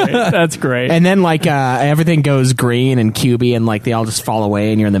 That's great. That's great. And then like everything goes green and cubey, and like they all just fall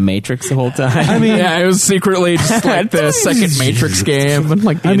away, and you're in the Matrix the whole time. I mean, yeah, it was secretly just like the second Matrix game. And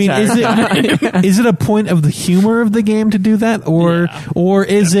like the entire is it a point of the humor of the game to do that, or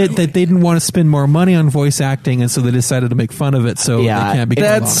is it that they didn't want to spend more money on voice acting, and so they decided to make fun of it? So Yeah, they can't be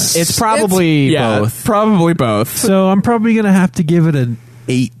that's- it's probably both. Probably both. So I'm probably gonna have to give it an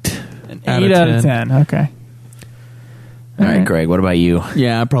 8. An 8 out of 10. Okay. All right, Greg, what about you?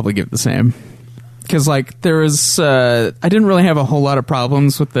 Yeah, I'd probably give it the same. Because like there was, I didn't really have a whole lot of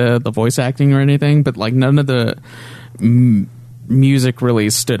problems with the voice acting or anything, but like none of the music really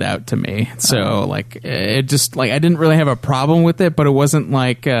stood out to me. So like it just like I didn't really have a problem with it, but it wasn't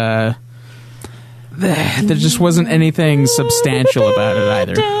like there just wasn't anything substantial about it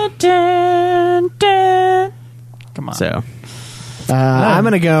either. Come on. So I'm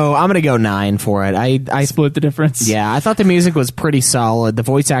gonna go 9 for it. I split the difference. Yeah, I thought the music was pretty solid. The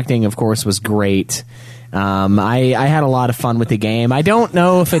voice acting, of course, was great. I had a lot of fun with the game. I don't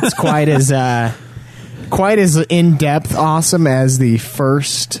know if it's quite as in depth awesome as the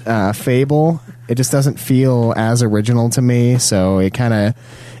first Fable. It just doesn't feel as original to me, so it kind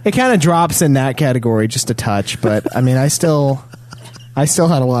of drops in that category just a touch. But I mean, I still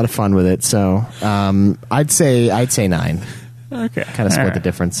had a lot of fun with it. So I'd say 9. Okay. Kind of split the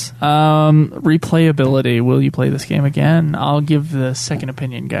difference. Replayability. Will you play this game again? I'll give the second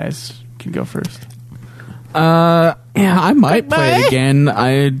opinion, guys. You can go first. yeah, I might play it again.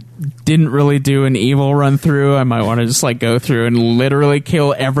 I didn't really do an evil run through. I might want to just like go through and literally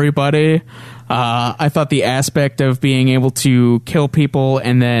kill everybody. I thought the aspect of being able to kill people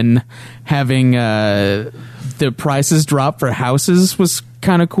and then having the prices drop for houses was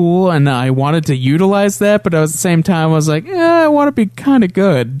kind of cool, and I wanted to utilize that, but at the same time I was like, I want to be kind of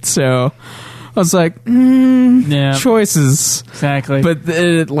good, so I was like, choices. Exactly. But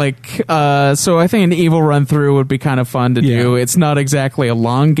so I think an evil run through would be kind of fun to do. It's not exactly a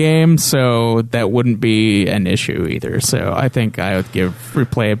long game, so that wouldn't be an issue either. So I think I would give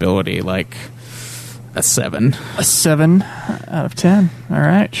replayability like a 7. A 7 out of 10. All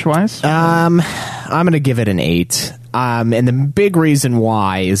right, Schweiss? I'm going to give it an 8. And the big reason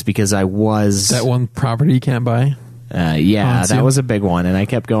why is because I was... That one property you can't buy? That was a big one, and I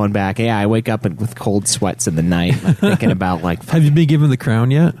kept going back. Yeah, I wake up with cold sweats in the night thinking about like... Have you been given the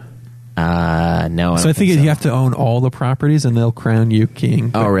crown yet? No. So I think you have to own all the properties, and they'll crown you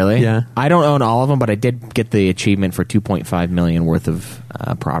king. Oh, really? Yeah. I don't own all of them, but I did get the achievement for $2.5 million worth of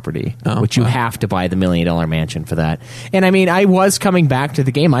property, which you have to buy the $1 million mansion for that. And I mean, I was coming back to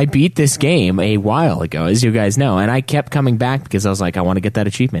the game. I beat this game a while ago, as you guys know, and I kept coming back because I was like, I want to get that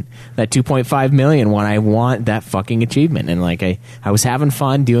achievement, that $2.5 million one. I want that fucking achievement. And like, I was having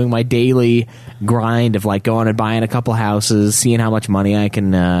fun doing my daily grind of like going and buying a couple houses, seeing how much money I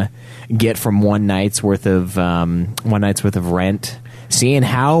can get from one night's worth of rent, seeing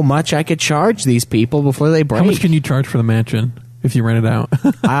how much I could charge these people before they break. How much can you charge for the mansion if you rent it out?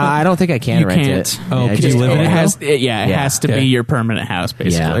 I don't think I can rent can't. it. Oh, Yeah, can you live in it? It has to be your permanent house,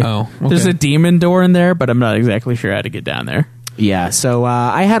 basically. Yeah. Oh, okay. There's a demon door in there, but I'm not exactly sure how to get down there. Yeah, so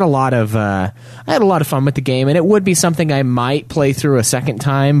I had a lot of fun with the game, and it would be something I might play through a second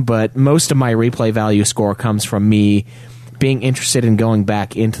time. But most of my replay value score comes from me being interested in going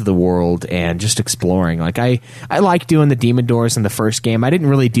back into the world and just exploring. Like I like doing the demon doors in the first game. I didn't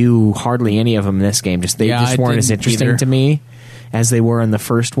really do hardly any of them in this game. They just weren't as interesting to me as they were in the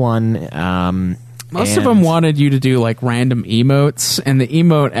first one. Most of them wanted you to do like random emotes, and the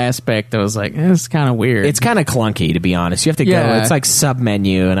emote aspect, I was like, it's kind of weird. It's kind of clunky, to be honest. You have to go. It's like sub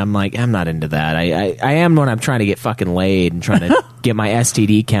menu, and I'm like, I'm not into that. I am when I'm trying to get fucking laid and trying to get my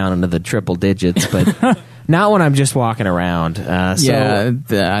STD count into the triple digits, but not when I'm just walking around. I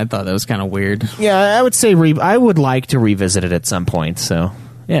thought that was kind of weird. Yeah, I would say I would like to revisit it at some point. So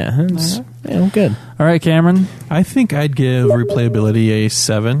yeah, it's good. All right, Cameron. I think I'd give replayability a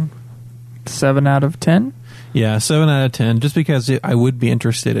 7. 7 out of 10? Yeah, 7 out of 10, just because I would be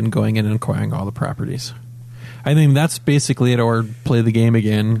interested in going in and acquiring all the properties. I think that's basically it, or play the game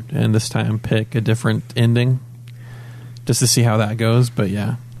again, and this time pick a different ending, just to see how that goes, but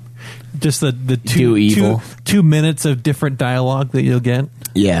yeah. Just the two minutes of different dialogue that you'll get.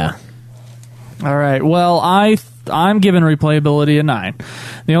 Yeah. All right, well, I'm giving replayability a 9.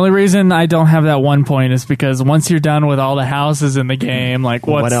 The only reason I don't have that 1 point is because once you're done with all the houses in the game, like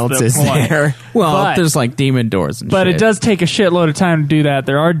what else the is point? there? Well, there's like demon doors and but shit. it does take a shitload of time to do that.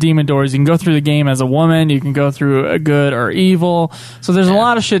 There are demon doors. You can go through the game as a woman. You can go through a good or evil. So there's a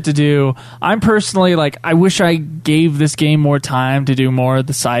lot of shit to do. I'm personally like, I wish I gave this game more time to do more of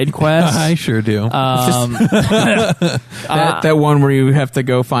the side quests. I sure do. That one where you have to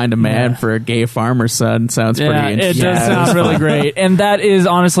go find a man for a gay farmer's son sounds pretty interesting. It does sound really great. And that is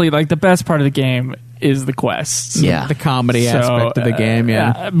honestly like the best part of the game is the quests. Yeah. The comedy aspect of the game,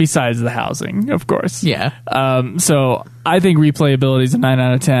 besides the housing, of course. Yeah. So I think replayability is a 9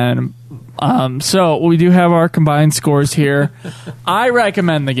 out of 10. So we do have our combined scores here. I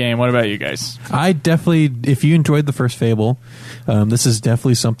recommend the game. What about you guys? I definitely, if you enjoyed the first Fable, this is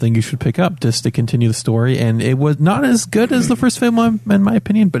definitely something you should pick up just to continue the story. And it was not as good as the first Fable, in my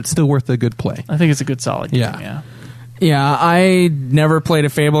opinion, but it's still worth a good play. I think it's a good solid game. Yeah. Yeah, I never played a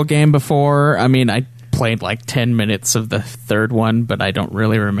Fable game before. I mean, I played like 10 minutes of the third one, but I don't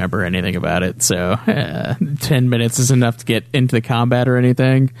really remember anything about it. So 10 minutes is enough to get into the combat or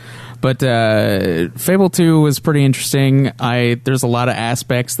anything. But Fable 2 was pretty interesting. There's a lot of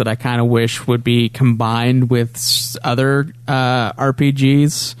aspects that I kind of wish would be combined with other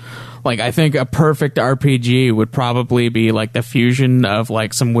RPGs. Like, I think a perfect RPG would probably be like the fusion of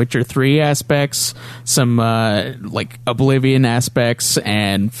like some Witcher 3 aspects, some like Oblivion aspects,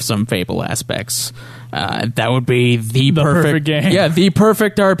 and some Fable aspects. That would be the perfect game. Yeah, the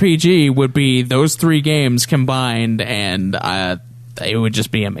perfect RPG would be those three games combined, and it would just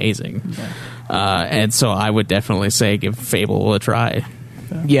be amazing. Okay. And so I would definitely say give Fable a try.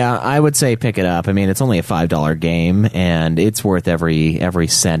 Yeah, I would say pick it up. I mean, it's only a $5 game, and it's worth every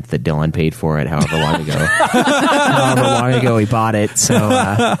cent that Dylan paid for it. However long ago he bought it. So,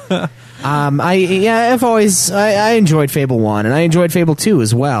 I enjoyed Fable 1, and I enjoyed Fable 2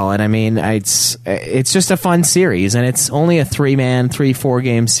 as well. And I mean, it's just a fun series, and it's only a 4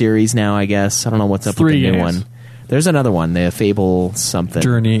 game series now. I guess I don't know what's up with the new one. There's another one, the Fable something.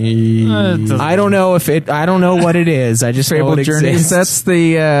 Journey. I don't know what it is. I just Fable know it Journey. exists. That's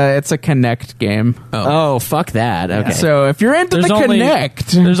it's a Connect game. Oh, fuck that. Okay. So if you're into Connect,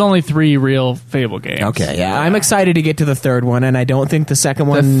 there's only 3 real Fable games. Okay, yeah. I'm excited to get to the third one, and I don't think the second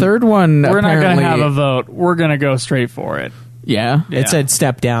one... The third one, we're not going to apparently- have a vote. We're going to go straight for it. Yeah. It's a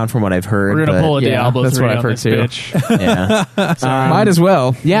step down from what I've heard. We're going to pull a yeah, Diablo that's 3 what I've on heard this too. bitch. Yeah. Might as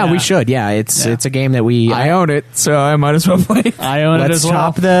well. Yeah, Yeah. we should. Yeah, it's a game that we... I own it, so I might as well play it. I own it Let's as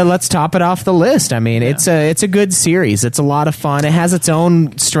well. let's top it off the list. I mean, it's a good series. It's a lot of fun. It has its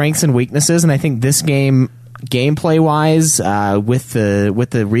own strengths and weaknesses, and I think this game, gameplay wise, with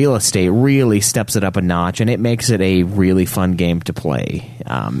the real estate, really steps it up a notch, and it makes it a really fun game to play.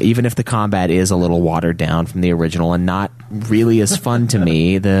 Even if the combat is a little watered down from the original and not really as fun to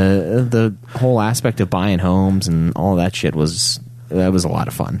me, the whole aspect of buying homes and all that shit was a lot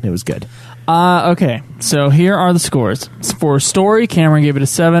of fun. It was good. Okay, so here are the scores. For story, Cameron gave it a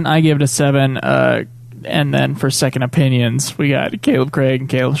 7. I gave it a 7. And then for second opinions, we got Caleb Craig and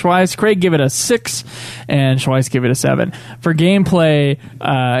Caleb Schweiss. Craig gave it a 6, and Schweiss gave it a 7. For gameplay,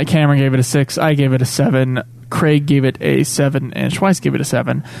 Cameron gave it a 6. I gave it a 7. Craig gave it a 7, and Schweiss gave it a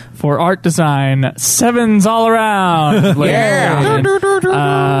 7. For art design, 7s all around.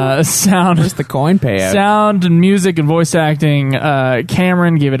 Sound. Just the coin payout. Sound and music and voice acting,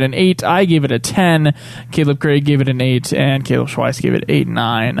 Cameron gave it an 8. I gave it a 10. Caleb Craig gave it an 8, and Caleb Schweiss gave it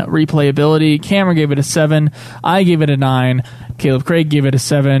 8-9. Replayability, Cameron gave it a 7. I gave it a 9. Caleb Craig gave it a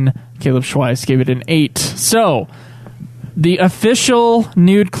 7. Caleb Schweiss gave it an 8. So, the official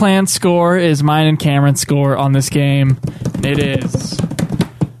Nude Clan score is mine and Cameron's score on this game. It is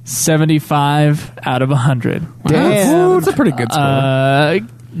 75 out of 100. Damn. That's a pretty good score.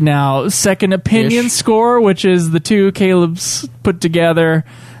 Now, second opinion score, which is the two Caleb's put together,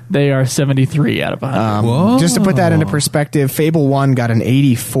 they are 73 out of 100. Just to put that into perspective, Fable 1 got an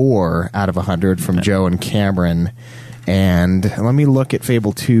 84 out of 100 from Joe and Cameron. And let me look at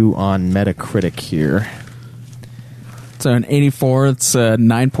Fable 2 on Metacritic here. So an 84, it's a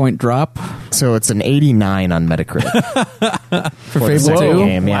 9-point drop. So it's an 89 on Metacritic. For the Fable second 2?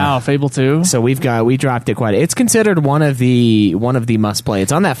 game, yeah. Wow, Fable 2. So we dropped it quite. It's considered one of the must play.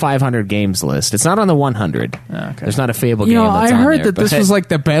 It's on that 500 games list. It's not on the 100. Okay. There's not a Fable You game. know, That's I on heard there, that this but- was like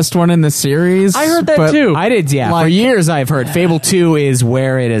the best one in the series. I heard that but too. I did, yeah. For Like- years, I've heard Fable 2 is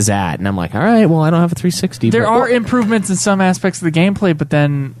where it is at, and I'm like, all right, well, I don't have a 360. There but- are improvements in some aspects of the gameplay, but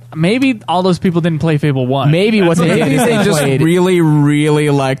then maybe all those people didn't play Fable 1. Maybe what they did Maybe is they just played. really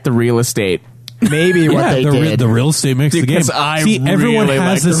like the real estate. Maybe what they did. the real estate makes the game. Because I everyone really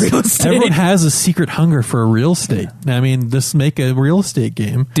has like the this. real estate. Everyone has a secret hunger for a real estate. I mean, just make a real estate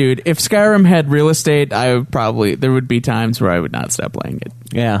game. Dude, if Skyrim had real estate, there would be times where I would not stop playing it.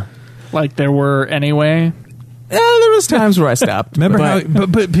 Yeah. Like there were anyway. Yeah, there was times where I stopped. Remember But- how?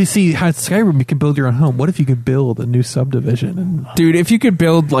 But you see, how Skyrim you can build your own home. What if you could build a new subdivision? And Dude, if you could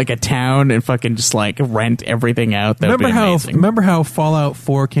build like a town and fucking just like rent everything out, that would be amazing. remember how Fallout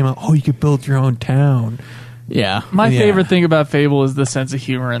 4 came out? Oh, you could build your own town. Yeah. My Yeah. favorite thing about Fable is the sense of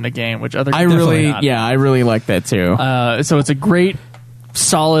humor in the game, which other I games really not. I really like that too. So it's a great,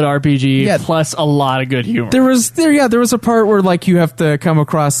 solid RPG Yeah. plus a lot of good humor. There was a part where like you have to come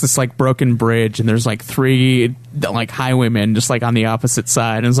across this like broken bridge and there's like 3 like highwaymen just like on the opposite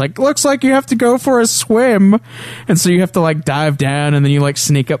side and it's like looks like you have to go for a swim and so you have to like dive down and then you like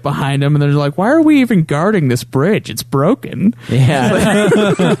sneak up behind them and they're like, why are we even guarding this bridge? It's broken.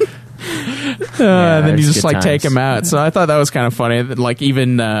 Yeah. and then you there's just good like take times. them out. So I thought that was kind of funny. That like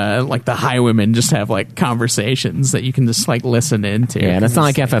even like the Highwomen just have like conversations that you can just like listen into. Yeah, and it's not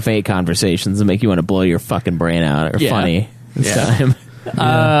like FF8 conversations that make you want to blow your fucking brain out or Yeah. funny this Yeah. time.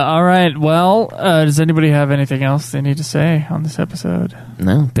 All right. Well, does anybody have anything else they need to say on this episode?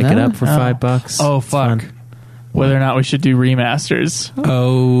 No, pick it No. up for $5. Oh, It's fuck. fun. Whether or not we should do remasters.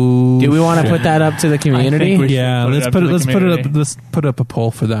 Oh, Do we want to put that up to the community? we should yeah, put it let's up put to it. the Let's put it community. up. Let's put up a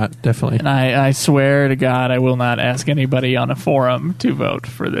poll for that. Definitely. And I swear to God, I will not ask anybody on a forum to vote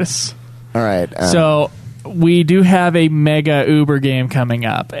for this. All right. So we do have a mega Uber game coming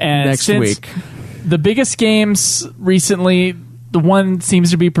up, and Next since week. the biggest games recently, the one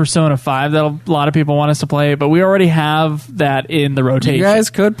seems to be Persona 5 that a lot of people want us to play, but we already have that in the rotation. You guys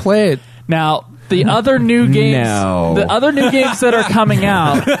could play it. Now the other new games, No. the other new games that are coming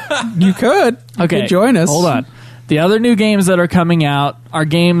out. You could. You Okay, could join us. Hold on. The other new games that are coming out are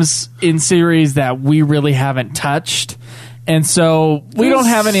games in series that we really haven't touched. And so we don't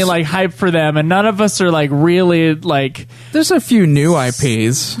have any like hype for them, and none of us are like really like There's a few new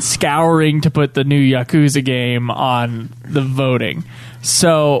IPs. scouring to put the new Yakuza game on the voting.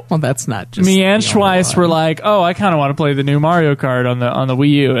 So Well, that's not just me and the only Schweiss one. were like, "Oh, I kind of want to play the new Mario Kart on the Wii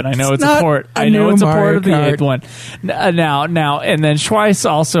U," and I know it's a not port. a I know new it's a port Mario of the Kart. 8th one. Now, and then Schweiss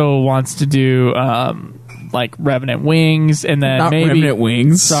also wants to do like Revenant Wings, and then Not maybe Remnant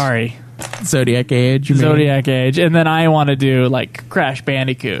Wings. Sorry, Zodiac Age. you mean? Zodiac Age, and then I want to do like Crash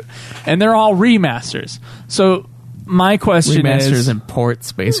Bandicoot, and they're all remasters. So my question Remasters is, and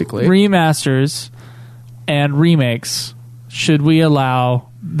ports, basically. remasters and remakes, should we allow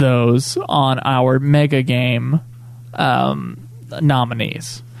those on our mega game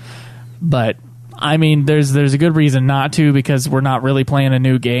nominees? But I mean, there's a good reason not to, because we're not really playing a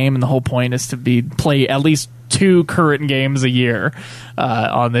new game, and the whole point is to play at least 2 current games a year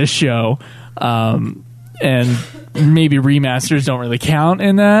on this show, and maybe remasters don't really count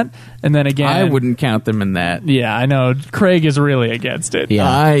in that. And then again, I wouldn't count them in that. Yeah, I know Craig is really against it. Yeah.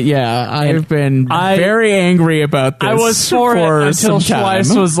 I've been very angry about this. I was for it until some time.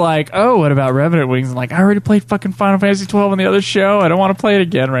 Schweiss was like, "Oh, what about Revenant Wings?" I'm like, I already played fucking Final Fantasy 12 on the other show. I don't want to play it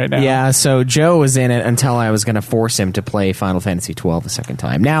again right now. Yeah, so Joe was in it until I was going to force him to play Final Fantasy 12 a second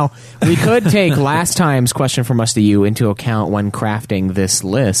time. Now, we could take last time's question from us to you into account when crafting this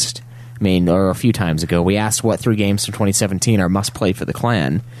list. I mean, or a few times ago, we asked what 3 games from 2017 are must-play for the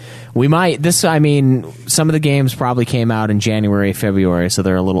clan. We might, some of the games probably came out in January, February, so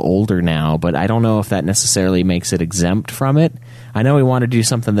they're a little older now, but I don't know if that necessarily makes it exempt from it. I know we want to do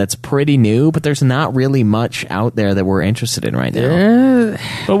something that's pretty new, but there's not really much out there that we're interested in right now.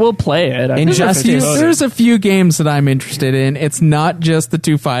 but we'll play it. I mean, Injustice. There's a few games that I'm interested in. It's not just the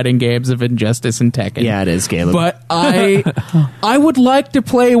 2 fighting games of Injustice and Tekken. Yeah, it is, Caleb. But I would like to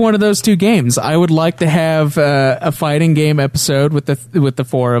play one of those 2 games. I would like to have a fighting game episode with the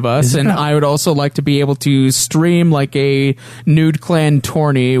 4 of us, and I would also like to be able to stream like a Nude Clan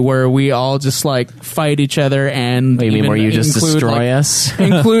tourney where we all just like fight each other and What do you mean, even where you just include, destroy like, us?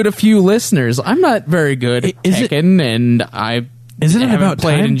 include a few listeners. I'm not very good at Is it- Tekken, and I Isn't it haven't about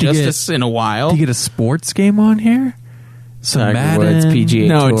played time to Injustice in a while. To get a sports game on here? Some Words Madden. PGA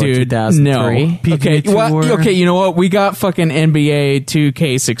No, Tour dude, 2003. no. PGA Okay, Tour. okay, you know what? We got fucking NBA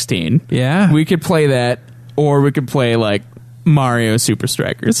 2K16. Yeah. We could play that, or we could play like Mario Super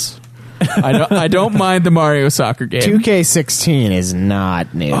Strikers. I don't mind the Mario soccer game. 2K16 is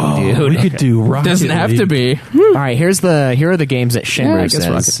not new, dude. We could do Rocket Doesn't have to League. be. All right, here are the games that Yeah, I Shinru guess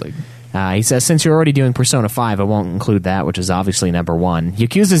says. Rocket League. He says, since you're already doing Persona 5, I won't include that, which is obviously number 1.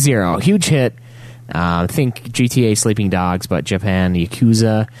 Yakuza 0, huge hit. Think GTA Sleeping Dogs, but Japan,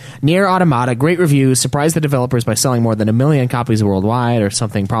 Yakuza. Nier Automata, great reviews. Surprised the developers by selling more than 1 million copies worldwide, or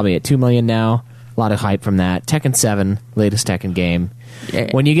something probably at 2 million now. A lot of hype from that. Tekken 7, latest Tekken game. Yeah.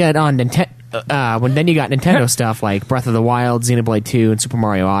 When you get on then you got Nintendo stuff like Breath of the Wild, Xenoblade 2, and Super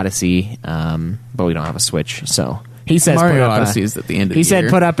Mario Odyssey, but we don't have a Switch, so... He says Mario put up Odyssey is at the end of He the said year.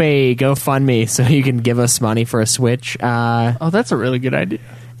 put up a GoFundMe so you can give us money for a Switch. Oh, that's a really good idea.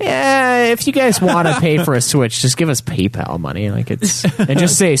 Yeah, if you guys want to pay for a Switch, just give us PayPal money. Like it's and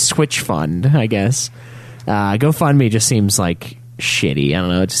just say Switch Fund, I guess. GoFundMe just seems like shitty. I don't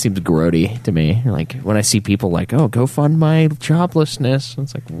know. It just seems grody to me. Like when I see people like, "Oh, go fund my joblessness,"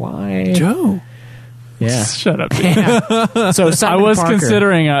 it's like, why? Joe. Yeah. Shut up. So I Simon was Parker-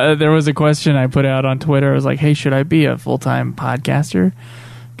 considering. There was a question I put out on Twitter. I was like, "Hey, should I be a full-time podcaster?"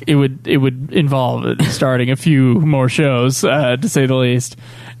 It would involve starting a few more shows, to say the least.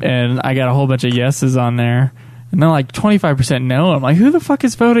 And I got a whole bunch of yeses on there, and then like 25% no. I'm like, who the fuck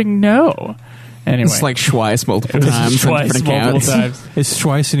is voting no? Anyway, It's like Schweiss multiple This is times on Schweiss different multiple accounts. times. It's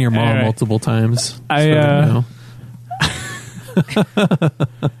twice in your mom Anyway. multiple times. I, So, no.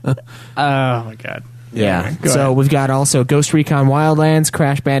 oh my god. Yeah. Go So ahead. we've got also Ghost Recon Wildlands,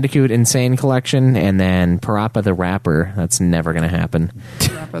 Crash Bandicoot Insane Collection, and then Parappa the Rapper. That's never going to happen.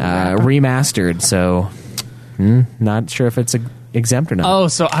 Remastered. So not sure if it's exempt or not. Oh,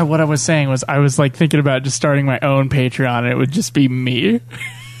 so what I was saying was I was like thinking about just starting my own Patreon, and it would just be me,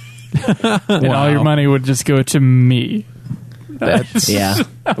 and all your money would just go to me. That's, Yeah.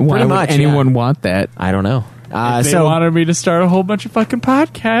 why Pretty would much, anyone yeah. want that? I don't know. They So wanted me to start a whole bunch of fucking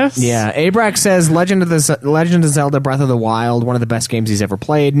podcasts. yeah, Abrax says Legend of Zelda: Breath of the Wild, one of the best games he's ever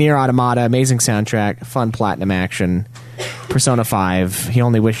played. Nier Automata, amazing soundtrack, fun platinum action. Persona 5. He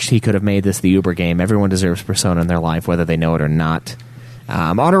only wished he could have made this the Uber game. Everyone deserves Persona in their life, whether they know it or not.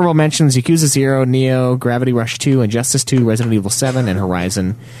 Honorable mentions: Yakuza 0, Neo, Gravity Rush 2, Injustice 2, Resident Evil 7, and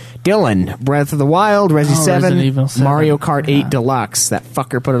Horizon. Dylan, Breath of the Wild, Resi 7, Resident Evil 7. Mario Kart 8 Deluxe. That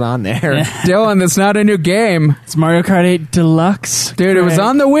fucker put it on there. Dylan, that's not a new game. It's Mario Kart 8 Deluxe. Dude, it was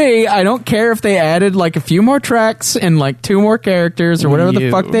on the Wii. I don't care if they added like a few more tracks and like 2 more characters or whatever the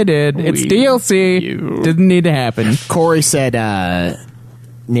You. fuck they did. It's We. DLC. You. Didn't need to happen. Corey said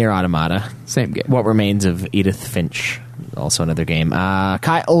Nier Automata. Same game. What Remains of Edith Finch. Also another game. Kyle,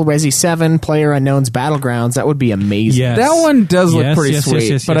 Resi 7, Player Unknown's Battlegrounds. That would be amazing. Yes. That one does look Yes, pretty yes, sweet,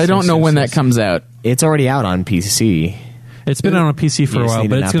 yes, but yes, I don't yes, know yes, when yes. that comes out. It's already out on PC. It's been out on PC for You a just while, need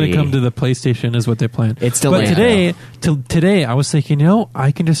but to it's not going to be- come to the PlayStation is what they plan. It's still But late, today, I was thinking,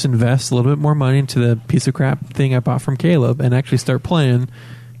 I can just invest a little bit more money into the piece of crap thing I bought from Caleb and actually start playing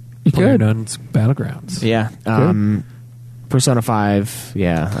You could. PlayerUnknown's Battlegrounds. Yeah. Persona 5.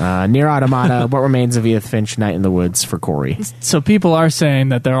 Yeah. Nier Automata, What Remains of Edith Finch, Night in the Woods for Corey. So people are saying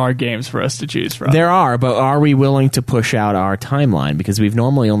that there are games for us to choose from. There are, but are we willing to push out our timeline? Because we've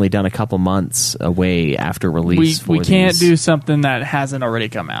normally only done a couple months away after release. we for can't these. do something that hasn't already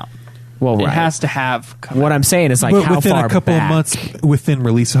come out. Well, It right. has to have come What out. I'm saying is, like, But how within far a couple back? of months within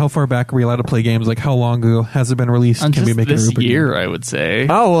release, how far back are we allowed to play games? Like, how long ago has it been released? On Can we just make it a this Uber year, game? I would say.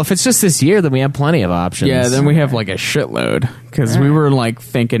 Oh, well, if it's just this year, then we have plenty of options. Yeah, then we have like a shitload because we were like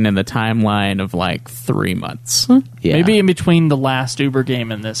thinking in the timeline of like 3 months. Yeah. Maybe in between the last Uber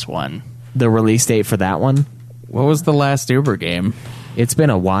game and this one. the release date for that one. What was the last Uber game? It's been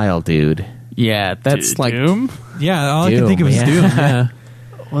a while, dude. Yeah, that's like Doom? Yeah, all I Doom, can think of is yeah. Doom. Yeah,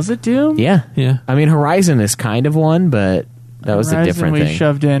 Was it Doom? Yeah. yeah. I mean, Horizon is kind of one, but that was a Horizon different we thing.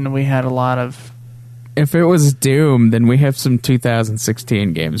 shoved in. We had a lot of. if it was Doom, then we have some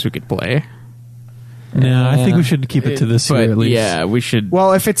 2016 games we could play. No, I think we should keep it to this But year at least. yeah, we should.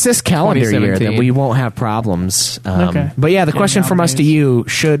 Well, if it's this calendar year, then 2017. we won't have problems. Okay. But yeah, the question from us to nominees. you,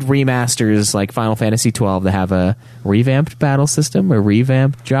 should remasters like Final Fantasy 12 that have a revamped battle system or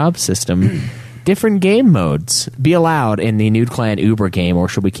revamped job system, different game modes, be allowed in the Nude Clan Uber game, or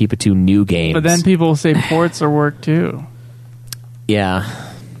should we keep it to new games? But then people will say ports are work too, yeah,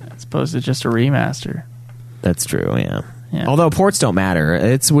 as opposed to just a remaster. that's true, yeah. Yeah. Although ports don't matter.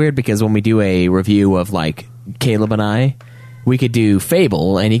 It's weird because when we do a review of like Caleb and I, we could do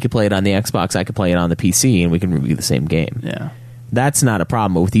Fable and he could play it on the Xbox, I could play it on the PC, and we can review the same game. Yeah, That's not a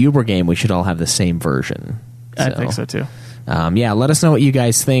problem. But with the Uber game, we should all have the same version. I think so too. Yeah, let us know what you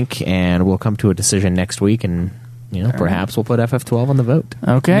guys think, and we'll come to a decision next week, and perhaps we'll put FF12 on the vote.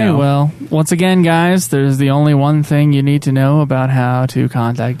 Okay, No. well, once again, guys, there's the only one thing you need to know about how to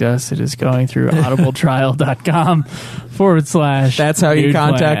contact us. It is going through audibletrial.com / that's how you Nude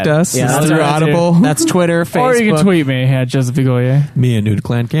contact Clan. us. Yeah, is that's through right. Audible. That's Twitter, Facebook, Or you can tweet me at Joseph Vigoye. Me and Nude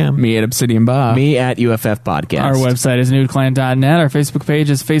Clan Cam. Me at Obsidian Bob. me at UFF Podcast. Our website is nudeclan.net. Our Facebook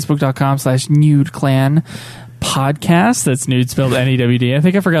page is facebook.com / nudeclan podcast. That's nude spelled NEWD. I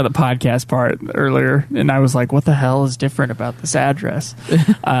think I forgot the podcast part earlier, and I was like, what the hell is different about this address?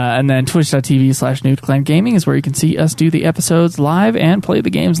 And then twitch.tv / nudeclan gaming is where you can see us do the episodes live and play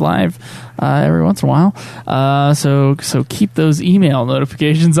the games live every once in a while. So keep those email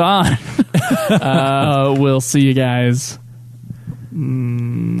notifications on. We'll see you guys.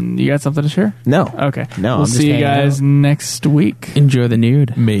 You got something to share? No. Okay. No, We'll I'm just see you hanging guys out. next week. Enjoy the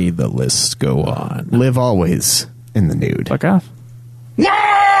nude. May the list go on. Live always in the nude. Fuck off. No!